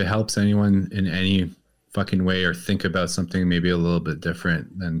 if it helps anyone in any fucking way or think about something maybe a little bit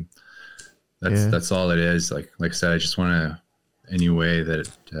different, then that's all it is. Like I said, I just want to, any way that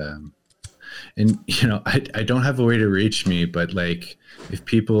and you know, I don't have a way to reach me, but like if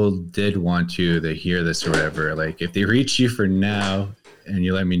people did want to hear this or whatever, like if they reach you for now and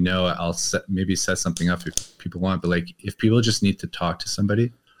you let me know, I'll maybe set something up if people want. But like if people just need to talk to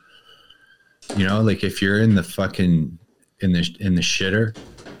somebody, you know, like if you're in the fucking in the shitter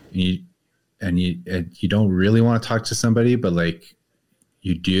and you don't really want to talk to somebody, but like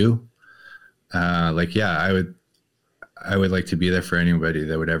you do, I would like to be there for anybody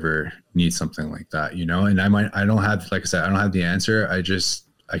that would ever need something like that, you know. And I don't have, like I said, I don't have the answer. I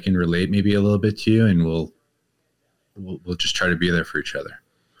can relate maybe a little bit to you, and we'll just try to be there for each other.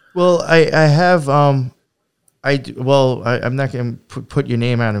 Well, I'm not going to put your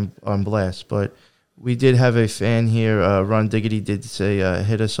name out on blast, but we did have a fan here. Ron Diggity did say,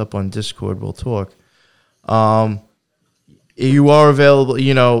 hit us up on Discord. We'll talk. You are available,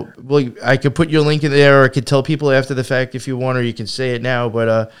 you know. Well, I could put your link in there, or I could tell people after the fact if you want, or you can say it now.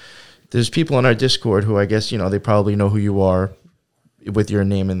 But there's people on our Discord who I guess, you know, they probably know who you are. with your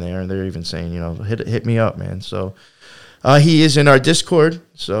name in there, and they're even saying, hit me up, man. So he is in our Discord,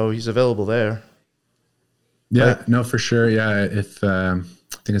 so he's available there. Yeah, right? No, for sure. Yeah, if I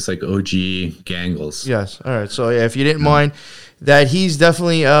think it's like OG Gangles. Yes. All right. So yeah, if you didn't mind, that he's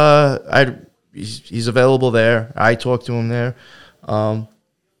definitely he's available there. I talked to him there. And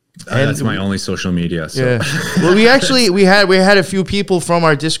that's my only social media. So. Yeah. Well, we had a few people from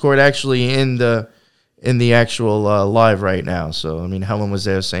our Discord actually in the actual live right now. So I mean, Helen was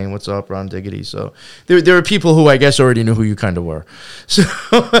there saying "What's up, Ron Diggity." So there are people who I guess already knew who you kind of were. So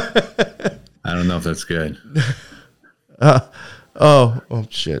I don't know if that's good. Oh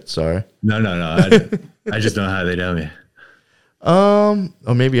shit! Sorry. No. I just don't know how they know me.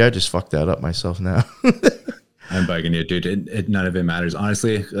 Or maybe I just fucked that up myself now. I'm bugging you, dude. None of it matters.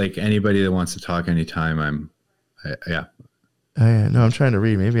 Honestly, like anybody that wants to talk anytime, yeah. No, I'm trying to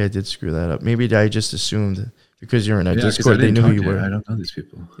read. Maybe I did screw that up. Maybe I just assumed because you're in a Discord, they knew who you were. I don't know these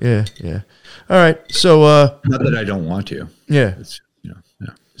people. Yeah. All right. So, not that I don't want to. Yeah. It's, yeah.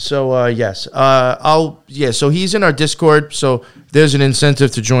 So, yes. So he's in our Discord. So there's an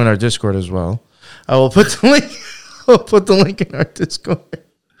incentive to join our Discord as well. I will put the link. I'll put the link in our Discord.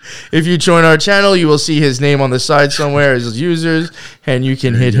 If you join our channel, you will see his name on the side somewhere as users, and you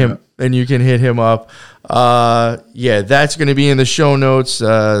can hit him. And you can hit him up. That's going to be in the show notes.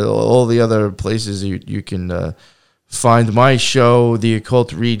 All the other places you can find my show, The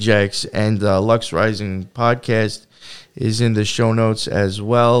Occult Rejects, and Lux Rising podcast is in the show notes as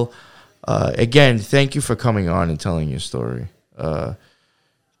well. Again, thank you for coming on and telling your story.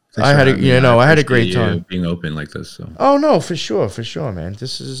 I had a great time being open like this. So. Oh no, for sure, man.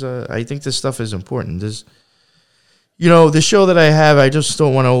 This is I think this stuff is important. The show that I have, I just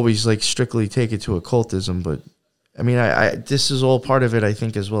don't want to always like strictly take it to occultism, but I mean, I this is all part of it. I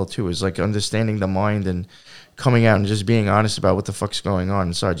think as well too is like understanding the mind and coming out and just being honest about what the fuck's going on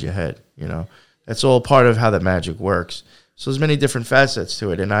inside your head. That's all part of how the magic works. So there's many different facets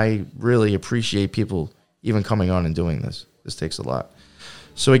to it, and I really appreciate people even coming on and doing this. This takes a lot.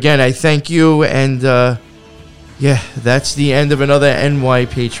 So again, I thank you, and that's the end of another NY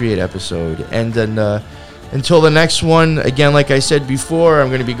Patriot episode. And then until the next one, again, like I said before, I'm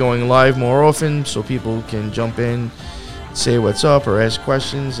going to be going live more often so people can jump in, say what's up, or ask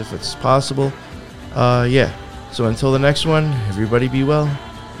questions if it's possible. So until the next one, everybody be well.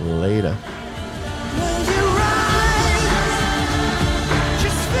 Later.